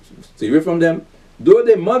 Stay away from them. Though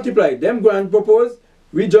they multiply, them grandpapas,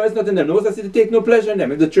 rejoice not in them. The Most I say, take no pleasure in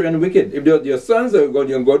them. If the children are wicked, if they're your sons or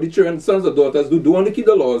your ungodly children, sons or daughters who don't want to keep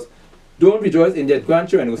the laws, don't rejoice in their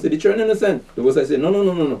grandchildren. You say the children innocent. The Most I say,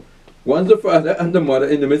 no. Once the father and the mother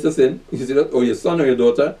in the midst of sin, you see that, or your son or your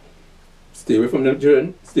daughter, stay away from the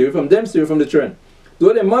children, stay away from them, stay away from the children.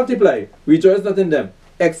 Though they multiply, rejoice not in them,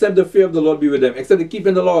 except the fear of the Lord be with them, except the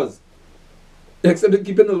keeping the laws. Except the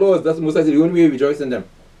keeping the laws, that's the Most I say, the only way you rejoice in them.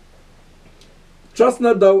 Trust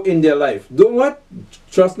not thou in their life. Don't what?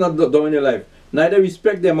 Trust not thou in their life. Neither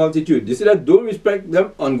respect their multitude. You see that? Don't respect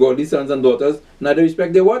them, ungodly sons and daughters. Neither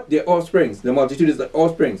respect their what? Their offsprings. The multitude is the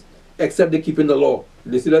offsprings. Except they keeping the law.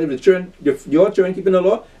 You see that? If the children, if your children keeping the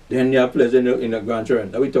law, then you have pleasure in the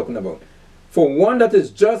grandchildren. That we're talking about. For one that is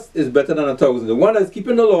just is better than 1,000. The one that's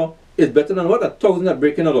keeping the law is better than what? 1,000 that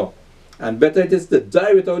breaking the law. And better it is to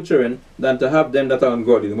die without children than to have them that are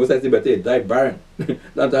ungodly. The Most I say better you die barren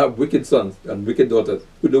than to have wicked sons and wicked daughters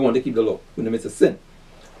who don't want to keep the law, who in the midst of sin.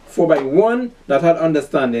 For by one that had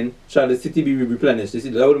understanding shall the city be replenished. You see,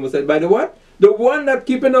 the Most said, by the what? The one that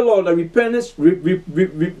keeping the law, that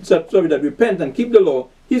that repent and keep the law,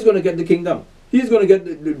 he's going to get the kingdom. He's going to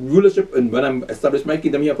get the rulership, and when I establish my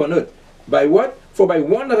kingdom here upon earth. By what? For by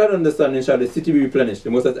one that had understanding shall the city be replenished.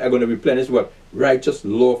 The Most are going to replenish what? Righteous,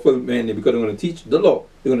 lawful men, because they're going to teach the law.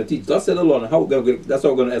 They're going to teach, thus said the law, and how that's how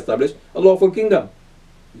we're going to establish a lawful kingdom.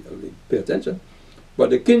 Pay attention.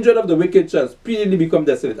 But the kindred of the wicked shall speedily become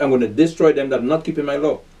desolate. I'm going to destroy them that are not keeping my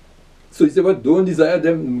law. So you say what? Don't desire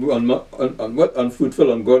them on what?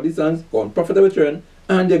 Unfruitful, ungodly sons, or unprofitable children,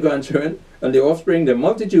 and their grandchildren, and their offspring, their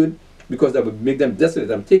multitude, because that would make them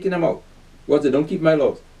desolate. I'm taking them out. What? They don't keep my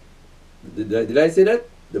laws. Did I say that?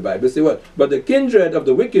 The Bible say what? But the kindred of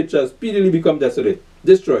the wicked shall speedily become desolate,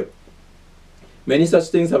 destroyed. Many such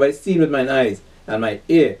things have I seen with mine eyes, and my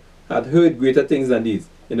ear hath heard greater things than these.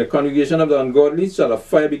 In the congregation of the ungodly shall a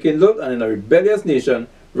fire be kindled, and in a rebellious nation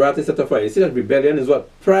wrath is set afire. You see that rebellion is what?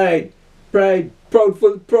 Pride, proud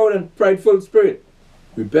and prideful spirit.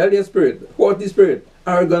 Rebellious spirit, haughty spirit,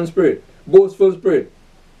 arrogant spirit, boastful spirit.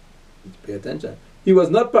 Pay attention. He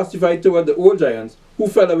was not pacified toward the old giants who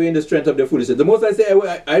fell away in the strength of their foolishness. The Most I say,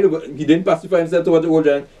 he didn't pacify himself toward the old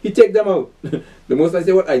giants. He take them out. The Most I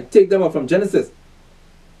say, what? I take them out from Genesis.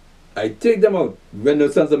 I take them out. When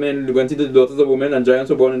the sons of men went into the daughters of women and giants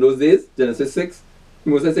were born in those days, Genesis 6, the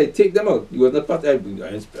Most I say, take them out. He was not pacified.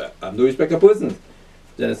 I have no respect of persons.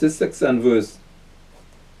 Genesis 6 and verse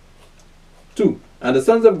 2. And the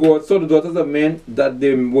sons of God saw the daughters of men that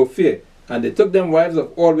they were fair, and they took them wives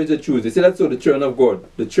of all which they choose. You see that? So the children of God.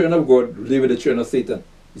 The children of God live with the children of Satan.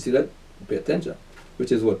 You see that? Pay attention.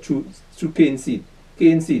 Which is what? Through Cain's seed.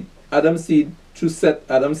 Cain's seed. Adam's seed. Through Seth.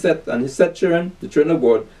 Adam's Seth. And his Seth children, the children of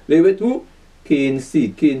God, live with who? Cain's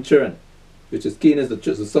seed. Cain's children. Which is Cain is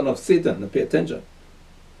the son of Satan. Now pay attention.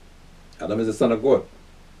 Adam is the son of God.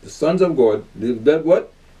 The sons of God live that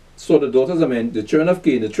what? So the daughters of men, the children of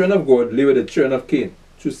Cain, the children of God live with the children of Cain.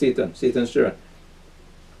 Through Satan. Satan's children.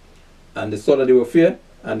 And they saw that they were fair,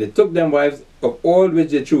 and they took them wives of all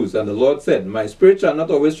which they choose. And the Lord said, my spirit shall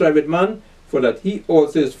not always strive with man, for that he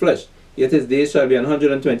also is flesh. Yet his days shall be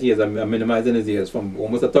 120 years. I'm minimizing his years from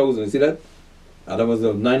almost 1,000. You see that? Adam was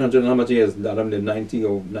 900 and how much years? Adam lived 90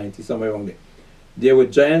 or 90, somewhere around there. There were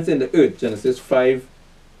giants in the earth. Genesis 5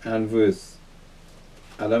 and verse.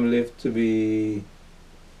 Adam lived to be...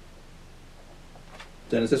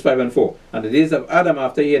 Genesis 5 and 4. And the days of Adam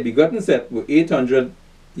after he had begotten Seth were 800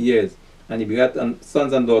 years. And he begat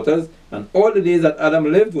sons and daughters. And all the days that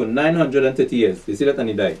Adam lived were 930 years. You see that? And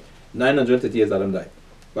he died. 930 years Adam died.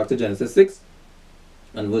 Back to Genesis 6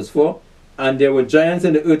 and verse 4. And there were giants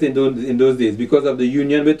in the earth in those days because of the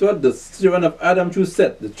union with what? The children of Adam through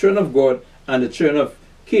Seth, the children of God, and the children of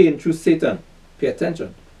Cain through Satan. Pay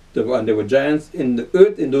attention. And there were giants in the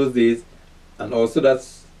earth in those days. And also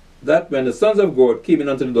that when the sons of God came in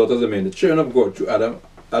unto the daughters of men, the children of God through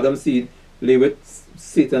Adam's seed lay with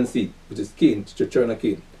Satan's seed, which is Cain, the children of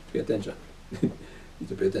Cain. Pay attention. You need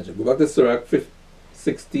to pay attention. Go back to Sirach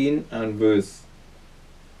 16 and verse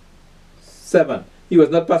 7. He was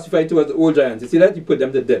not pacified towards the old giants. You see that? He put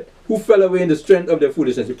them to death. Who fell away in the strength of their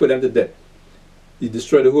foolishness? He put them to death. He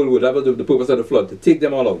destroyed the whole world. That was the purpose of the flood, to take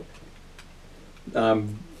them all out.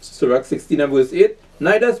 Sirach 16 and verse 8.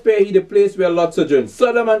 Neither spare he the place where Lot sojourned.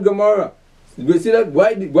 Sodom and Gomorrah. You see that?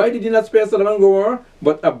 Why did he not spare Sodom and Gomorrah?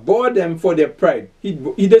 But abhorred them for their pride. He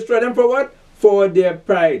destroyed them for what? For their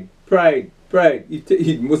pride. Pride.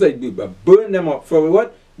 He must burn them up for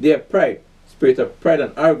what? Their pride. Spirit of pride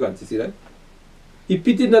and arrogance. You see that? He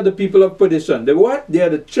pitied not the people of perdition. They what? They are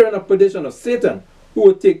the children of perdition of Satan, who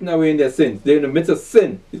were taken away in their sins. They're in the midst of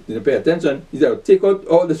sin. You pay attention. He said, take out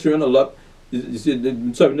all the children of Lot. You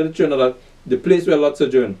see, sorry, not the children of Lot. The place where Lot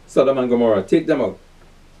sojourned, Sodom and Gomorrah. Take them out.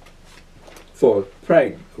 For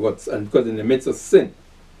pride. And because in the midst of sin.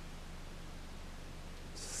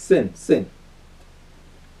 Sin.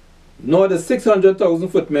 Nor the 600,000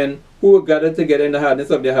 footmen who were gathered together in the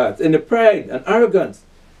hardness of their hearts, in the pride and arrogance.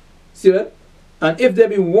 See that? And if there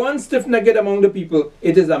be one stiff-necked among the people,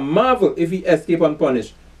 it is a marvel if he escape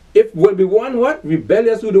unpunished. If will be one what?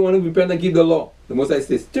 Rebellious who don't want to repent and keep the law. The Most High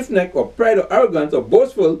says stiff-necked or pride or arrogance or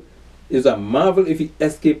boastful is a marvel if he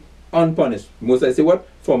escape unpunished. The Most High say what?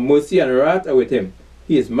 For mercy and wrath are with him.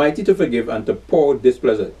 He is mighty to forgive and to pour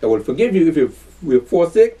displeasure. I will forgive you if you will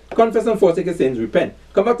forsake, confess and forsake your sins, repent.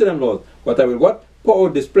 Come back to them, Lord. But I will what? Pour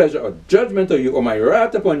out displeasure or judgment on you or my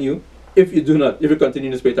wrath upon you if you do not, if you continue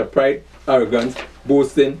in the spirit of pride, arrogance,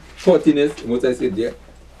 boasting, haughtiness. The Most High said there,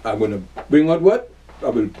 I'm going to bring out what? I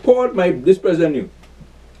will pour out my displeasure on you.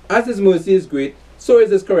 As his mercy is great, so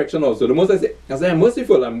is his correction also. The Most High said, as I am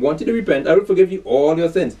merciful, I'm wanting to repent, I will forgive you all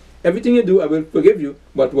your sins. Everything you do, I will forgive you.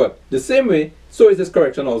 But what? The same way, so is his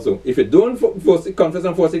correction also. If you don't confess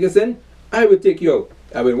and forsake your sin, I will take you out.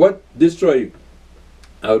 I will what? Destroy you.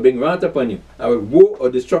 I will bring wrath upon you. I will woe or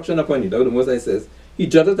destruction upon you. That's what the Most High says. He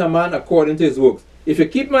judgeth a man according to his works. If you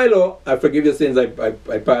keep my law, I forgive your sins, I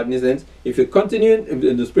pardon your sins. If you continue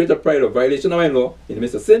in the spirit of pride or violation of my law, in the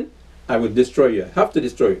midst of sin, I will destroy you. I have to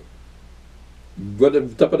destroy you. What the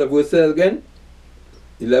top of the verse says again?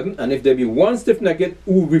 11. And if there be one stiff-necked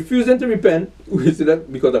who refusing to repent, who is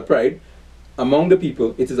that because of pride, among the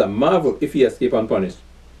people, it is a marvel if he escape unpunished.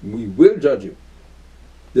 We will judge you.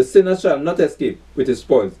 The sinner shall not escape with his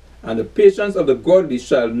spoils, and the patience of the godly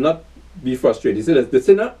shall not be frustrated. He said the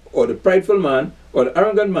sinner or the prideful man or the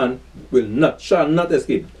arrogant man shall not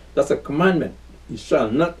escape. That's a commandment. He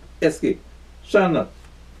shall not escape. Shall not.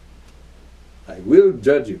 I will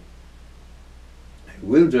judge you. I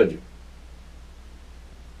will judge you.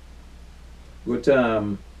 Go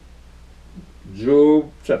to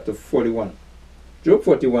Job chapter 41. Job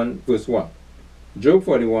 41 verse 1. Job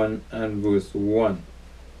 41 and verse 1.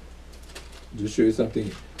 Just show you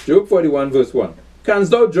something. Job 41 verse 1.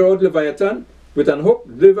 Canst thou draw out Leviathan with an hook?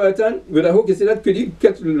 Leviathan with a hook, you see that? Could you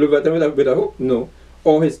catch Leviathan with a hook? No.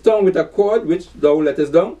 Or his tongue with a cord which thou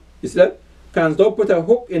lettest down? You see that? Canst thou put a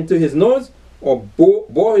hook into his nose? Or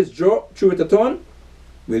bore his jaw through with a thorn?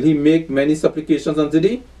 Will he make many supplications unto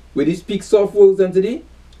thee? Will he speak soft words unto thee?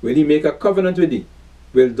 Will he make a covenant with thee?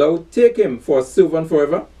 Will thou take him for a servant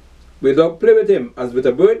forever? Will thou play with him as with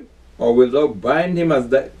a bird? Or will thou bind him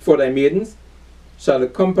as for thy maidens? Shall the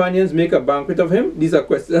companions make a banquet of him? These are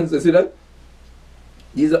questions, you see that?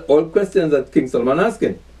 These are all questions that King Solomon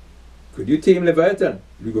asking. Could you tame Leviathan?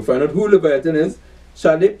 We go find out who Leviathan is.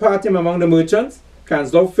 Shall they part him among the merchants?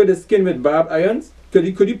 Canst thou fit his skin with barbed irons? Could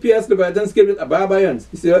you pierce Leviathan's skin with barbed irons?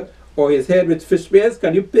 You see that? Or his head with fish spears?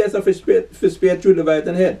 Can you pierce a fish spear through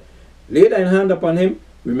Leviathan's head? Lay thine hand upon him.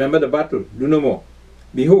 Remember the battle. Do no more.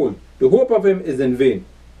 Behold, the hope of him is in vain.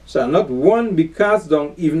 Shall not one be cast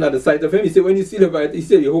down even at the sight of him? He said, when you see Leviathan, he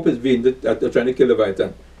said, your hope is vain that they're trying to kill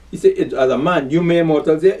Leviathan. He said, as a man, you mere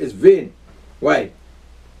mortals here, is vain. Why?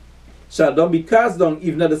 shall not be cast down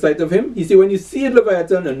even at the sight of him. He said, when you see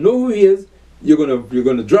Leviathan and know who he is, you're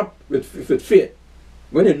gonna drop with fear.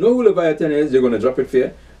 When you know who Leviathan is, you're gonna drop with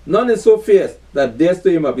fear. None is so fierce that dares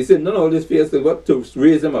stir him up. He said, none of all this fear is what to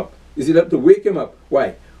raise him up. You see that, to wake him up.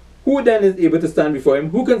 Why? Who then is able to stand before him?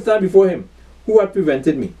 Who can stand before him? Who had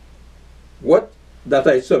prevented me? Who had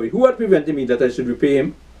prevented me that I should repay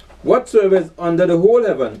him? Whatsoever is under the whole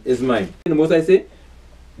heaven is mine. The Most I say,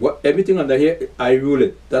 everything under here, I rule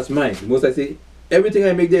it. That's mine. The Most I say, everything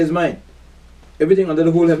I make there is mine. Everything under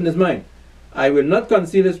the whole heaven is mine. I will not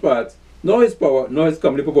conceal his parts, nor his power, nor his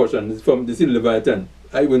comely proportion. It's from the Leviathan.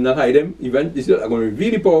 I will not hide him. Even this, I'm going to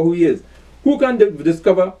reveal the power who he is. Who can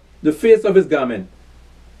discover the face of his garment?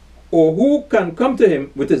 Or who can come to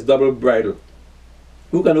him with his double bridle?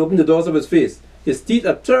 Who can open the doors of his face? His teeth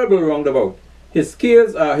are terrible round about. His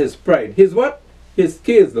scales are his pride. His what? His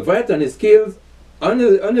scales, Leviathan, his scales on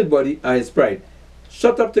his body are his pride.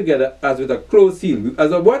 Shut up together as with a closed seal.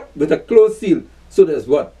 As a what? With a closed seal. So there's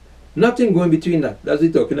what? Nothing going between that. That's what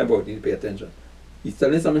he's talking about. You pay attention. He's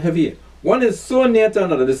telling something heavy here. One is so near to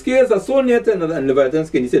another. The scales are so near to another, and Leviathan's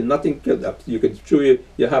skin. He said nothing killed up. You can show your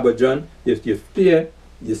habergeon, your spear,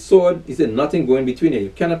 your sword. He said nothing going between it.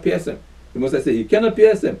 You cannot pierce him. The Most I say, you cannot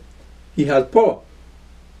pierce him. He has power.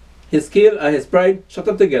 His scale and his pride shut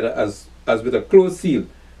up together as with a closed seal.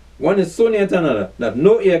 One is so near to another that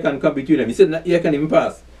no air can come between them. He said no air can even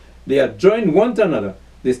pass. They are joined one to another.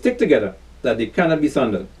 They stick together that they cannot be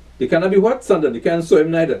sundered. They cannot be what? Sundered. You can't sew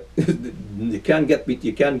him neither. You can't get beat.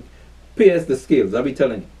 You can't pierce the scales. I'll be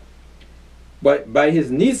telling you. But by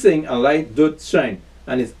his neesing a light doth shine,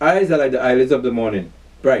 and his eyes are like the eyelids of the morning,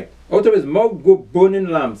 bright. Out of his mouth go burning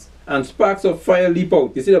lamps, and sparks of fire leap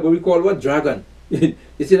out. You see that what we call what? Dragon. You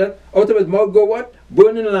see that? Out of his mouth go what?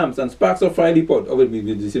 Burning lamps, and sparks of fire leap out. Oh,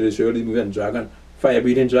 you see the show, this movie on dragon,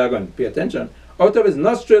 fire-breathing dragon. Pay attention. Out of his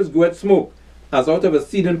nostrils goeth smoke, as out of a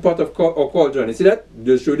seething pot of or cauldron. You see that?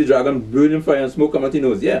 They show the dragon burning fire and smoke come out his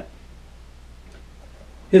nose. Yeah.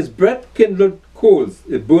 His breath kindled coals,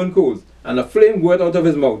 it burned coals, and a flame goeth out of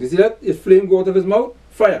his mouth. You see that? His flame go out of his mouth?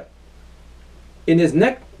 Fire. In his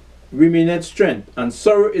neck remaineth strength, and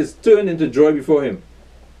sorrow is turned into joy before him.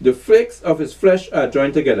 The flakes of his flesh are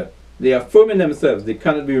joined together. They are firm in themselves, they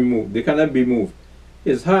cannot be removed, they cannot be moved.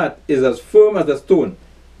 His heart is as firm as a stone,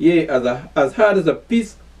 yea, as hard as a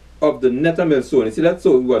piece of the nether millstone. You see that?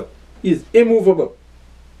 So what? He is immovable.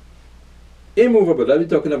 Immovable, that we're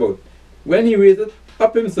talking about. When he raiseth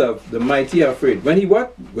up himself, the mighty are afraid. When he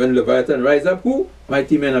what? When Leviathan rise up, who?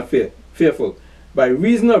 Mighty men are fearful. By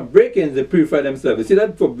reason of break-ins, they purify themselves. You see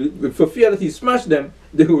that? For fear that he smash them,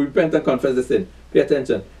 they will repent and confess the sin. Pay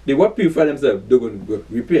attention. They what? Purify themselves. They will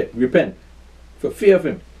repent. For fear of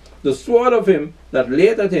him. The sword of him that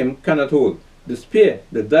layeth at him cannot hold. The spear,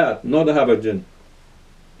 the dart, nor the habergeon.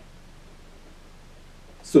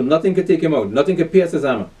 So nothing can take him out. Nothing can pierce his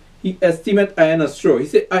armor. He estimeth iron as straw. He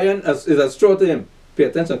said iron is as straw to him. Pay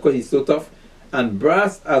attention because he's so tough. And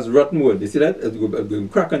brass as rotten wood. You see that? It's going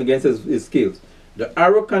cracking against his scales. The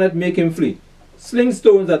arrow cannot make him flee. Sling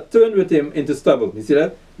stones are turned with him into stubble. You see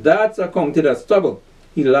that? Darts are counted as stubble.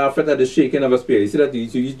 He laugheth at the shaking of a spear. You see that?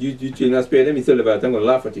 You change a spear at him, he said, Leviathan, I'm going to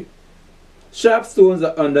laugh at you. Sharp stones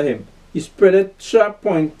are under him. He spreadeth sharp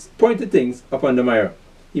pointed things upon the mire.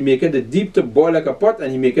 He maketh the deep to boil like a pot,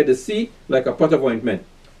 and he maketh the sea like a pot of ointment.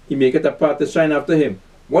 He maketh a path to shine after him.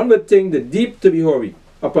 One would think the deep to be hoary.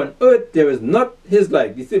 Upon earth there is not his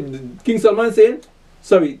like. You see, King Solomon saying,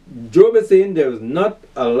 Job is saying there is not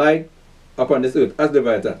a like upon this earth as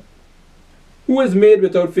Leviathan. Who is made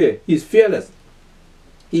without fear? He is fearless.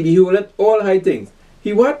 He beholdeth all high things.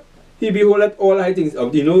 He what? He beholdeth all high things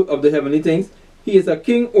of the heavenly things. He is a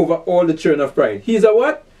king over all the children of pride. He is a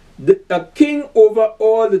what? A king over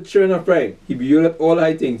all the children of pride. He beholdeth all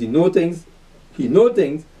high things. He know things,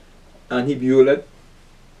 and he beholdeth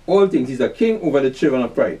all things. He's a king over the children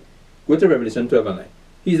of pride. Go to Revelation 12 and 9.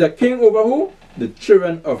 He's a king over who? The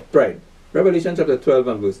children of pride. Revelation chapter 12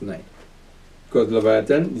 and verse 9. Because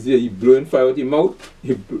Leviathan, you see, he blowing fire out his mouth,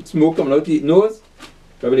 smoke coming out his nose.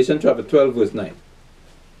 Revelation chapter 12 verse 9.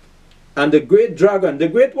 And the great dragon, the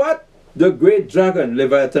great what? The great dragon,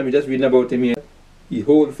 Leviathan, we're just reading about him here. He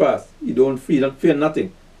hold fast. He don't fear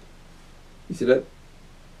nothing. You see that?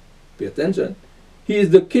 Pay attention. He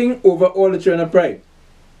is the king over all the children of pride.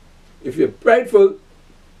 If you're prideful,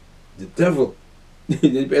 the devil.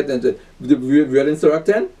 You pay attention. We're in Sirach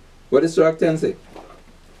 10. What does Sirach 10 say?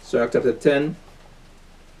 Sirach chapter 10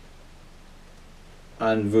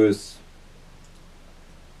 and verse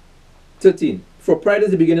 13. For pride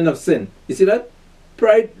is the beginning of sin. You see that?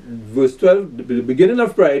 Pride, verse 12, the beginning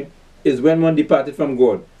of pride is when one departed from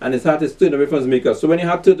God, and his heart is turned away from his maker. So when you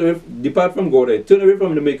have to depart from God, right, turn away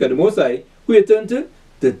from the maker, the Most High, who you turn to?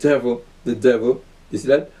 The devil. The devil. You see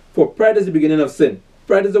that? For pride is the beginning of sin.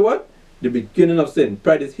 Pride is the what? The beginning of sin.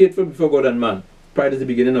 Pride is hateful before God and man. Pride is the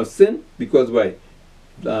beginning of sin, because why?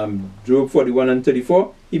 Job 41 and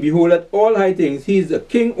 34, he beholdeth all high things, he is a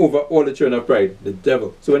king over all the children of pride, the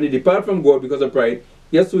devil. So when you depart from God because of pride,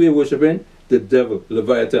 guess who you're worshiping? The devil,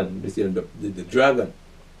 Leviathan, the dragon.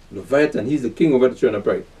 Leviathan, he's the king over the children of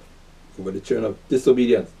pride, over the children of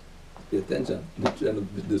disobedience. Pay attention, the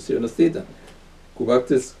children of Satan. Go back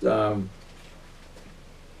to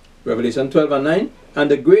Revelation 12 and 9.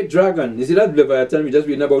 And the great dragon, you see that Leviathan we just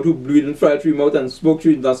reading about, who breathed in fire through his mouth and spoke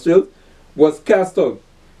through his nostrils, was cast out.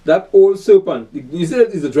 That old serpent, you see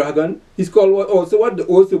that is a dragon. He's called what? Also what? The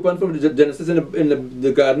old serpent from the Genesis in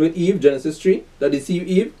the garden with Eve, Genesis 3, that deceived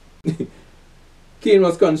Eve. Cain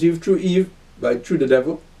was conceived through Eve, through the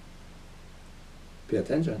devil. Pay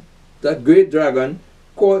attention. That great dragon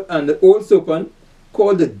called, and the old serpent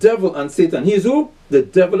called the devil and Satan. He is who? The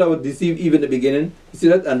devil that would deceive Eve in the beginning. You see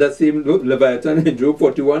that? And that same Leviathan in Job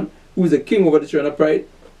 41, who is the king over the children of pride.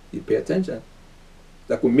 You pay attention.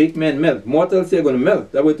 That could make men melt. Mortals are going to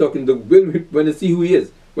melt. That we're talking the when they see who he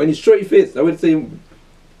is. When he show his face. I would say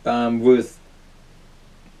verse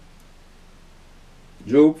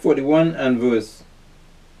Job 41 and verse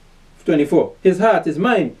 24. His heart, his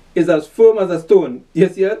mind, is as firm as a stone.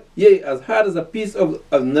 Yes, yet, yea, as hard as a piece of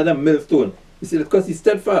another millstone. You see, because he's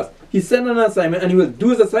steadfast. He sent on an assignment and he will do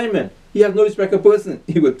his assignment. He has no respect of person.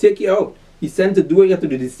 He will take you out. He's sent to do what you have to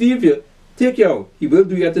do, deceive you, take you out. He will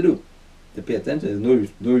do what you have to do. To pay attention, there's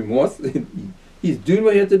no remorse. He's doing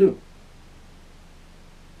what he has to do.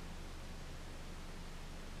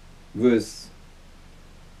 Verse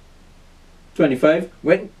 25.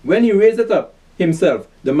 When he raised it up himself,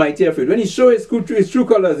 the mighty are afraid. When he showed his true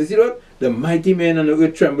colors, you see what? The mighty men on the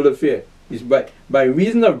earth tremble with fear. It's by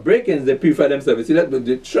reason of break-ins, they purify themselves. You see that? But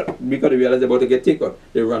because they realize they're about to get taken out,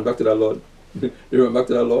 they run back to the Lord. They run back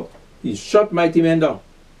to the Lord. He shut mighty men down.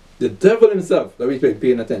 The devil himself, that we're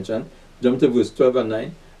paying attention, jump to verse 12 and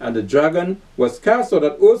 9. And the dragon was cast out,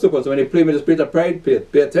 that also was when they play with the spirit of pride,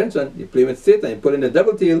 pay attention, you play with Satan, you put in the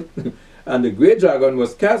devil tail. And the great dragon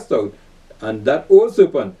was cast out, and that old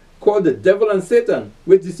serpent, called the devil and Satan,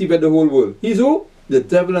 which deceived the whole world. He's who? The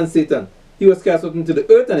devil and Satan. He was cast out into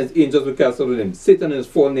the earth, and his angels were cast out with him. Satan and his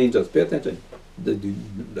fallen angels. Pay attention.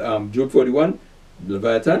 Job 41,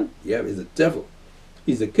 Leviathan, yeah, is the devil.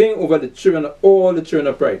 He's the king over the children, all the children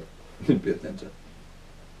of pride. Pay attention.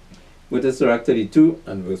 With the Sirach 32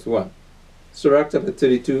 and verse 1. Sirach chapter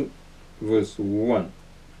 32, verse 1.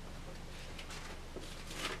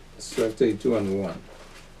 Sirach 32 and 1.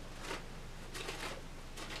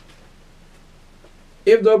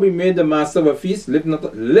 If thou be made the master of a feast, lift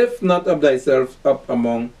not up thyself up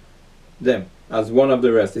among them as one of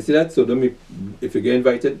the rest. You see that? So don't be, if you get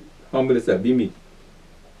invited, humble yourself, be me.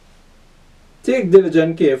 Take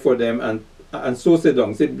diligent care for them, and so sit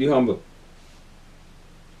down. Say, be humble.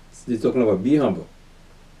 He's talking about be humble.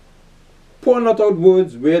 Pour not out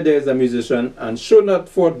words where there is a musician, and show not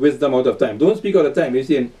forth wisdom out of time. Don't speak out of time. You're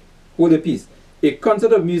saying, hold a peace. A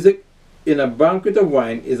concert of music in a banquet of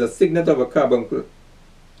wine is a signet of a carbuncle.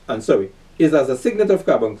 Is as a signet of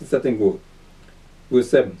carbuncle set in gold. Verse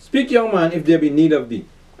 7. Speak, young man, if there be need of thee,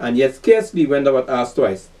 and yet scarcely when thou art asked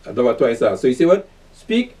twice. Thou art twice asked. So you say what?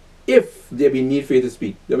 Speak if there be need for you to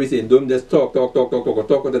speak. That we say, don't just talk with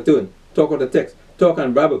the tone, talk with the text, talk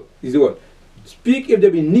and babble. You see what? Speak if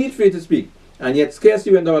there be need for you to speak, and yet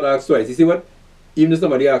scarcely when thou art asked twice. You see what? Even if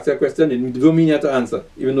somebody asks a question, it don't mean you have to answer,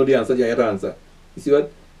 even though the answer you have to answer. You see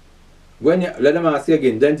what? When you let them ask you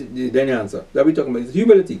again, then you answer. That we're talking about is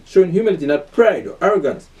humility, showing humility, not pride or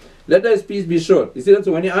arrogance. Let thy speech be short. You see that?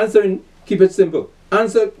 So when you're answering, keep it simple.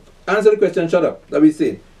 Answer the question, shut up. That we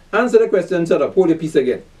say. Answer the question, shut up. Hold your peace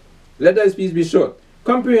again. Let thy speech be short.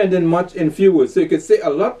 Comprehending much in few words. So you could say a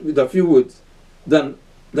lot with a few words than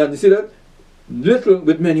you see that? Little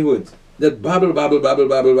with many words. That babble.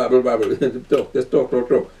 Just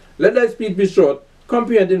talk. Let thy speech be short.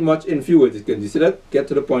 Comprehending much in few words. You see that? Get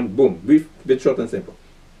to the point. Boom. Brief, bit short and simple.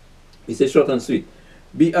 He says short and sweet.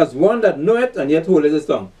 Be as one that knoweth and yet holdeth his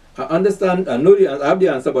tongue. I understand, I know I have the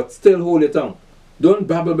answer, but still hold your tongue. Don't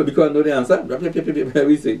babble because I know the answer.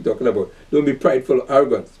 We say, talking about. Don't be prideful,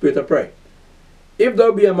 arrogant, spirit of pride. If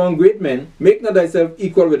thou be among great men, make not thyself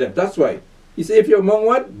equal with them. That's why. He said, if you're among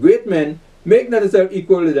what? Great men, make not thyself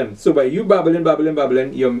equal with them. So by you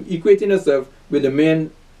babbling, you're equating yourself with the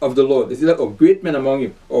men of the Lord. Is it like great men among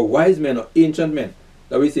you, or wise men, or ancient men?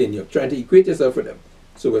 That we saying you're trying to equate yourself with them.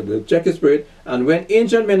 So we'll check your spirit, and when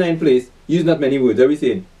ancient men are in place, use not many words. That we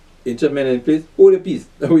saying ancient men in place, hold your peace.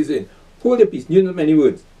 That's what he's saying. Hold your peace. Use not many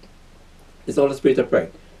words. It's all the spirit of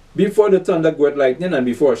pride. Before the thunder goeth lightning, and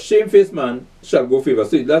before a shamefaced man shall go favor.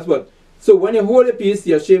 So that's what. So when you hold your peace,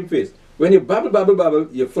 you're shamefaced. When you babble,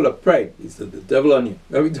 you're full of pride. It's the devil on you.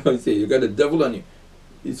 Every time you say, you got the devil on you.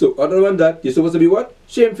 So other than that, you're supposed to be what?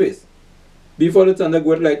 Shamefaced. Before the thunder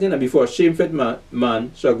goeth lightning, and before a shamefaced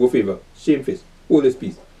man shall go favor. Shamefaced. Hold his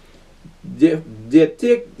peace. They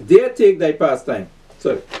take thy pastime.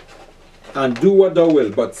 Sorry. And do what thou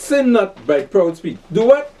wilt, but sin not by proud speech. Do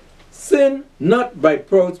what? Sin not by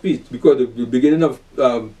proud speech. Because the beginning of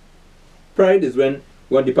pride is when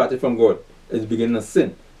one departed from God. It's the beginning of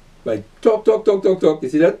sin. By talk. You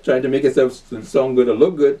see that? Trying to make yourself sound good or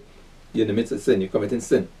look good. You're in the midst of sin. You're committing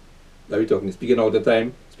sin. That we're talking. Speaking all the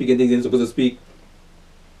time. Speaking things you're supposed to speak.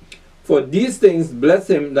 For these things bless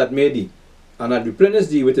him that made thee, and hath replenished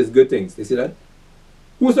thee with his good things. You see that?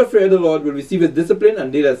 Whoso fear the Lord will receive his discipline,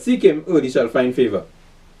 and they that seek him early shall find favor.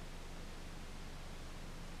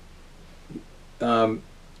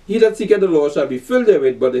 He that seeketh the law shall be filled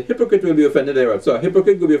therewith, but the hypocrite will be offended thereof. So a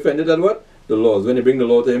hypocrite will be offended at what? The laws. When they bring the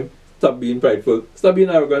law to him, stop being prideful, stop being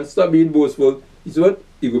arrogant, stop being boastful. You see what?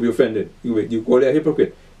 He will be offended. You call it a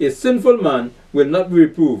hypocrite. A sinful man will not be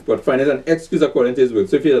reproved, but findeth an excuse according to his will.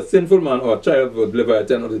 So if you're a sinful man or a child of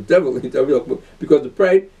Leviathan or the devil, because the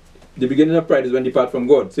pride, the beginning of pride is when you depart from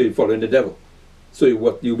God, so you're following the devil. So you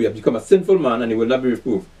will become a sinful man and he will not be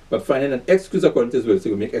reproved, but finding an excuse according to his will. So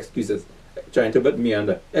you make excuses, trying to but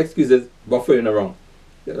meander. Excuses, buffering around.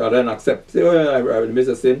 Rather than accept, say, oh, I miss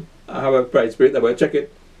a sin, I have a pride spirit, I better check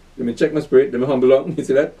it. Let me check my spirit, let me humble up, you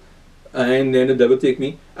see that? And then the devil take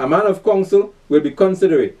me. A man of counsel will be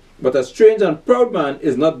considerate, but a strange and proud man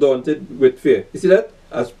is not daunted with fear. You see that?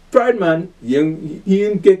 As pride man, he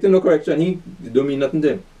ain't getting no correction, he don't mean nothing to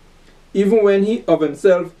him. Even when he of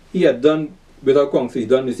himself he had done without counsel, he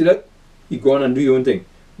done, you see that? He go on and do your own thing.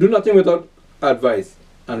 Do nothing without advice.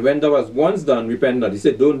 And when thou hast once done, repent not. He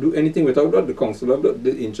said, don't do anything without what? The counsel of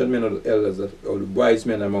the ancient men or the elders or the wise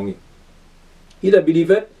men among you. He that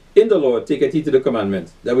believeth in the Lord taketh heed to the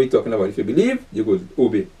commandments. That we're talking about. If you believe, you go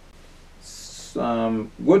obey.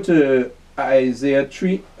 Go to Isaiah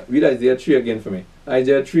 3. Read Isaiah 3 again for me.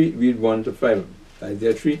 Isaiah 3, read 1 to 5.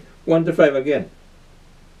 Isaiah 3, 1 to 5 again.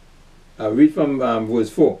 I'll read from verse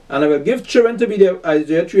 4. And I will give children to be their,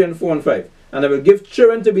 Isaiah 3 and 4 and 5. And I will give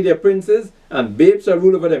children to be their princes, and babes shall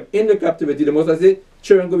rule over them in the captivity. The most I say,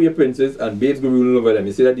 children will be your princes, and babes will rule over them.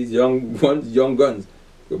 You see that these young ones, young guns,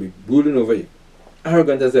 will be ruling over you.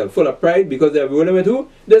 Arrogant as hell, full of pride, because they are ruling with who?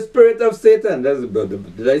 The spirit of Satan. That's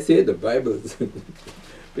did I say it? The Bible.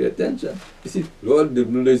 Pay attention. You see, Lord, the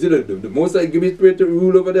Most High give His spirit to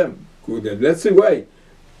rule over them. Good. Then let's see why.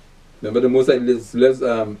 Remember, the Most High let's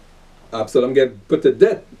Absalom get put to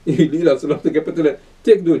death. He lead Absalom to get put to death.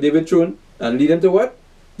 Take David's throne and lead him to what?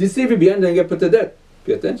 Deceive him behind and get put to death.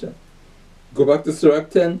 Pay attention. Go back to Sirach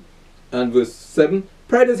 10 and verse 7.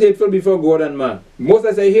 Pride is hateful before God and man. Most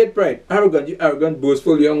I say hate pride. Arrogant, you arrogant,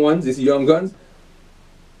 boastful young ones, these young guns.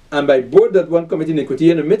 And by both that one commit iniquity,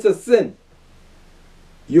 you're in the midst of sin.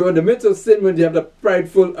 You're in the midst of sin when you have the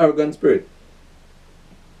prideful, arrogant spirit.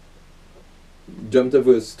 Jump to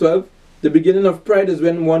verse 12. The beginning of pride is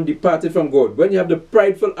when one departed from God. When you have the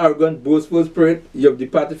prideful, arrogant, boastful spirit, you have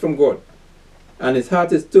departed from God. And his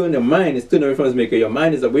heart is turned, your mind is turned away from his maker. Your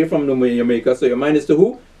mind is away from your maker. So your mind is to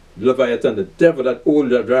who? Leviathan, the devil, that old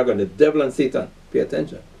dragon, the devil and Satan. Pay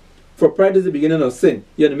attention. For pride is the beginning of sin.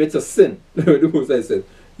 You're in the midst of sin. The Most High said,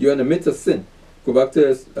 you're in the midst of sin. Go back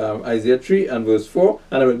to Isaiah 3 and verse 4.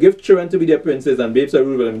 And I will give children to be their princes, and babes shall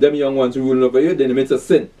rule over them. Them young ones who rule over you, they're in the midst of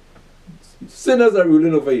sin. Sinners are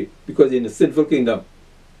ruling over you because you're in the sinful kingdom.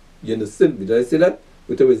 You're in the sin. Did I say that?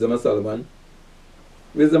 With the wisdom of Solomon.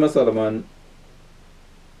 Wisdom of Solomon.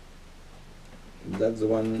 That's the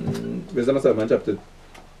one. Wisdom of Solomon, chapter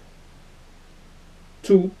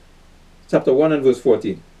 2, chapter 1 and verse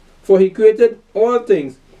 14. For he created all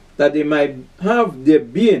things that they might have their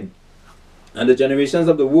being, and the generations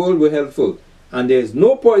of the world were healthful, and there is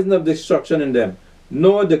no poison of destruction in them,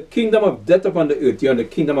 nor the kingdom of death upon the earth. You're in the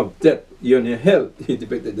kingdom of death. You're in hell.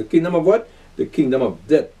 The kingdom of what? The kingdom of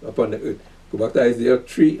death upon the earth. Go back to Isaiah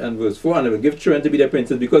 3 and verse 4. And I will give children to be their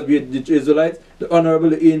princes, because we are the Israelites, the honorable,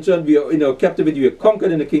 the ancient, we are in our captivity, we are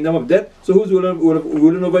conquered in the kingdom of death. So who's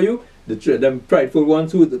ruling over you? Them prideful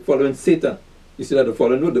ones who are following Satan. You see that the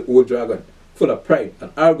following the old dragon, full of pride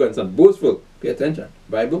and arrogance and boastful. Pay attention.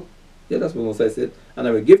 Bible. Yeah, that's what Moses said. And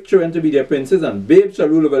I will give children to be their princes, and babes shall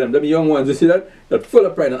rule over them. Them young ones, you see that? They're full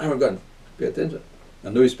of pride and arrogance. Pay attention.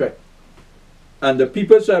 And no respect. And the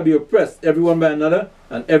people shall be oppressed, everyone by another,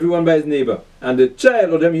 and everyone by his neighbor. And the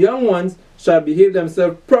child or them young ones shall behave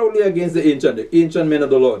themselves proudly against the ancient men of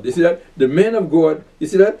the Lord. You see that? The men of God, you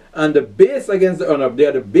see that? And the base against the honorable. They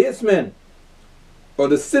are the base men, or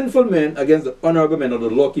the sinful men against the honorable men, or the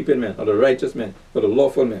law-keeping men, or the righteous men, or the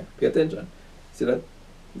lawful men. Pay attention. See that?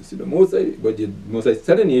 You see the Mosai, but the Mosai is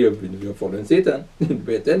telling you you're following Satan.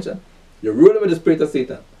 Pay attention. You're ruling with the spirit of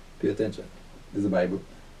Satan. Pay attention. This is the Bible.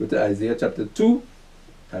 Go to Isaiah chapter 2.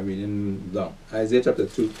 I'm reading down. Isaiah chapter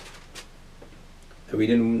 2. I'm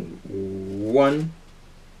reading 1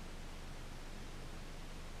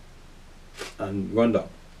 and 1 down.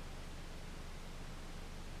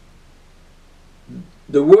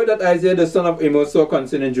 The word that Isaiah the son of Amos saw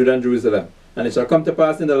concerning Judah and Jerusalem. And it shall come to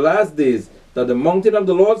pass in the last days that the mountain of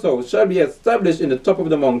the Lord's house shall be established in the top of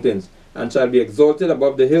the mountains, and shall be exalted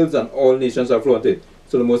above the hills, and all nations shall flow unto it.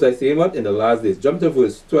 So the Most High saying what? In the last days. Jump to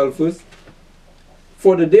verse 12 first.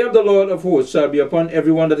 For the day of the Lord of hosts shall be upon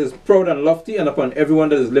everyone that is proud and lofty, and upon everyone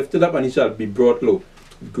that is lifted up, and he shall be brought low.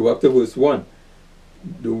 Go up to verse 1.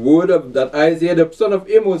 The word of that Isaiah the son of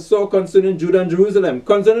Amos saw concerning Judah and Jerusalem.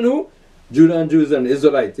 Concerning who? Judah and Jerusalem,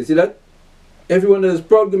 Israelites. You see that? Everyone that is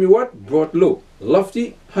proud going to be what? Brought low.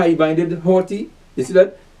 Lofty, high-minded, haughty. You see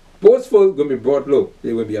that? Boastful going to be brought low.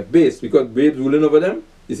 They will be abased because babes ruling over them.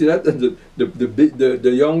 You see that?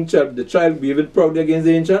 The young child, the child behaving proudly against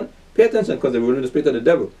the ancient. Pay attention, because they're ruling the spirit of the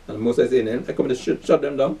devil. And the Most High saying, I come to shut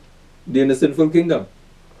them down. They're in the sinful kingdom.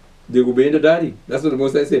 They obey the daddy. That's what the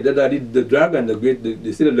Most High said. The daddy, the dragon,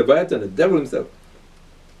 the see the Leviathan, the devil himself.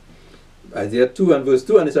 Isaiah 2 and verse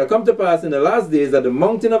 2. And it shall come to pass in the last days that the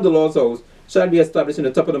mountain of the Lord's house shall be established in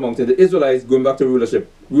the top of the mountain. The Israelites going back to rulership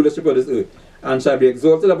of this earth, and shall be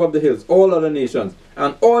exalted above the hills, all other nations,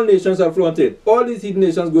 and all nations shall flow unto it. All these heathen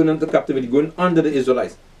nations going into captivity, going under the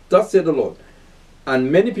Israelites. Thus said the Lord.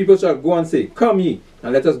 And many people shall go and say, Come ye,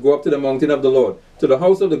 and let us go up to the mountain of the Lord, to the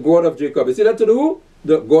house of the God of Jacob. You see that to the who?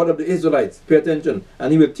 The God of the Israelites. Pay attention.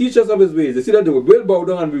 And he will teach us of his ways. You see that they will bow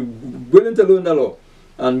down and be willing to learn the law.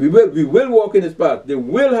 And we will walk in his path. They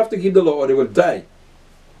will have to keep the law or they will die.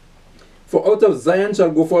 For out of Zion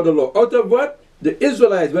shall go forth the law. Out of what? The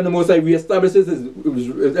Israelites, when the Most High reestablishes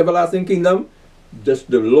his everlasting kingdom, just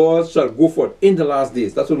the laws shall go forth in the last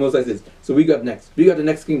days. That's what Most High says. So we got next. We got the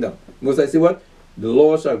next kingdom. Most High say what? The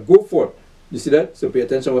law shall go forth. You see that? So pay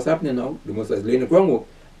attention what's happening now. The Most High is laying the groundwork.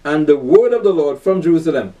 And the word of the Lord from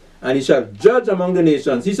Jerusalem. And he shall judge among the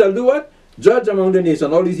nations. He shall do what? Judge among the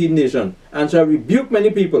nations, all these heathen nations. And shall rebuke many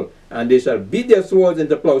people. And they shall beat their swords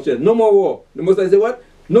into plowshares. No more war. The Most High say what?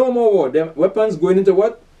 No more war. Their weapons going into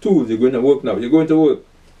what? Tools. You're going to work now. You're going to work.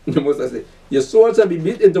 The Most High say, your swords shall be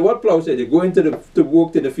beat into what plowshare? You're going to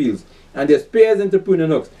work in the fields. And their spears into pruning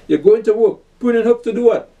hooks. You're going to work. Pruning hook to do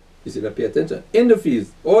what? You see that? Pay attention. In the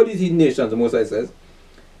fields, all these heathen nations, the Most High says,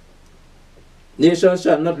 nations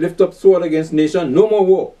shall not lift up sword against nation. No more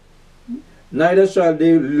war. Neither shall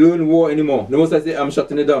they learn war anymore. The Most High say, I'm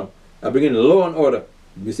shutting it down. I'm bringing law and order.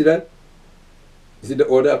 You see that? You see the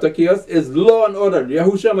order after chaos is law and order.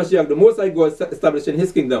 Yahushua Mashiach, the Most High God establishing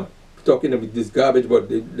his kingdom. Talking about this garbage, but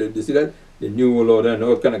you see that? The new world order and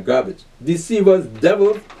all kind of garbage. Deceivers,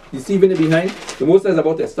 devils, deceiving it behind. The Most High is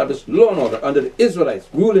about to establish law and order under the Israelites,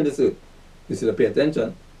 ruling this earth. You see that? Pay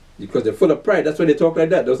attention. Because they're full of pride. That's why they talk like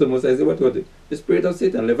that. That's what the Most High say. What? The spirit of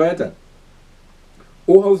Satan, Leviathan.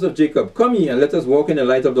 O house of Jacob, come ye and let us walk in the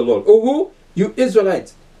light of the Lord. O who? You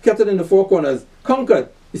Israelites, scattered in the four corners, conquered.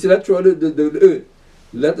 You see that throughout the earth.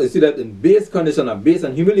 Let us see that in base condition, and base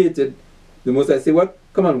and humiliated. The Most High say what?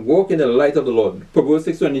 Come and walk in the light of the Lord. Proverbs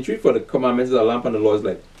 6:23, for the commandments is a lamp and the law is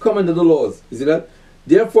light. Come under the laws. You see that?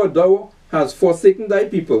 Therefore thou hast forsaken thy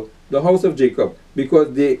people, the house of Jacob,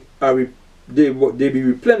 because they be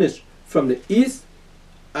replenished from the east,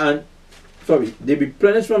 and they be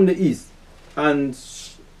replenished from the east, and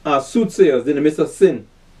are soothsayers in the midst of sin,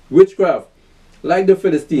 witchcraft, like the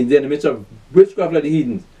Philistines. They're in the midst of witchcraft like the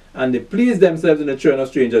heathens, and they please themselves in the children of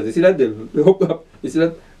strangers. You see that? They hook up. You see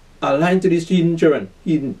that? Aligned to these heathen children.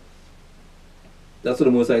 Heathen. That's what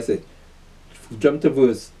the Most High say. Jump to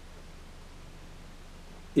verse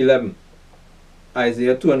 11.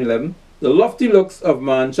 Isaiah 2 and 11. The lofty looks of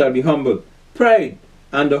man shall be humbled. Pride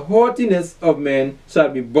and the haughtiness of men shall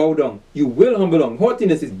be bowed down. You will humble down.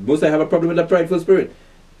 Haughtiness is, Most High have a problem with the prideful spirit.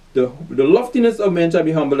 The loftiness of men shall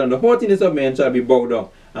be humbled, and the haughtiness of men shall be bowed down.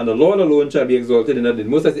 And the Lord alone shall be exalted in that day.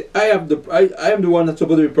 Most High say, I am the one that's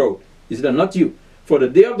supposed to be proud. He said, not you. For the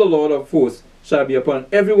day of the Lord of hosts shall be upon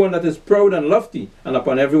everyone that is proud and lofty, and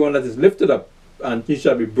upon everyone that is lifted up, and he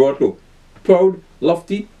shall be brought low. Proud,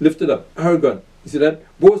 lofty, lifted up, arrogant. You see that?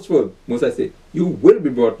 Boastful. Most I say, you will be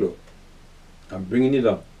brought low. I'm bringing it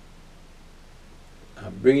down.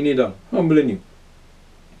 I'm bringing you down, humbling you.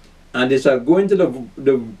 And they shall go into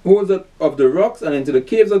the holes of the rocks and into the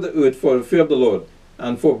caves of the earth for the fear of the Lord,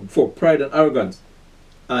 and for pride and arrogance.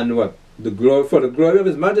 And what? For the glory of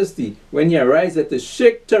his majesty, when he ariseth to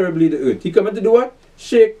shake terribly the earth. He cometh to do what?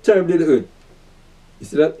 Shake terribly the earth. You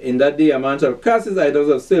see that? In that day a man shall cast his idols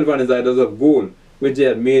of silver and his idols of gold, which they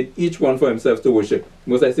had made each one for himself to worship.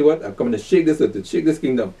 Most I say what? I'm coming to shake this earth, to shake this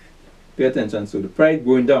kingdom. Pay attention. So the pride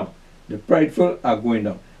going down. The prideful are going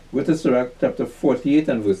down. Go to Sirach chapter 48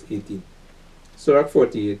 and verse 18. Sirach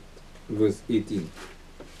 48 verse 18.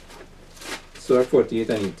 Sirach 48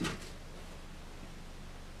 and 18.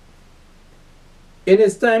 In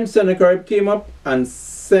his time Sennacherib came up and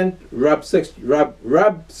sent Rabshakeh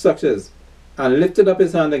and lifted up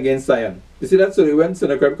his hand against Zion. You see that? So when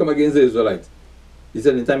Sennacherib come against the Israelites, he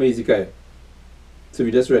said in the time of Ezekiel. So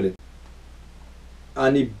we just read it.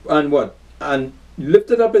 And what? And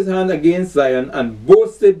lifted up his hand against Zion and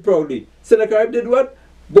boasted proudly. Sennacherib did what?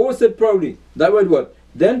 Boasted proudly. That word what?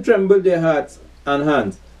 Then trembled their hearts and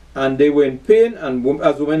hands, and they were in pain and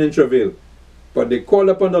as women in travail. But they called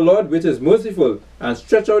upon the Lord, which is merciful, and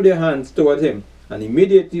stretched out their hands toward him. And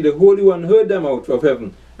immediately the Holy One heard them out of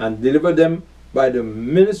heaven, and delivered them by the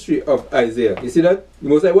ministry of Isaiah. You see that? You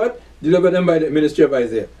must say what? Delivered them by the ministry of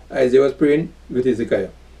Isaiah. Isaiah was praying with Hezekiah.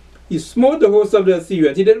 He smote the host of the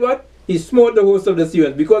Assyrians. He did what? He smote the host of the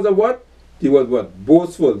Assyrians. Because of what? He was what?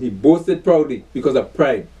 Boastful. He boasted proudly because of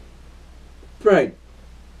pride. Pride.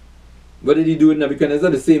 What did he do in Nebuchadnezzar?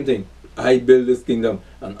 The same thing. I build this kingdom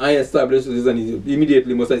and I establish this, and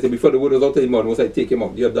immediately must I say, before the word was out of his mouth, must I take him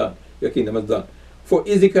out. You're done. Your kingdom is done. For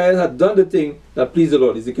Ezekiel had done the thing that pleased the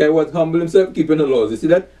Lord. Ezekiel was humble himself, keeping the laws. You see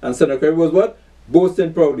that? And Sennacherib was what?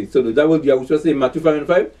 Boasting proudly. So that will be, I was just saying, Matthew 5 and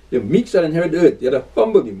 5, the meek shall inherit the earth. You have to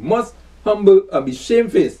humble. You must humble and be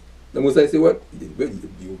shamefaced. The most I say what?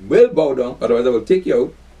 You will bow down, otherwise I will take you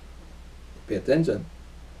out. Pay attention.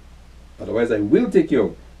 Otherwise I will take you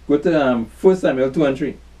out. Go to 1 Samuel 2 and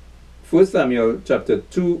 3. 1 Samuel chapter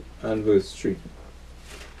 2 and verse 3.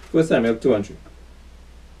 1 Samuel 2 and 3.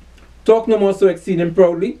 Talk no more so exceeding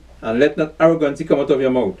proudly, and let not arrogancy come out of your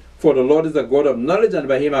mouth. For the Lord is a God of knowledge, and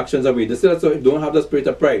by him actions are weighed. You see that? So don't have the spirit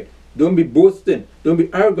of pride. Don't be boasting. Don't be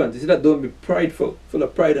arrogant. You see that? Don't be prideful, full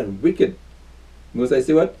of pride and wicked. Most I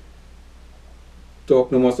say what?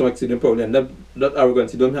 Talk no more so exceeding proudly, and not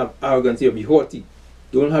arrogancy. Don't have arrogancy or be haughty.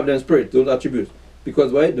 Don't have them spirit, those attributes.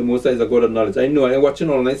 Because why? The Most High is a God of knowledge. I know, I'm watching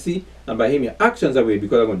all and I see, and by him your actions are weighed,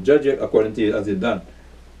 because I'm going to judge you according to as it's done.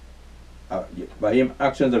 By him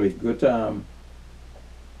actions are weighed. Go to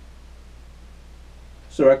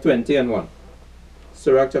Sirach 20 and 1.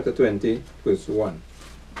 Sirach chapter 20 verse 1.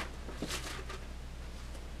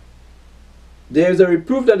 There is a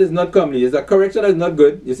reproof that is not comely. There's a correction that is not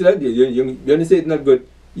good. You see that? You only say it's not good,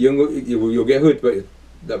 you'll get hurt by it.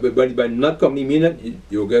 But by not comely meaning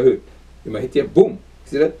you'll get hurt. You might hit you, boom.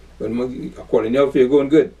 See that? According to you're going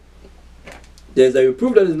good. There is a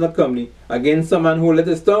reproof that is not comely against some man who holdeth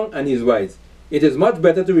his tongue and he is wise. It is much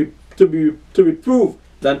better to reprove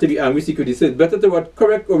than to be angry secretly. He says, better to what?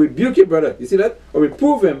 Correct or rebuke your brother. You see that? Or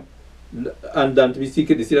reprove him, and than to be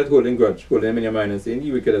secret. You see that? Holding grudge, holding him in your mind and saying,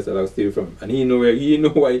 you wicked as hell, I'll stay away from him. And he know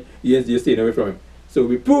why you're staying away from him. So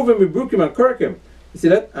reprove him, rebuke him, and correct him. You see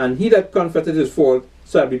that? And he that confesseth his fault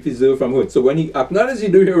shall be preserved from hurt. So when he acknowledges he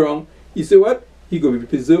do it wrong, he say what? He going to be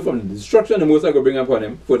preserved from the destruction the Most High going to bring upon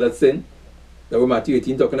him for that sin. That what Matthew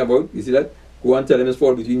 18 talking about. You see that? Go and tell him his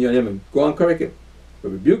fault between you and him. Go and correct him.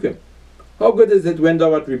 But rebuke him. How good is it when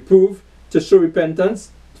thou art reproved to show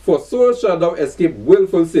repentance? For so shall thou escape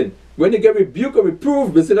willful sin. When you get rebuked or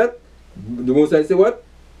reproved, you see that? The Most High say what?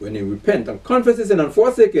 When you repent and confess your sin and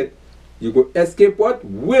forsake it, you go escape what?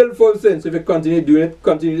 Willful sin. So if you continue doing it,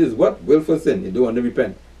 continue this what? Willful sin. You don't want to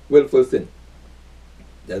repent. Willful sin.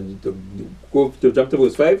 Go to jump to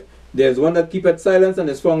verse 5. There is one that keepeth silence and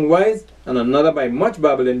is found wise, and another by much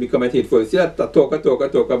babbling becometh hateful. You see that?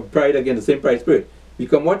 Talker, pride again, the same pride spirit.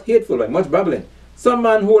 Become what? Hateful by much babbling. Some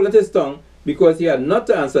man holdeth his tongue because he had not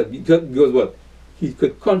to answer. Because what? He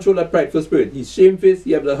could control that prideful spirit. He's shamefaced,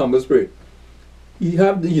 he have that humble spirit. He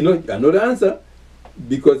have the, I know the answer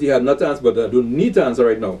because he had not to answer, but I don't need to answer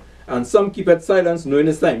right now. And some keepeth silence knowing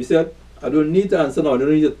his time. You see that? I don't need to answer now. I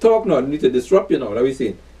don't need to talk now. I don't need to disrupt you now. What are we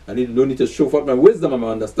saying? I don't need to show forth my wisdom and my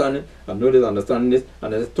understanding. I know this, understanding this,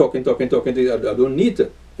 and I'm just talking to you. I don't need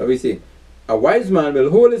to. What are we saying? A wise man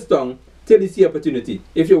will hold his tongue till he see opportunity.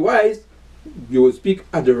 If you're wise, you will speak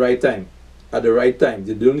at the right time. At the right time.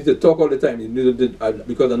 You don't need to talk all the time. You need to,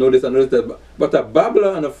 because I know this, that. But a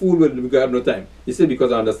babbler and a fool will have no time. You see,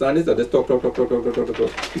 because I understand this, I just talk.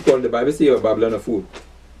 Because the Bible says you're a babbler and a fool.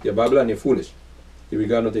 You're a babbler and you're foolish. You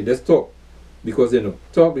regard nothing. Just talk. because they know.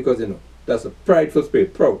 Talk because they know. That's a prideful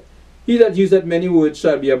spirit, proud. He that useth many words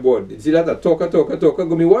shall be abhorred. You see that? A talker,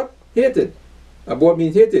 gonna be what? Hated. Abhorred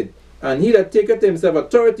means hated. And he that taketh to himself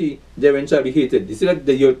authority, therein shall be hated. You see that?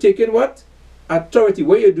 You're taking what? Authority.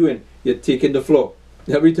 What you're doing? You're taking the floor.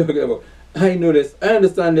 That we're talking about. I know this, I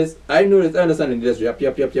understand this, I know this, I understand this. Yep.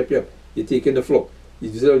 You're taking the floor.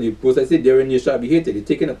 You post I say, therein you shall be hated. You're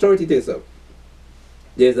taking authority to yourself.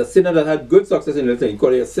 There's a sinner that had good success in little things. You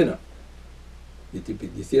call it a sinner.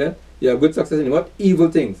 You see that? You have good success in what? Evil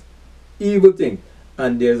things. Evil things.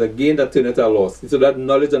 And there's a gain that turneth to a loss. So that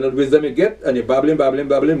knowledge and that wisdom you get, and you're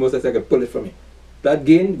babbling, most I say, I can pull it from you. That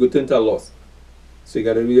gain will turn to a loss. So you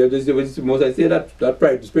gotta really, most I say that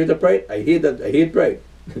pride, the spirit of pride, I hate that, I hate pride.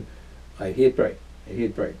 I hate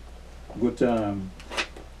pride. Go to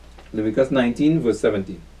Leviticus 19 verse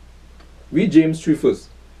 17. Read James 3 first.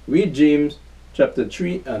 Read James chapter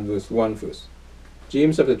 3 and verse 1 first.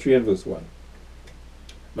 James chapter 3 and verse 1.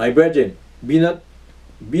 My brethren, be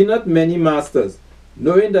not many masters,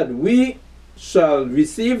 knowing that we shall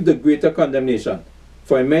receive the greater condemnation.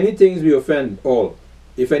 For in many things we offend all.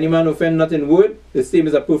 If any man offend not in word, the same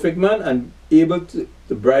is a perfect man and able to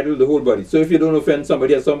bridle the whole body. So if you don't offend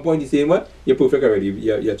somebody at some point, he's saying what? You're perfect already.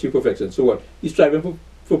 You're achieved perfection. So what? He's striving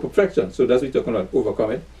for perfection. So that's what we're talking about.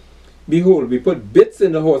 Overcome it. Behold, we put bits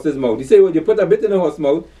in the horse's mouth. You say, well, you put a bit in the horse's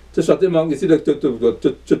mouth to shut him out. You see,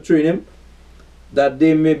 to train him, that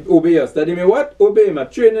they may obey us. That they may what? Obey him,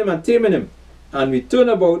 and train him and taming him. And we turn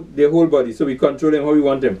about their whole body. So we control him how we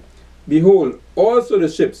want him. Behold, also the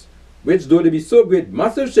ships, which though they be so great,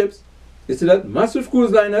 massive ships, you see that? Massive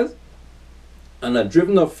cruise liners, and are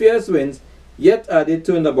driven of fierce winds, yet are they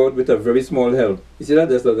turned about with a very small helm. You see that?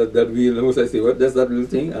 That's that wheel, how I say what? That's that little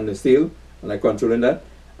thing, and the sail, and I controlling that.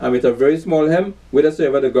 And with a very small helm,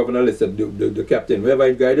 whithersoever the governor listed, the captain, wherever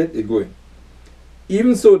it guided, it going.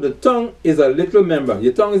 Even so, the tongue is a little member.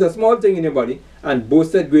 Your tongue is a small thing in your body, and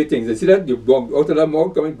boasted great things. You see that? You out of that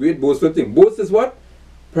mouth coming great boastful thing. Boast is what?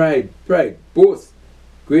 Pride, boast,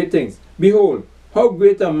 great things. Behold, how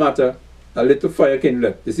great a matter a little fire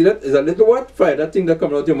kindleth. You see that? It's a little what? Fire. That thing that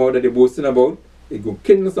comes out of your mouth that you're boasting about, it will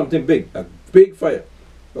kindle something big. A big fire.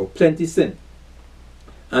 Of plenty sin.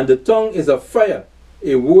 And the tongue is a fire,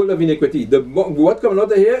 a wall of iniquity. What comes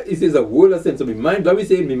out of here is a wall of sin. So be mindful. We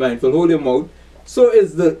say be mindful. Hold your mouth. So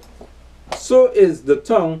is the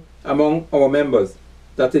tongue among our members,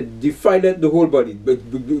 that it defileth the whole body. But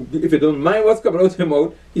if you don't mind what's coming out of your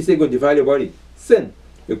mouth, he said, go defile your body. Sin.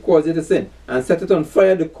 You cause it a sin. And set it on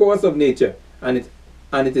fire, the course of nature. And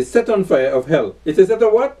it is set on fire of hell. It is set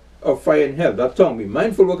on what? Of fire in hell. That tongue. Be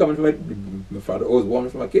mindful what coming from it. My father always warned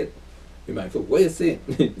me from a kid. Be mindful what you're saying.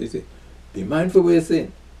 They say, be mindful what you're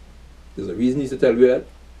saying. There's a reason he used to tell you that.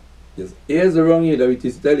 There's ears around you that he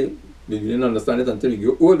used to tell you. You didn't understand it until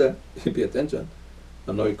you get older. Pay attention.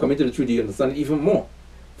 And now you come into the truth, you understand it even more.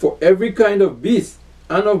 For every kind of beast,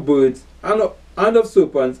 and of birds, and of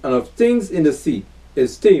serpents, and of things in the sea,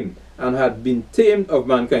 is tamed, and had been tamed of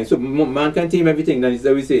mankind. So mankind tame everything, that is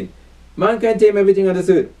what we say. Mankind tame everything on this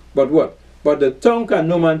earth. But what? But the tongue can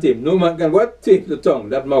no man tame. No man can what? Tame the tongue,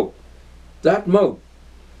 that mouth. That mouth.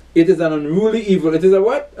 It is an unruly evil. It is a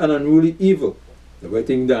what? An unruly evil. The way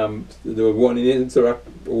thing the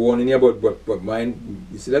warning here about mind,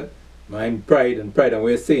 you see that? Mind, pride, and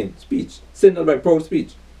we're saying speech. Sin not by proud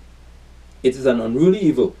speech. It is an unruly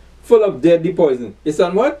evil, full of deadly poison. It's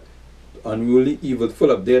an what? Unruly evil,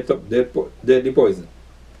 full of deadly poison.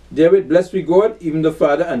 Therewith bless we God, even the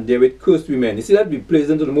Father, and therewith curse we men. You see that? Be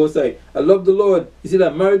pleasant to the Most High. I love the Lord. You see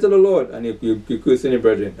that? Married to the Lord, and you're cursing your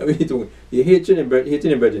brethren. I mean, you're hating your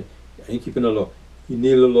brethren, and you're keeping the law. You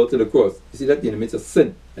nail the law to the cross. You see that? You're in the midst of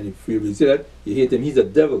sin, and you feel. You see that? You hate him. He's a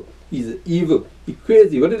devil. He's evil. He's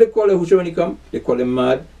crazy. What did they call Yahushua when he come? They call him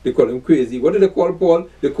mad. They call him crazy. What did they call Paul?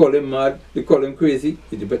 They call him mad. They call him crazy.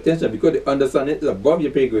 You pay attention because they understand it is above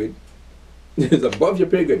your pay grade. It's above your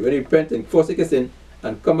pay grade. When you repent and forsake your sin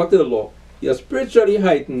and come back to the law, you're spiritually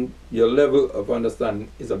heightened. Your level of understanding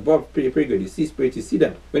is above your pay grade. You see spirits, you see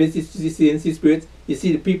them. When you see spirits, you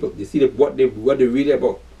see the people. You see what they're really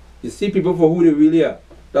about. You see people for who they really are.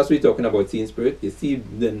 That's what we're talking about, seeing spirit. You see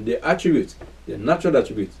the attributes, the natural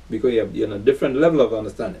attributes, because you're on a different level of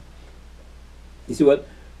understanding. You see what?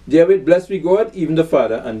 Therewith bless we God, even the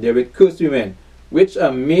Father, and therewith curse we men, which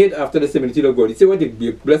are made after the similitude of God. You see what?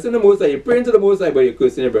 You're blessing the Most High, you're praying to the Most High, but you're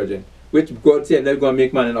cursing your brethren, which God said, let's go and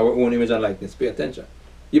make man in our own image and likeness. Pay attention.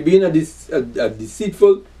 You're being a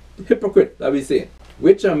deceitful hypocrite, that we say,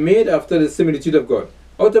 which are made after the similitude of God.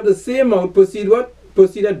 Out of the same mouth proceed what?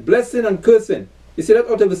 Proceeded blessing and cursing. You see that?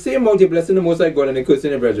 Out of the same mouth you're blessing the Most High God and you're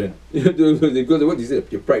cursing your brethren. Because of what you say,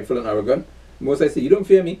 you're prideful and arrogant. The Most High say, you don't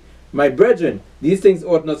fear me. My brethren, these things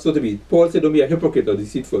ought not so to be. Paul said, don't be a hypocrite or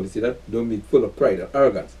deceitful. You see that? Don't be full of pride or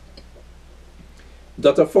arrogance.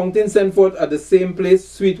 That a fountain send forth at the same place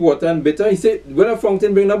sweet water and bitter. He said, when a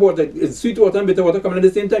fountain bring up water, is sweet water and bitter water coming at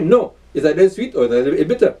the same time? No. It's either sweet or it's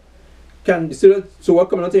bitter. Can you see that? So what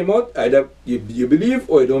coming out of your mouth? Either you believe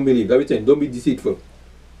or you don't believe. That's what I'm saying. Don't be deceitful.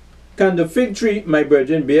 Can the fig tree, my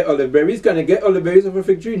brethren, bear olive berries? Can I get olive berries of a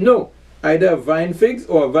fig tree? No. Either a vine figs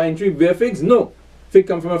or a vine tree bear figs? No. Fig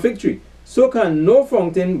come from a fig tree. So can no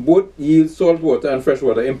fountain both yield salt water and fresh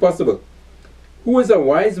water? Impossible. Who is a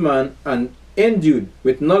wise man and endued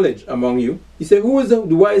with knowledge among you? He said, who is the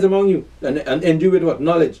wise among you and endued with what?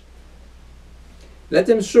 Knowledge. Let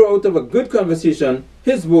him show out of a good conversation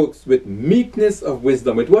his works with meekness of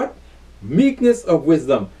wisdom. With what? Meekness of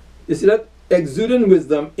wisdom. You see that? Exuding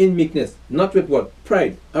wisdom in meekness. Not with what?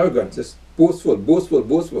 Pride, arrogance, just boastful, boastful,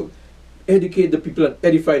 boastful. Educate the people and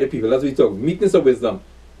edify the people. That's what we talk. Meekness of wisdom.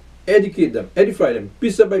 Educate them, edify them,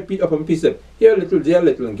 precept by upon precept. Here a little, there a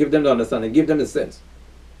little, and give them the understanding, give them the sense.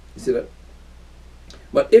 You see that?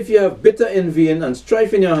 But if you have bitter envy and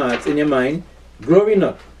strife in your hearts, in your mind, glory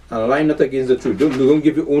not, and lie not against the truth. Don't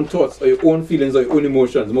give your own thoughts or your own feelings or your own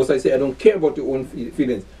emotions. Most I say, I don't care about your own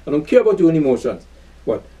feelings. I don't care about your own emotions.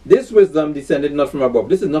 What? This wisdom descended not from above.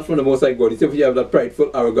 This is not from the Most High God. You see, if you have that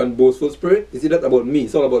prideful, arrogant, boastful spirit, you see that about me.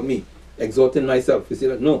 It's all about me. Exalting myself. You see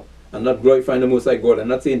that? No. I'm not glorifying the Most High God. I'm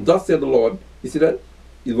not saying, thus said the Lord. You see that?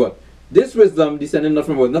 Is what? This wisdom descended not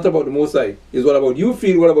from above, not about the Most High. Is what about you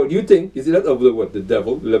feel, what about you think. You see that? Of the what? The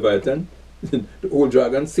devil, the Leviathan, the old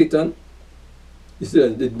dragon, Satan. You see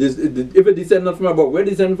that? If it descends not from above, where it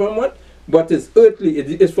descends from what? But it's earthly,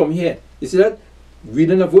 it is from here. You see that?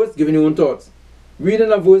 Reading a verse, giving your own thoughts.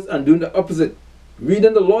 Reading a verse and doing the opposite.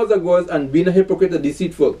 Reading the laws of God and being a hypocrite or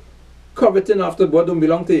deceitful. Coveting after what don't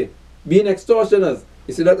belong to you. Being extortioners.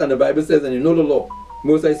 You see that? And the Bible says, and you know the law.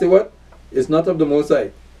 Most High say what? It's not of the Most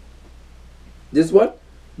High. This what?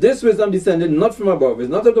 This wisdom descended not from above. It's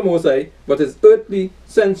not of the Most High, but it's earthly,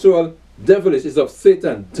 sensual, devilish. It's of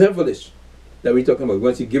Satan, devilish. That we're talking about.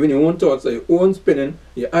 Once you're giving your own thoughts or your own spinning,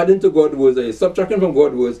 you're adding to God's words or you're subtracting from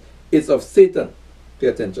God's words, it's of Satan. Pay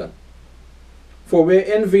attention. For where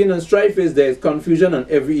envy and strife is, there is confusion and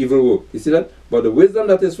every evil work. You see that? But the wisdom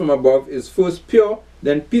that is from above is first pure,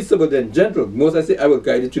 then peaceable, then gentle. Most I say, I will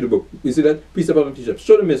guide you through the book. You see that? Peaceable and precept.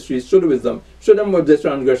 Show the mysteries, show the wisdom, show them what their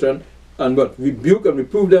transgression, and what? Rebuke and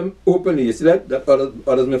reprove them openly. You see that? That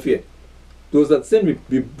others may fear. Those that sin,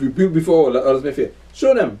 rebuke before all, that others may fear.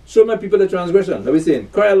 Show them. Show my people the transgression. Are we saying?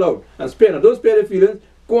 Cry aloud and spare. Now don't spare their feelings.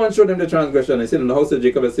 Go and show them the transgression. I said in the house of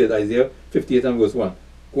Jacob, I said Isaiah 58 and verse 1.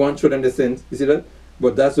 Go and show them the sins. You see that?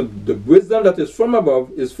 But that's the wisdom that is from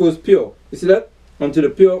above is first pure. You see that? Unto the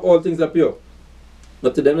pure, all things are pure.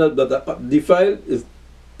 But to them that are defiled is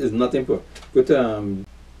nothing pure. Go to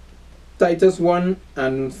Titus 1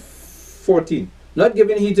 and 14. Not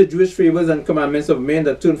giving heed to Jewish favors and commandments of men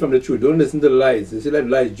that turn from the truth. Don't listen to the lies. You see that?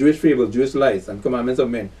 Lies, Jewish favors, Jewish lies, and commandments of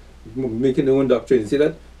men. Making their own doctrine. You see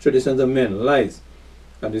that? Traditions of men, lies.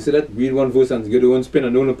 And you see that? Read one verse and get your own spin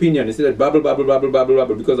and own opinion. You see that? Babble, babble, babble, babble,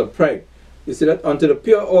 babble because of pride. You see that? Unto the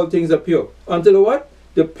pure, all things are pure. Unto the what?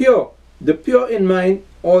 The pure. The pure in mind,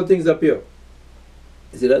 all things are pure.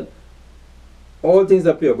 You see that? All things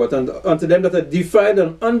are pure. But unto them that are defiled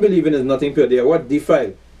and unbelieving is nothing pure. They are what?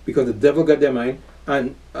 Defiled. Because the devil got their mind.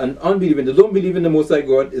 And unbelieving, they don't believe in the Most High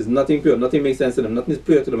God, is nothing pure. Nothing makes sense to them. Nothing is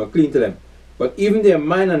pure to them or clean to them. But even their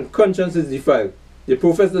mind and conscience is defiled. They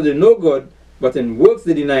profess that they know God, but in works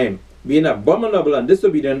they deny Him, being abominable and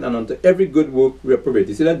disobedient, and unto every good work reprobate.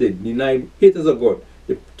 You see that? They deny, haters of God.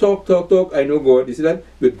 They talk, I know God. You see that?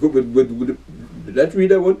 Let's read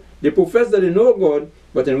that word. They profess that they know God,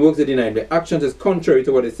 but in works they deny Him. Their actions is contrary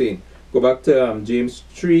to what they're saying. Go back to James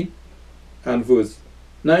 3 and verse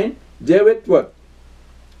 9. Therewith what?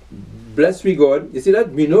 Bless we God. You see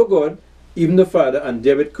that? We know God, even the Father, and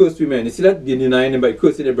therewith curse we men. You see that? You're denying Him by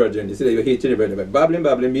cursing the brethren. You see that? You're hating the brethren. By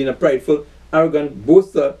babbling, being a prideful, arrogant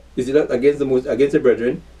boaster. You see that? Against the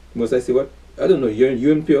brethren. Most I say what? I don't know.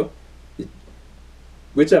 You're impure.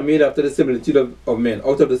 Which are made after the similitude of men.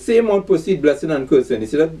 Out of the same mouth proceed blessing and cursing. You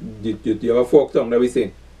see that? You have a forked tongue that we're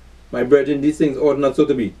saying. My brethren, these things ought not so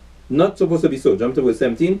to be. Not supposed to be so. Jump to verse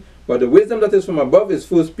 17. But the wisdom that is from above is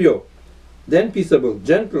first pure, then peaceable,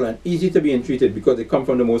 gentle, and easy to be entreated, because they come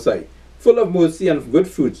from the Most High, full of mercy and good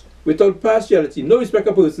fruits, without partiality, no respect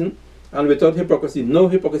of person, and without hypocrisy, no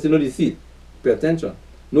deceit. Pay attention.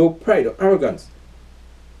 No pride or arrogance.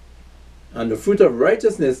 And the fruit of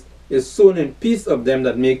righteousness is sown in peace of them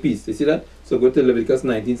that make peace. You see that? So go to Leviticus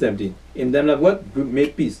 19:17. In them that what?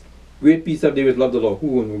 Make peace. Great peace have they which love the law. Who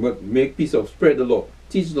will make peace of? Spread the law.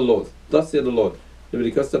 Teach the laws. Thus saith the Lord.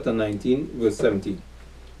 Leviticus chapter 19, verse 17.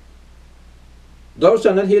 Thou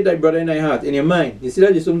shalt not hate thy brother in thy heart, in your mind. You see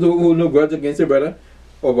that? You some hold no grudge against your brother,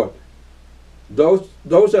 or what?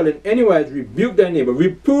 Thou shalt in any wise rebuke thy neighbor,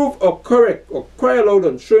 reprove or correct, or cry aloud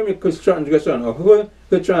and show him his transgression, or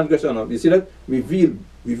her transgression. You see that? Reveal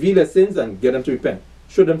their sins and get them to repent.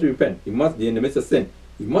 Show them to repent. You must be in the midst of sin.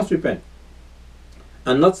 You must repent.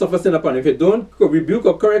 And not suffer sin upon them. If you don't rebuke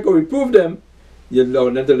or correct or reprove them, you allow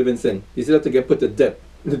them to live in sin. You see that? To get put to death.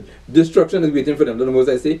 Destruction is waiting for them. Don't the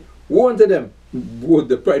Most say, woe unto them, woe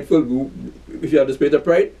the prideful. If you have the spirit of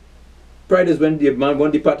pride, pride is when the man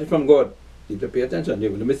one departed from God. You have to pay attention.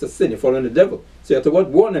 You're in the midst of sin. You're following the devil. So you have to what?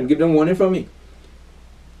 Warn them. Give them warning from me.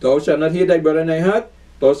 Thou shalt not hate thy brother in thy heart.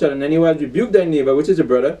 Thou shalt in any wise rebuke thy neighbor, which is your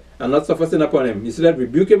brother, and not suffer sin upon him. You see that?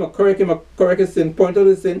 Rebuke him or correct his sin, point out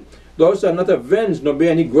his sin. Thou shalt not avenge nor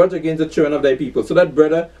bear any grudge against the children of thy people. So that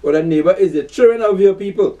brother or that neighbor is the children of your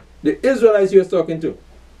people. The Israelites you are talking to.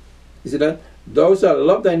 You see that? Thou shalt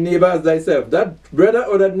love thy neighbor as thyself. That brother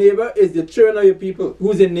or that neighbor is the children of your people.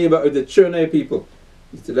 Who's your neighbor or the children of your people?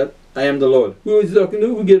 You see that? I am the Lord. Who is talking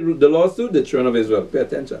to? Who gave the laws to? The children of Israel. Pay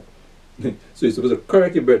attention. So you're supposed to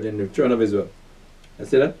correct your brethren, the children of Israel. I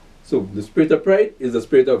see that? So the spirit of pride is the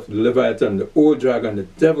spirit of Leviathan, the old dragon, the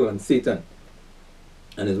devil and Satan.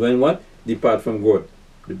 And it's when what? Depart from God.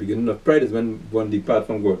 The beginning of pride is when one depart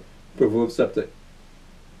from God. Proverbs chapter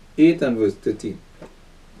 8 and verse 13.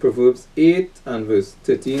 Proverbs 8 and verse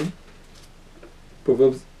 13.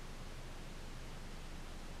 Proverbs.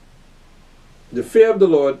 The fear of the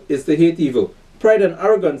Lord is to hate evil. Pride and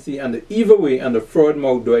arrogancy and the evil way and the fraud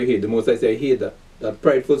mouth do I hate. The Most I say I hate that. That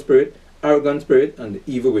prideful spirit, arrogant spirit, and the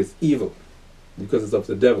evil way is evil. Because it's of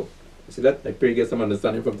the devil. You see that? I pray you get some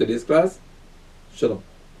understanding from today's class. Shalom.